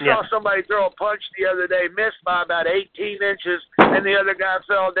TV. I saw somebody throw a punch the other day, missed by about 18 inches, and the other guy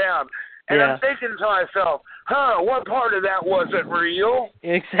fell down. And I'm thinking to myself, what part of that wasn't real?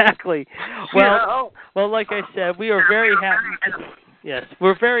 Exactly. Well, like I said, we are very happy. Yes,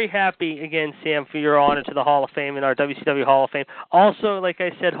 we're very happy, again, Sam, for your honor to the Hall of Fame and our WCW Hall of Fame. Also, like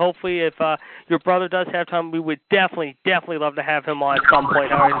I said, hopefully if your brother does have time, we would definitely love to have him on at some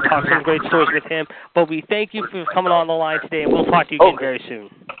point and talk some great stories with him. But we thank you for coming on the line today, and we'll talk to you again very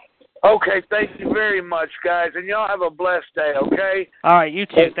soon. Okay, thank you very much, guys, and y'all have a blessed day, okay? All right, you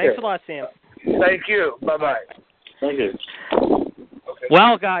too. Thanks a lot, Sam. Thank you. Bye-bye. Thank you.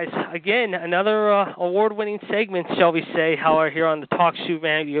 Well, guys, again, another award-winning segment, shall we say, here on the Talk Shoot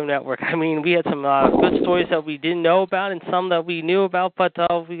Radio Network. I mean, we had some good stories that we didn't know about and some that we knew about, but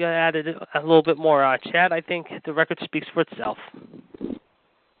we added a little bit more. Chad, I think the record speaks for itself.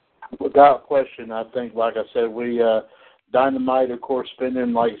 Without question, I think, like I said, we Dynamite, of course,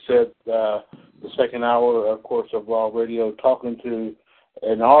 spending, like I said, the second hour, of course, of Raw Radio, talking to,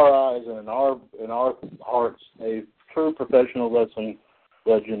 in our eyes and in our hearts, a true professional wrestling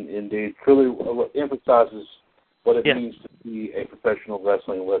legend indeed. Truly emphasizes what it means to be a professional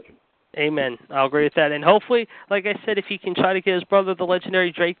wrestling legend. Amen. I'll agree with that. And hopefully, like I said, if he can try to get his brother, the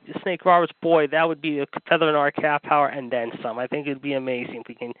legendary Drake the Snake Roberts, boy, that would be a feather in our cap, power, and then some. I think it would be amazing if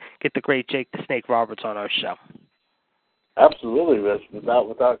we can get the great Jake the Snake Roberts on our show. Absolutely, Rich.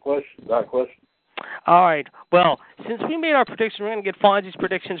 Without question. All right. Well, since we made our predictions, we're going to get Fonzie's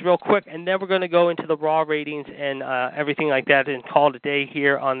predictions real quick, and then we're going to go into the Raw ratings and everything like that and call it a day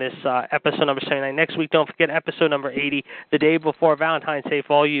here on this episode number 79. Next week, don't forget episode number 80, the day before Valentine's Day.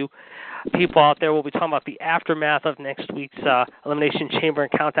 For all you people out there, we'll be talking about the aftermath of next week's Elimination Chamber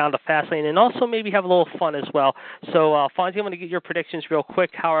and countdown to Fastlane, and also maybe have a little fun as well. So, Fonzie, I'm going to get your predictions real quick.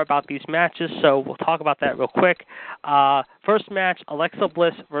 How about these matches? So we'll talk about that real quick. First match, Alexa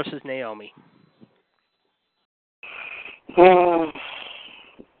Bliss versus Naomi.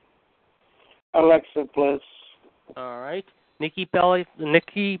 Alexa Bliss. All right. Nikki Bella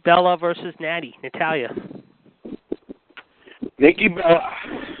versus Natalya. Nikki Bella.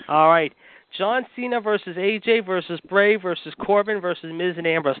 All right. John Cena versus AJ versus Bray versus Corbin versus Miz and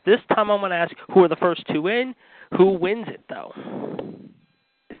Ambrose. This time I'm going to ask who are the first two in. Who wins it, though?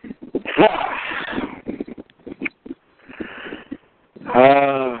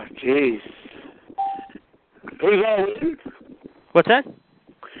 Jeez. Who's all in? What's that?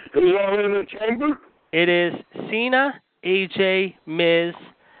 Who's all in the chamber? It is Cena, AJ, Miz.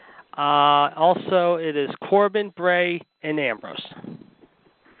 Also, it is Corbin, Bray, and Ambrose.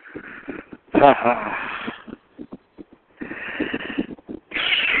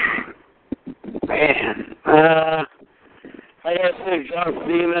 Man. I gotta say John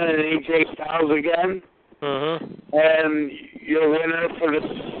Cena and AJ Styles again. And your winner for the...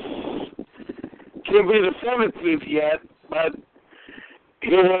 Can't be the 17th yet, but he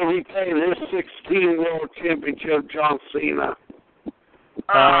will retain his 16 World Championship, John Cena.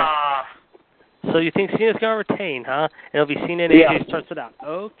 So you think Cena's going to retain, huh? It'll be Cena and AJ starts it out.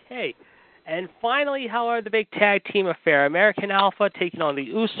 Okay. And finally, however, the big tag team affair. American Alpha taking on the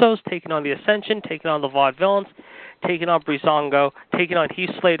Usos, taking on the Ascension, taking on the Vaudevillains, taking on Breezango, taking on Heath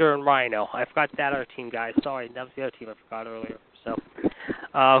Slater and Rhino. I forgot that other team, guys. Sorry, that was the other team I forgot earlier. So,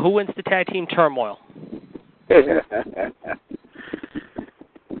 who wins the tag team turmoil? Okay.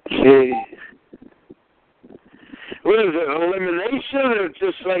 What is it, elimination or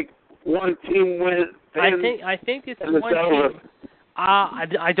just like one team wins? I think it's one team.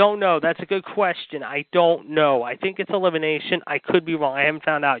 I don't know. That's a good question. I don't know. I think it's elimination. I could be wrong. I haven't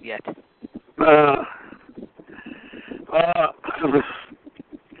found out yet.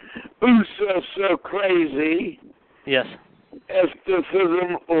 Usos so crazy. Yes. As to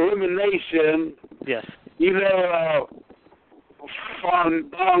elimination. Yes. You know,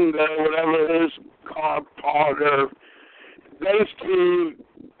 Fandango, whatever it is called, Parker. Those two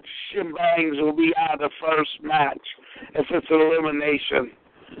shimbangs will be out of the first match if it's an elimination.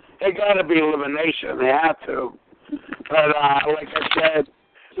 They got to be elimination. They have to. But like I said,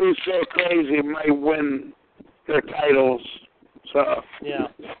 Who's So Crazy might win their titles. So yeah.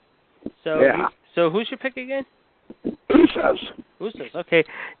 So who's your pick again? Usos. Okay.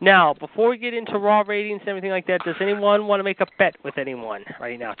 Now, before we get into Raw ratings and everything like that, does anyone want to make a bet with anyone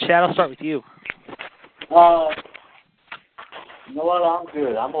right now? Chad, I'll start with you. You know what? I'm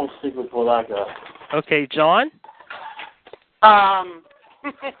good. I'm going to stick with what I got. Okay, John? Are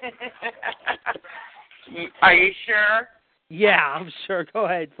you sure? Yeah, I'm sure. Go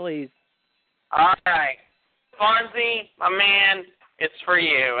ahead, please. All right. Fonzie, my man, it's for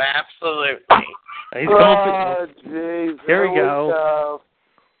you. Absolutely. He's going for geez, here we go.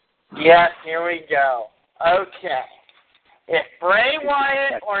 Yes, here we go. Okay. If Bray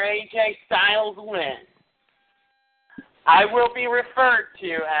Wyatt or AJ Styles win, I will be referred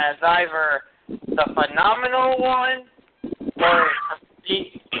to as either the phenomenal one or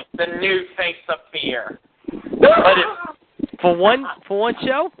the new face of fear. But for one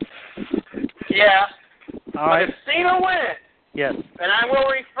show? Yeah. All right. If Cena wins, yes, then I will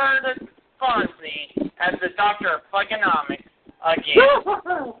refer to Fonzie as the Doctor of Thugonomics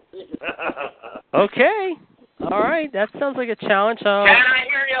again. Okay. All right. That sounds like a challenge. Can I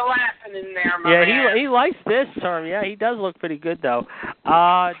hear you laughing in there, my man? Yeah, he likes this term. Yeah, he does look pretty good, though.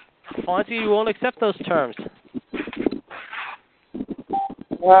 Fonzie, you won't accept those terms.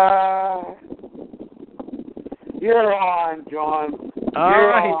 You're on, John.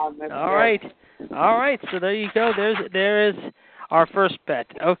 All right. So there you go. There is our first bet.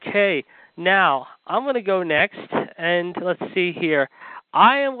 Okay. Now I'm going to go next, and let's see here.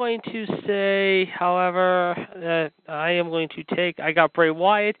 I am going to say, however, that I am going to take. I got Bray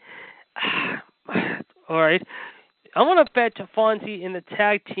Wyatt. All right. I'm going to bet Fonzie in the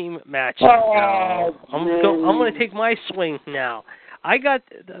tag team match. I'm going to take my swing now. I got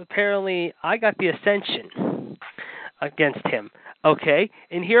the Ascension against him. Okay,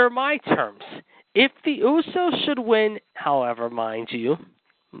 and here are my terms. If the Usos should win, however, mind you,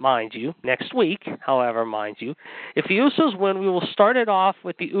 next week, however, mind you, if the Usos win, we will start it off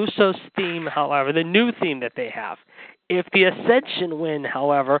with the Usos theme, however, the new theme that they have. If the Ascension win,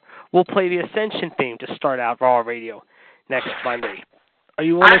 however, we'll play the Ascension theme to start out Raw Radio next Monday. Are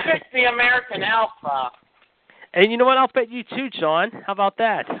you willing? I picked the American Alpha. And you know what? I'll bet you too, John. How about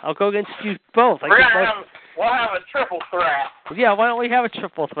that? I'll go against you both. We'll have a triple threat. Yeah, why don't we have a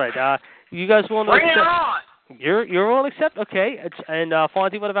triple threat? You guys willing to accept? Bring it on. You're willing to accept? Okay. And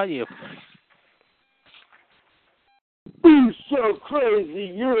Fonzie, what about you? Who's So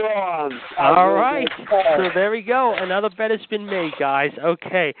Crazy? You're on. All right. So there we go. Another bet has been made, guys.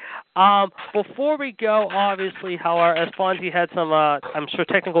 Okay. Before we go, obviously, however, as Fonzie had some, I'm sure,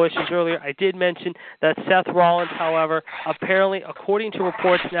 technical issues earlier, I did mention that Seth Rollins, however, apparently, according to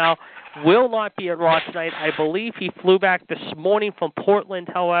reports now, will not be at Raw tonight. I believe he flew back this morning from Portland,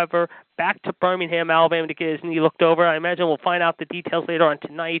 however, back to Birmingham, Alabama to get his knee looked over. I imagine we'll find out the details later on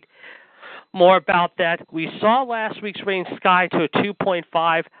tonight. more about that. We saw last week's rating sky to a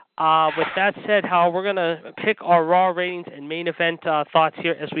 2.5. With that said, we're going to pick our Raw ratings and main event thoughts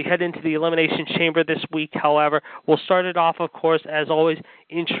here as we head into the Elimination Chamber this week. However, we'll start it off, of course, as always,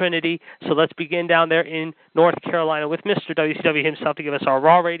 in Trinity. So let's begin down there in North Carolina with Mr. WCW himself to give us our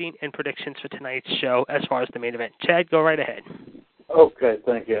Raw rating and predictions for tonight's show as far as the main event. Chad, go right ahead. Okay,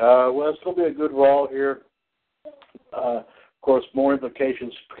 thank you. Well, it's going to be a good Raw here. Of course, more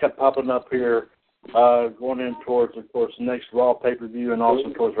implications kept popping up here. Going in towards, of course, the next Raw pay-per-view and also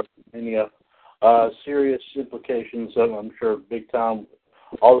towards WrestleMania. Serious implications, I'm sure, big time.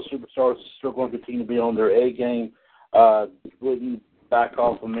 All the superstars are still going to continue to be on their A game. Wouldn't back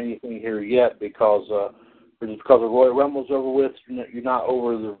off from anything here yet because of Royal Rumble's over with. You're not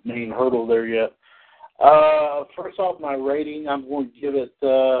over the main hurdle there yet. First off, my rating, I'm going to give it,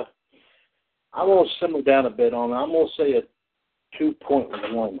 I'm going to simmer down a bit on it. I'm going to say a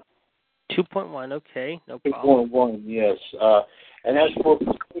 2.1. 2.1, okay, no problem. 2.1, yes. And as for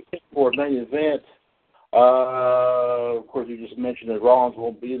main event, of course, you just mentioned that Rollins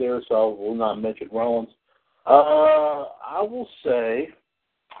won't be there, so I will not mention Rollins. I will say,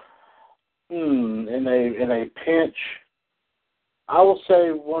 in a pinch, I will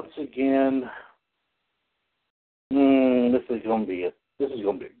say once again, this is going to be a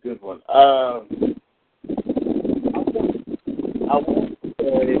good one. I will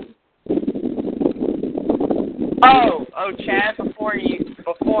say. Chad, before you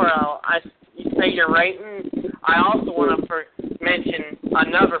say your rating, I also want to mention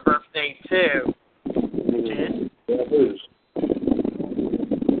another birthday too. Which is?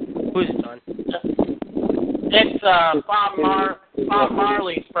 Who's it on? It's Bob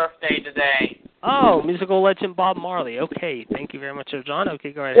Marley's birthday today. Oh, musical legend Bob Marley. Okay, thank you very much, John.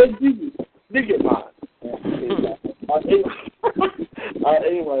 Okay, go right ahead. Did get mine.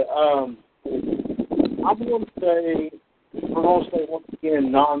 Anyway, I'm going to say once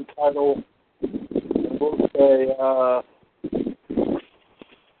again non-title. I'm going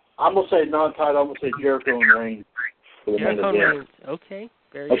to say non-title. I'm going to say Jericho and Reigns. Jericho and Reigns. Okay.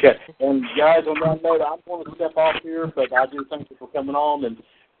 Very okay. And guys, on that note, I'm going to step off here, but I do thank you for coming on and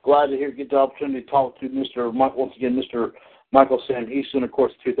glad to get the opportunity to talk to Mr. Michael Sam Easton, of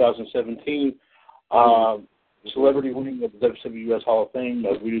course, 2017 celebrity winning of the WCWUS Hall of Fame.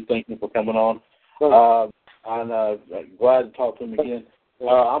 We do thank him for coming on. I'm glad to talk to him again.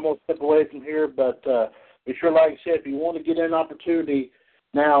 I'm going to step away from here, but be sure, like I said, if you want to get an opportunity,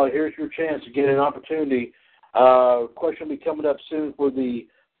 now here's your chance to get an opportunity. Question will be coming up soon for the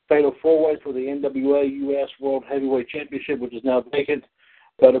Fatal 4-Way for the NWA U.S. World Heavyweight Championship, which is now vacant.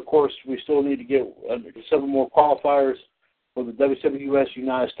 But, of course, we still need to get several more qualifiers for the WCWUS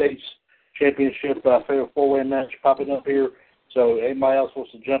United States Championship Fatal 4-Way match popping up here. So anybody else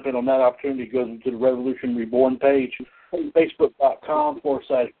wants to jump in on that opportunity, go to the Revolution Reborn page,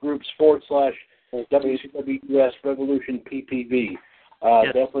 facebook.com/groups/WCWUS Revolution PPV.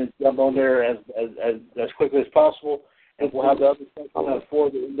 Definitely jump on there as quickly as possible, and we'll have the other stuff for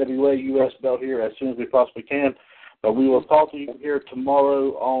the NWA U.S. belt here as soon as we possibly can. But we will talk to you here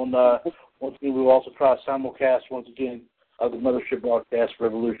tomorrow on, once again, we will also try a simulcast once again of the Mothership Broadcast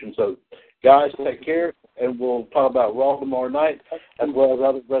Revolution. So, guys, take care, and we'll talk about Raw tomorrow night, as well as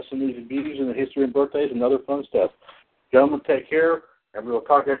other wrestling news and views and the history and birthdays and other fun stuff. Gentlemen, take care, and we will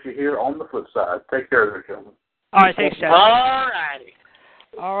talk at you here on the flip side. Take care there, gentlemen. All right, thanks, Chad. All righty.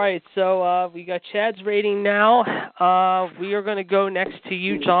 All right, so we got Chad's rating now. We are going to go next to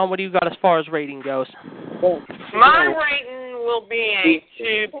you, John. What do you got as far as rating goes? My rating will be a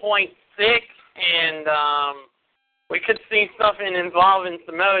 2.6, and we could see something involving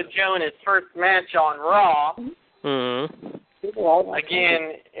Samoa Joe in his first match on Raw. Mm-hmm.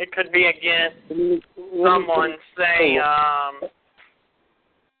 Again, it could be against someone, say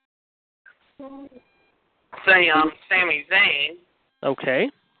Sami Zayn. Okay,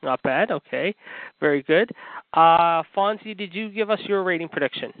 not bad. Okay, very good. Fonzie, did you give us your rating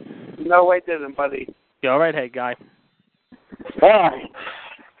prediction? No, I didn't, buddy. Go right ahead, guy. All right.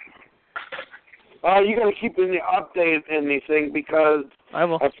 You got to keep me updated on anything because I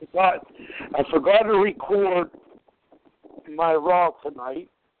will. I forgot to record my Raw tonight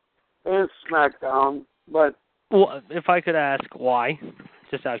and SmackDown, but well, if I could ask why,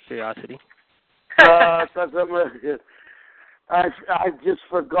 just out of curiosity. Because I just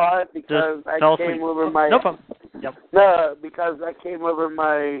forgot because I came over my. No problem. Yep. No, because I came over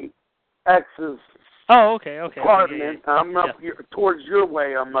my ex's. Oh, okay. Apartment. Yeah. I'm up towards your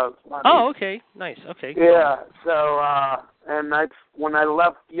way almost. Oh, okay. Nice. Okay. Yeah. So, and when I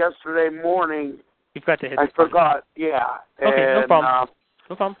left yesterday morning, you've got to hit. I forgot. Yeah. Okay. And, no problem.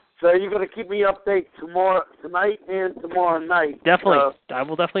 No problem. So you're going to keep me updated tonight and tomorrow night. Definitely. I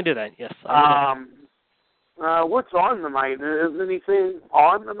will definitely do that, yes. What's on tonight? Is anything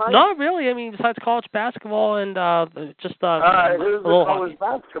on tonight? Not really. I mean, besides college basketball and just who's the college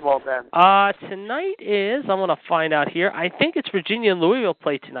basketball then? Tonight is, I'm going to find out here, I think it's Virginia and Louisville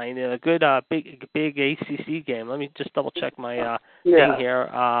play tonight in a good big ACC game. Let me just double-check my thing here.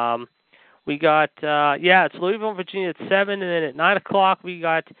 We got, it's Louisville and Virginia at 7, and then at 9 o'clock we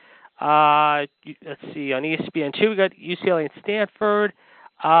got, let's see, on ESPN2 we got UCLA and Stanford.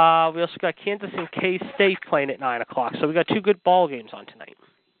 We also got Kansas and K-State playing at 9 o'clock. So we got 2 good ball games on tonight.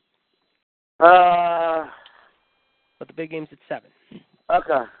 But the big game's at 7.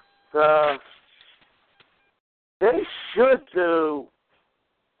 Okay. So they should do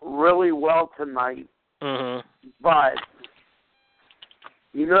really well tonight. Mm-hmm. But,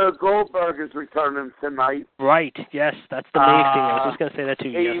 Goldberg is returning tonight. Right. Yes, that's the main thing. I was just going to say that to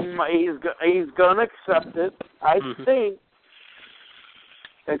you. He's going to accept it. I think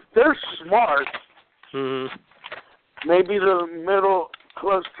if they're smart, maybe the middle,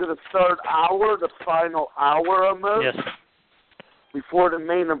 close to the third hour, the final hour almost, before the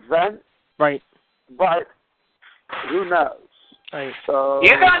main event. Right. But who knows? Right. So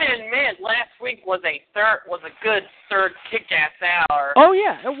you got to admit, last week was a good third kick-ass hour. Oh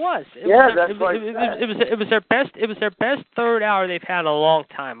yeah, it was. It was their best third hour they've had in a long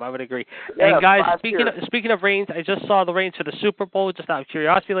time. I would agree. Yeah, and guys, speaking of ratings, I just saw the ratings for the Super Bowl. Just out of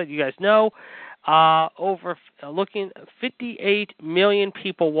curiosity, let you guys know. 58 million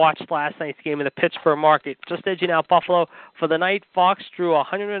people watched last night's game in the Pittsburgh market. Just edging out Buffalo. For the night, Fox drew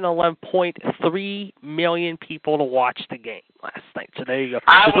 111.3 million people to watch the game last night. So there you go.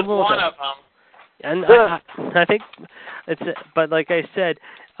 I was one of them. And I think it's. But like I said,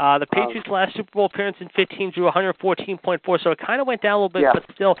 the Patriots' last Super Bowl appearance in 15 drew 114.4. So it kind of went down a little bit, but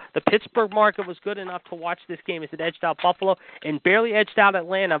still, the Pittsburgh market was good enough to watch this game as it edged out Buffalo and barely edged out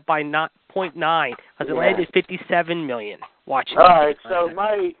Atlanta by 0.9, because Atlanta did 57 million watching. All right, so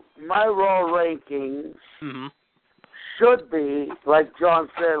my Raw rankings should be, like John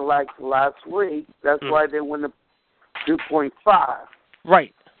said, like last week. That's why they win the 2.5.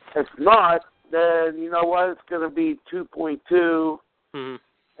 Right. If not, then you know what? It's going to be 2.2.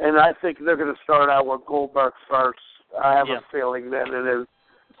 And I think they're going to start out with Goldberg first. I have a feeling that it is.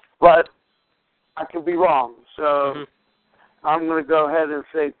 But I could be wrong. So I'm going to go ahead and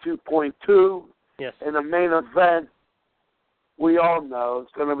say 2.2. Yes. In the main event, we all know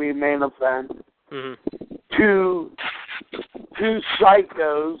it's going to be a main event. Two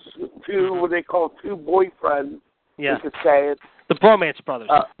psychos, what they call two boyfriends. Yeah. You could say it. The Bromance Brothers.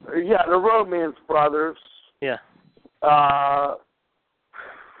 The Romance Brothers. Yeah.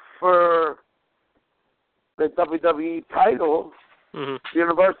 For the WWE title,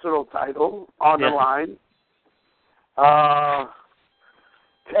 Universal title on the line.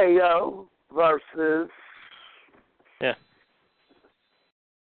 KO versus.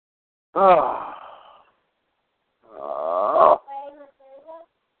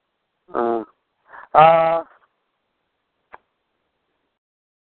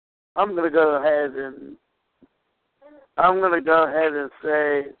 I'm gonna go ahead and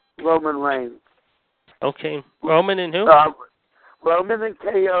say Roman Reigns. Okay. Roman and who? Roman and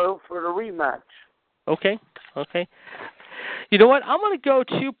KO for the rematch. Okay. You know what? I'm going to go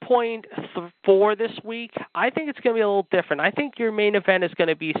 2.4 this week. I think it's going to be a little different. I think your main event is going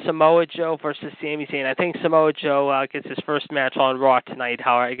to be Samoa Joe versus Sami Zayn. I think Samoa Joe gets his first match on Raw tonight,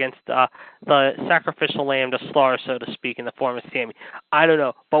 however, against the sacrificial lamb to slaughter, so to speak, in the form of Sami. I don't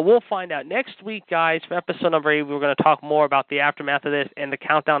know, but we'll find out. Next week, guys, for episode number 8, we're going to talk more about the aftermath of this and the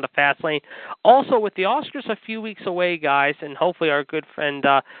countdown to Fastlane. Also, with the Oscars a few weeks away, guys, and hopefully our good friend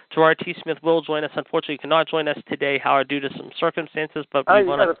Gerard T. Smith will join us. Unfortunately, he cannot join us today, however, due to some circumstances, but we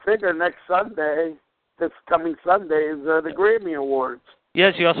want to... You got to figure next Sunday, this coming Sunday, is the Grammy Awards.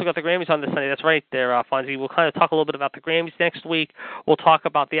 Yes, you also got the Grammys on this Sunday. That's right there, Fonzie. We'll kind of talk a little bit about the Grammys next week. We'll talk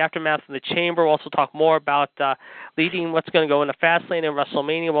about the aftermath of the Chamber. We'll also talk more about leading what's going to go into Fastlane and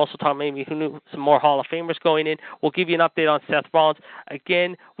WrestleMania. We'll also talk maybe some more Hall of Famers going in. We'll give you an update on Seth Rollins.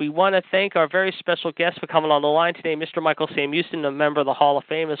 Again, we want to thank our very special guest for coming on the line today, Mr. Michael Sam Houston, a member of the Hall of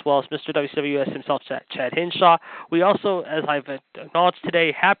Fame, as well as Mr. WCWUS himself, Chad Hinshaw. We also, as I've acknowledged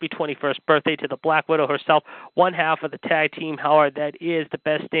today, happy 21st birthday to the Black Widow herself, one half of the tag team, however, that is the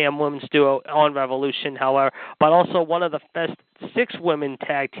best damn women's duo on Revolution, however, but also one of the best 6 women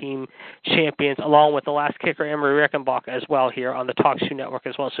tag team champions, along with the last kicker, Emery Rickenbach, as well here on the Talk Shoe Network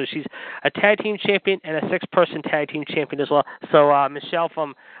as well. So she's a tag team champion and a 6-person tag team champion as well. So, Michelle,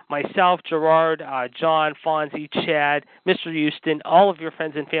 from myself, Gerard, John, Fonzie, Chad, Mr. Houston, all of your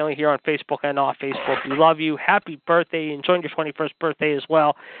friends and family here on Facebook and off Facebook, we love you. Happy birthday. Enjoying your 21st birthday as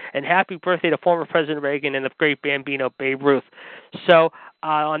well. And happy birthday to former President Reagan and the great Bambino, Babe Ruth. So,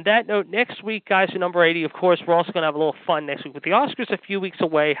 on that note, next week, guys, for number 80, of course, we're also going to have a little fun next week. With the Oscars a few weeks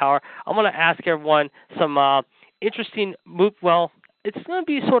away, however, I'm going to ask everyone some interesting it's going to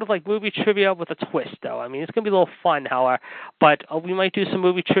be sort of like movie trivia with a twist, though. I mean, it's going to be a little fun, however. But we might do some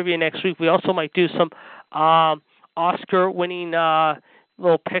movie trivia next week. We also might do some Oscar-winning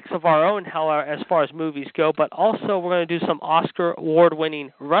little picks of our own, however, as far as movies go. But also, we're going to do some Oscar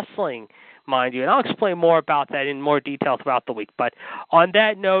award-winning wrestling, mind you. And I'll explain more about that in more detail throughout the week. But on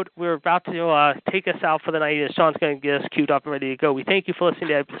that note, we're about to take us out for the night. As Sean's going to get us queued up and ready to go. We thank you for listening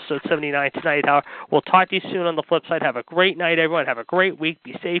to episode 79 tonight. We'll talk to you soon on the flip side. Have a great night, everyone. Have a great week.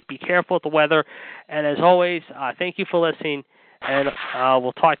 Be safe. Be careful with the weather. And as always, thank you for listening. And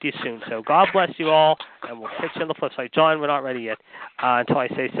we'll talk to you soon. So God bless you all, and we'll catch you on the flip side. John, we're not ready yet until I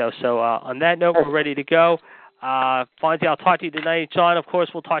say so. So on that note, we're ready to go. Fonzie, I'll talk to you tonight. John, of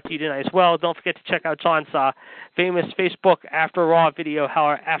course, we'll talk to you tonight as well. Don't forget to check out John's famous Facebook After Raw video,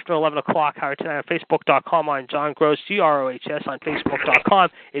 after 11 o'clock, tonight on Facebook.com on John Gross, GROHS on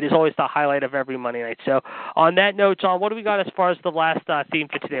Facebook.com. It is always the highlight of every Monday night. So on that note, John, what do we got as far as the last theme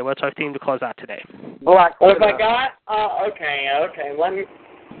for today? What's our theme to close out today? Black Widow. What have I got? Okay. Let me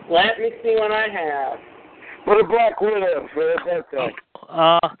see what I have. For the Black Widow for her birthday.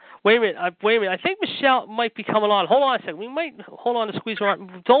 Wait a minute. I think Michelle might be coming on. Hold on a second. We might hold on to squeeze her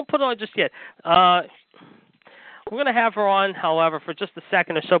on. Don't put it on just yet. We're going to have her on, however, for just a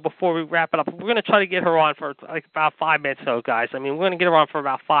second or so before we wrap it up. We're going to try to get her on for like about 5 minutes, though, guys. I mean, we're going to get her on for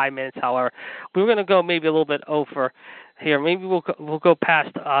about 5 minutes, however. We're going to go maybe a little bit over here. Maybe we'll go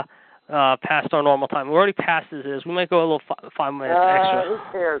past our normal time. We're already past as is. We might go a little 5 minutes extra. Who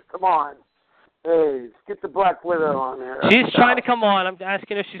cares? Come on. Hey, get the Black Widow on there. She's trying to come on. I'm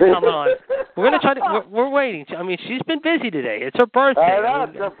asking if she's coming on. We're going to try to. We're waiting. I mean, she's been busy today. It's her birthday. I know,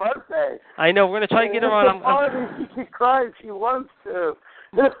 it's her birthday. I know. We're going to try to get her on. She can cry if she wants to.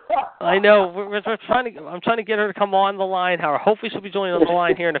 I know. We're trying to. I'm trying to get her to come on the line. However, hopefully she'll be joining on the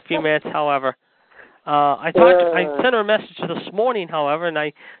line here in a few minutes. However. I sent her a message this morning, however, and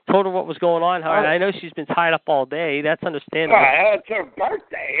I told her what was going on. However, I know she's been tied up all day. That's understandable. It's her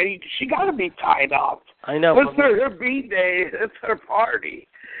birthday. She got to be tied up. I know. It's her B-day. It's her party.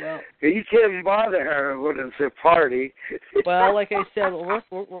 Well, you can't bother her when it's her party. Well, like I said,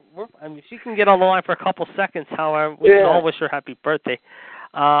 I mean, she can get on the line for a couple seconds. However, we can all wish her happy birthday.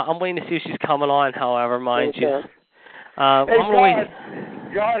 I'm waiting to see if she's coming on. However, mind you. Hey,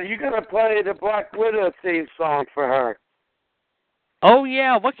 John, you got to play the Black Widow theme song for her. Oh,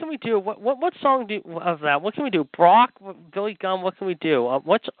 yeah. What can we do? What song of that? What can we do? Brock, Billy Gunn, what can we do? Or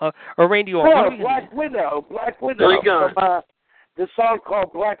Randy Orton? No, Black Widow. Billy Gunn. From, the song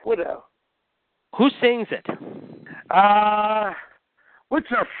called Black Widow. Who sings it? What's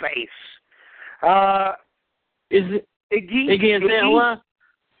her face? Is it Iggy Azalea?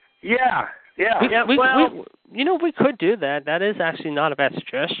 Yeah. We could do that. That is actually not a bad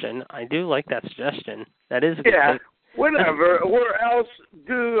suggestion. I do like that suggestion. That is a good thing. Whatever. Or else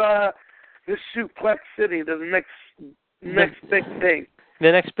do the Suplex City, the next big thing.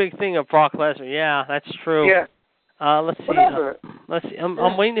 The next big thing of Brock Lesnar. Yeah, that's true. Yeah. Let's see. Whatever. Let's see.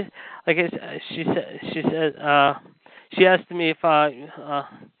 I'm waiting to. Like she asked me if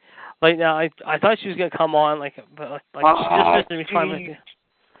like now I thought she was gonna come on she just messaged me 5 minutes.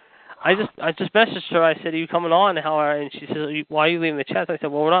 I just messaged her. I said, "Are you coming on, Howard?" And she said, "Why are you leaving the chat?" I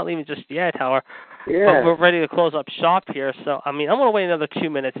said, "Well, we're not leaving just yet, Howard. Yeah. But we're ready to close up shop here. So, I mean, I'm going to wait another 2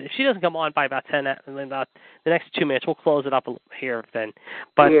 minutes. If she doesn't come on by about 10, about the next 2 minutes, we'll close it up here then.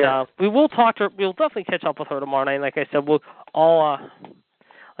 But we will talk to her. We'll definitely catch up with her tomorrow night. Like I said, we'll all.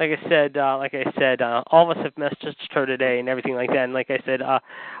 Like I said, all of us have messaged her today and everything like that. And like I said,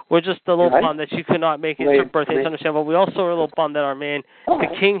 we're just a little bummed that she could not make it. It's her birthday. It's understandable. We also are a little bummed that our man, the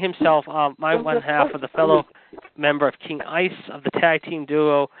King himself, my one half of the fellow member of King Ice of the tag team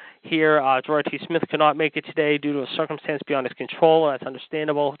duo here, Gerard T. Smith, could not make it today due to a circumstance beyond his control. That's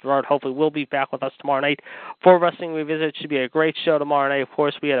understandable. Gerard hopefully will be back with us tomorrow night for Wrestling Revisited. It should be a great show tomorrow night. Of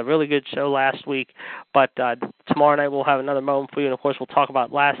course, we had a really good show last week, but tomorrow night we'll have another moment for you. And, of course, we'll talk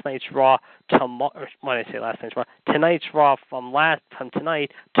about last night's Raw tonight's Raw from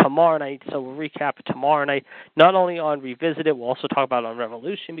tonight, tomorrow night. So we'll recap it tomorrow night, not only on Revisited, we'll also talk about on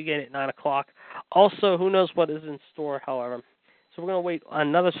Revolution beginning at 9 o'clock. Also, who knows what is in store, however. So we're going to wait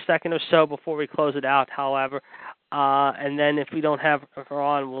another second or so before we close it out, however. And then if we don't have her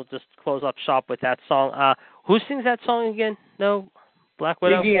on, we'll just close up shop with that song. Who sings that song again? No? Black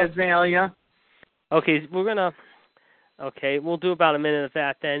Widow? Iggy Azalea. Okay, we'll do about a minute of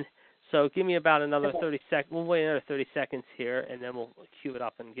that then. So give me about another 30 seconds. We'll wait another 30 seconds here, and then we'll cue it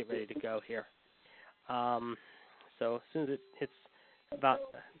up and get ready to go here. So as soon as it hits about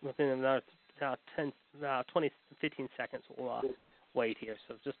within another 20, 15 seconds, we'll wait here.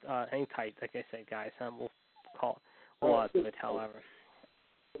 So just hang tight, like I said, guys. We'll do it, however.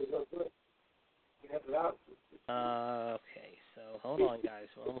 Okay, so hold on, guys.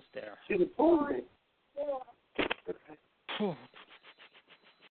 We're almost there.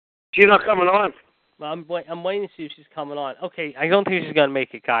 She's not coming on. Well, I'm waiting to see if she's coming on. Okay, I don't think she's going to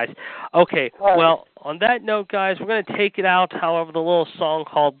make it, guys. Okay, well, on that note, guys, we're going to take it out, however, the little song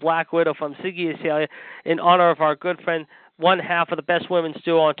called Black Widow from Iggy Azalea in honor of our good friend, one half of the best women's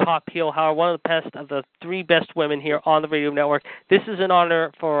duo on Top Heel, however, one of the best of the three best women here on the radio network. This is in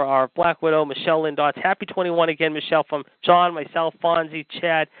honor for our Black Widow, Michelle Lindotz. Happy 21 again, Michelle, from John, myself, Fonzie,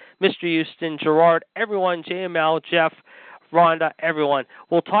 Chad, Mr. Houston, Gerard, everyone, JML, Jeff, Rhonda, everyone.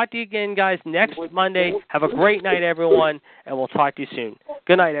 We'll talk to you again, guys, next Monday. Have a great night, everyone, and we'll talk to you soon.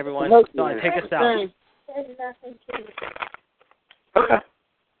 Good night, everyone. Don, take us out. Okay.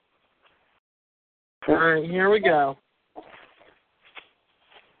 All right, here we go.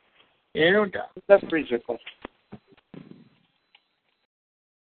 Here we go. That's freezer question.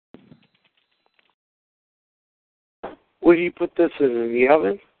 Will you put this in the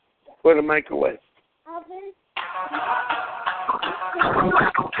oven or the microwave? Oven.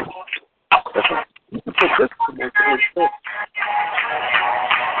 Put this in the microwave.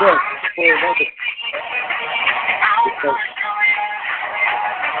 Yes, for another.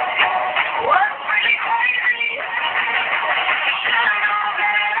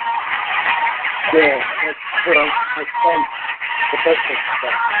 Yeah, that's what my son, the best of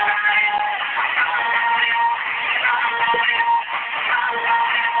stuff.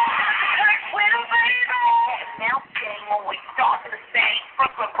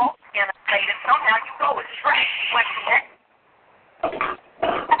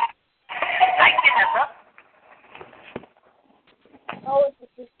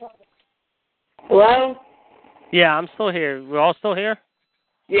 Hello? Yeah, I'm still here. We're all still here?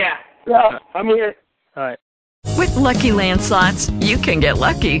 Yeah. Yeah, I'm here. All right. With Lucky Land Slots, you can get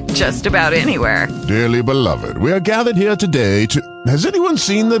lucky just about anywhere. Dearly beloved, we are gathered here today to... Has anyone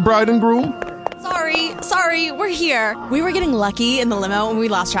seen the bride and groom? Sorry, we're here. We were getting lucky in the limo and we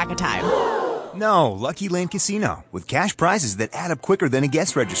lost track of time. No, Lucky Land Casino, with cash prizes that add up quicker than a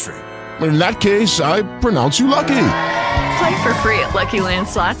guest registry. In that case, I pronounce you lucky. Play for free at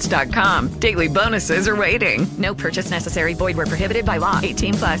LuckyLandSlots.com. Daily bonuses are waiting. No purchase necessary. Void where prohibited by law.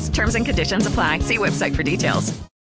 18+. Terms and conditions apply. See website for details.